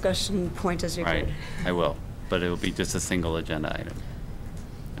 A discussion point as you Right, could. I will, but it will be just a single agenda item.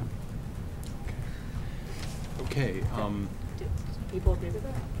 Okay. People agree with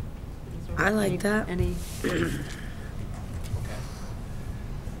that? Is there I like that. Any?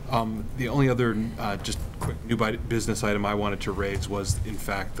 The only other just quick new business item I wanted to raise was, in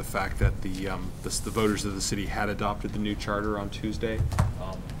fact, the fact that the voters of the city had adopted the new charter on Tuesday.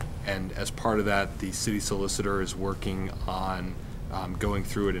 And as part of that, the city solicitor is working on going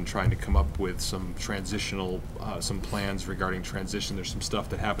through it and trying to come up with some some plans regarding transition. There's some stuff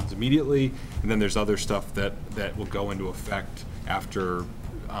that happens immediately, and then there's other stuff that will go into effect after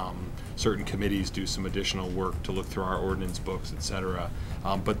certain committees do some additional work to look through our ordinance books, et cetera.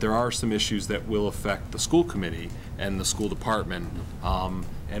 But there are some issues that will affect the school committee and the school department,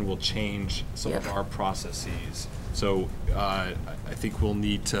 and will change some of our processes. So I think we'll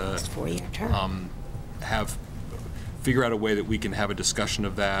need to figure out a way that we can have a discussion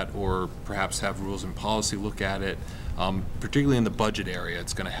of that, or perhaps have rules and policy look at it. Particularly in the budget area,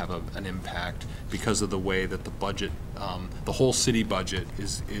 it's going to have an impact because of the way that the budget, the whole city budget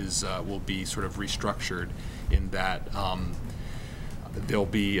will be sort of restructured in that there'll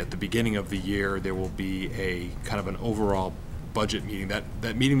be, at the beginning of the year, there will be a kind of an overall budget meeting.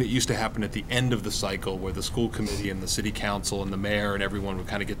 That meeting that used to happen at the end of the cycle, where the school committee and the city council and the mayor and everyone would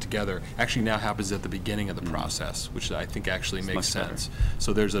kind of get together, actually now happens at the beginning of the process, which I think actually makes sense.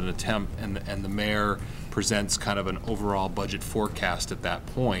 So there's an attempt, and the mayor presents kind of an overall budget forecast at that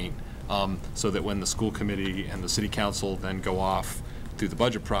point, so that when the school committee and the city council then go off through the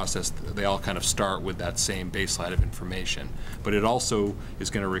budget process, they all kind of start with that same baseline of information. But it also is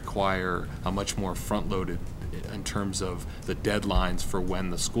going to require a much more front-loaded in terms of the deadlines for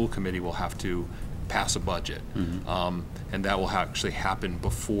when the school committee will have to pass a budget. And that will actually happen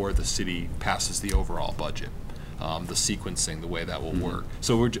before the city passes the overall budget. The sequencing, the way that will work.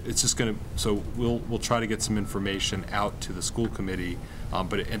 So it's just going to, so we'll try to get some information out to the school committee,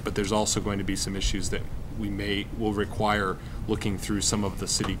 but there's also going to be some issues that will require looking through some of the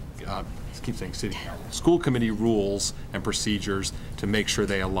city, I keep saying city, school committee rules and procedures to make sure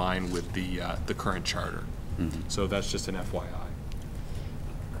they align with the current charter. So that's just an FYI.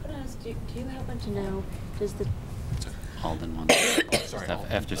 Could I ask, do you happen to know, does the... Alden one. Sorry,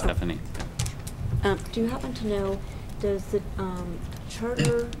 after Stephanie. Do you happen to know, does the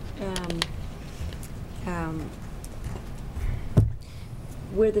charter,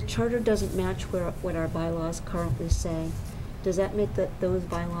 where the charter doesn't match what our bylaws currently say, does that make those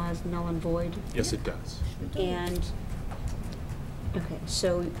bylaws null and void? Yes, it does. And, okay,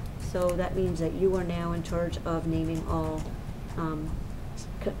 so that means that you are now in charge of naming all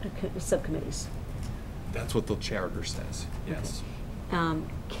subcommittees? That's what the charter says, yes.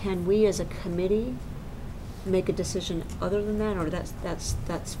 Can we as a committee make a decision other than that, or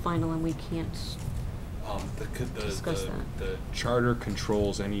that's final and we can't discuss that? The charter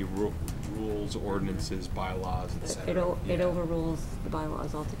controls any rules, ordinances, bylaws, etc. It overrules the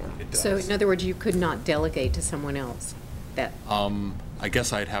bylaws altogether. It does. So in other words, you could not delegate to someone else? that? I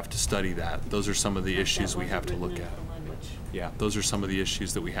guess I'd have to study that. Those are some of the issues we have to look at. Yeah, those are some of the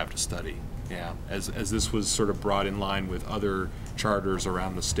issues that we have to study. Yeah, as this was sort of brought in line with other charters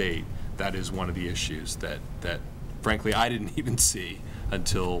around the state, that is one of the issues that frankly I didn't even see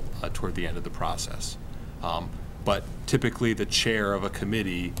until toward the end of the process. But typically the chair of a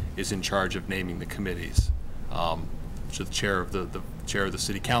committee is in charge of naming the committees. So the chair of the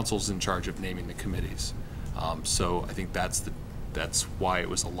city council is in charge of naming the committees. So I think that's why it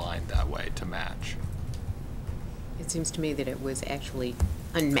was aligned that way, to match. It seems to me that it was actually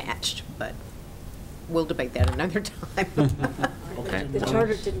unmatched, but we'll debate that another time. Okay. The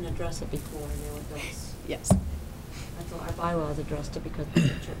charter didn't address it before, and now it does. Yes. I thought our bylaws addressed it because the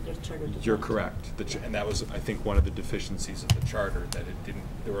charter did not. You're correct. And that was, I think, one of the deficiencies of the charter, that it didn't,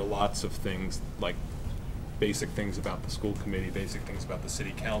 there were lots of things, like basic things about the school committee, basic things about the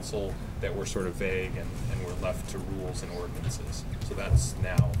city council that were sort of vague and were left to rules and ordinances. So that's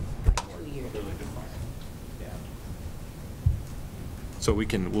now clearly defined. Yeah. So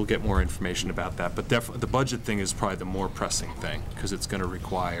we'll get more information about that, but the budget thing is probably the more pressing thing, because it's going to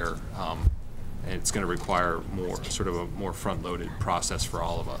require more, sort of a more front-loaded process for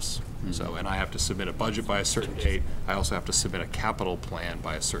all of us. So, and I have to submit a budget by a certain date. I also have to submit a capital plan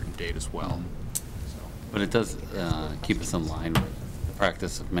by a certain date as well. But it does keep us in line with the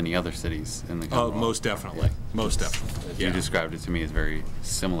practice of many other cities in the Commonwealth. Oh, most definitely. Most definitely. You described it to me as a very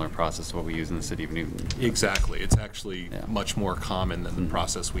similar process to what we use in the city of Newton. Exactly. It's actually much more common than the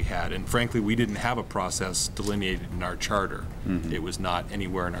process we had. And frankly, we didn't have a process delineated in our charter. It was not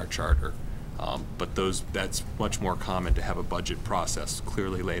anywhere in our charter. But that's much more common to have a budget process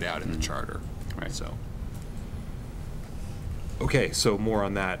clearly laid out in the charter. Right. So. Okay, so more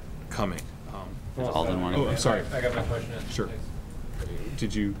on that coming. I'm sorry. I got my question. Sure.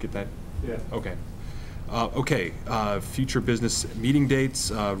 Did you get that? Yeah. Okay. Future business meeting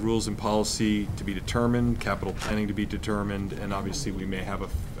dates, rules and policy to be determined, capital planning to be determined, and obviously we may have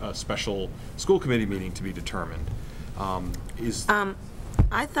a special school committee meeting to be determined.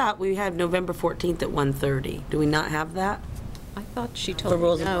 I thought we had November 14th at 1:30. Do we not have that? I thought she told For me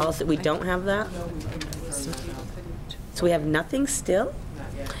rules and no. policy, we don't have that? So we have nothing still?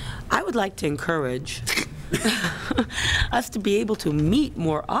 I would like to encourage us to be able to meet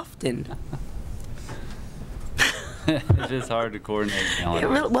more often. It is hard to coordinate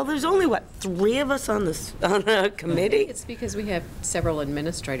calendars. Well, there's only, what, 3 of us on a committee? It's because we have several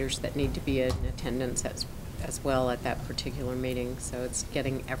administrators that need to be in attendance as well at that particular meeting, so it's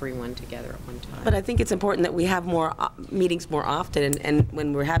getting everyone together at one time. But I think it's important that we have more meetings more often, and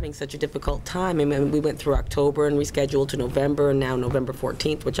when we're having such a difficult time, I mean, we went through October and rescheduled to November, and now November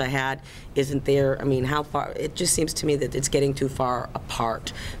 14th, which I had, isn't there. I mean, how far, it just seems to me that it's getting too far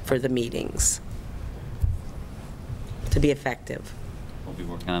apart for the meetings to be effective. We'll be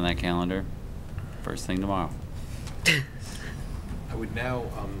working on that calendar first thing tomorrow. I would now,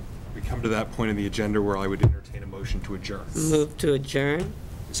 we come to that point in the agenda where I would entertain a motion to adjourn. Move to adjourn.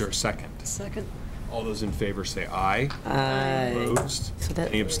 Is there a second? Second. All those in favor say aye. Aye. Opposed? So that-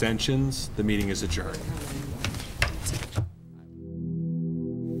 Any abstentions? The meeting is adjourned.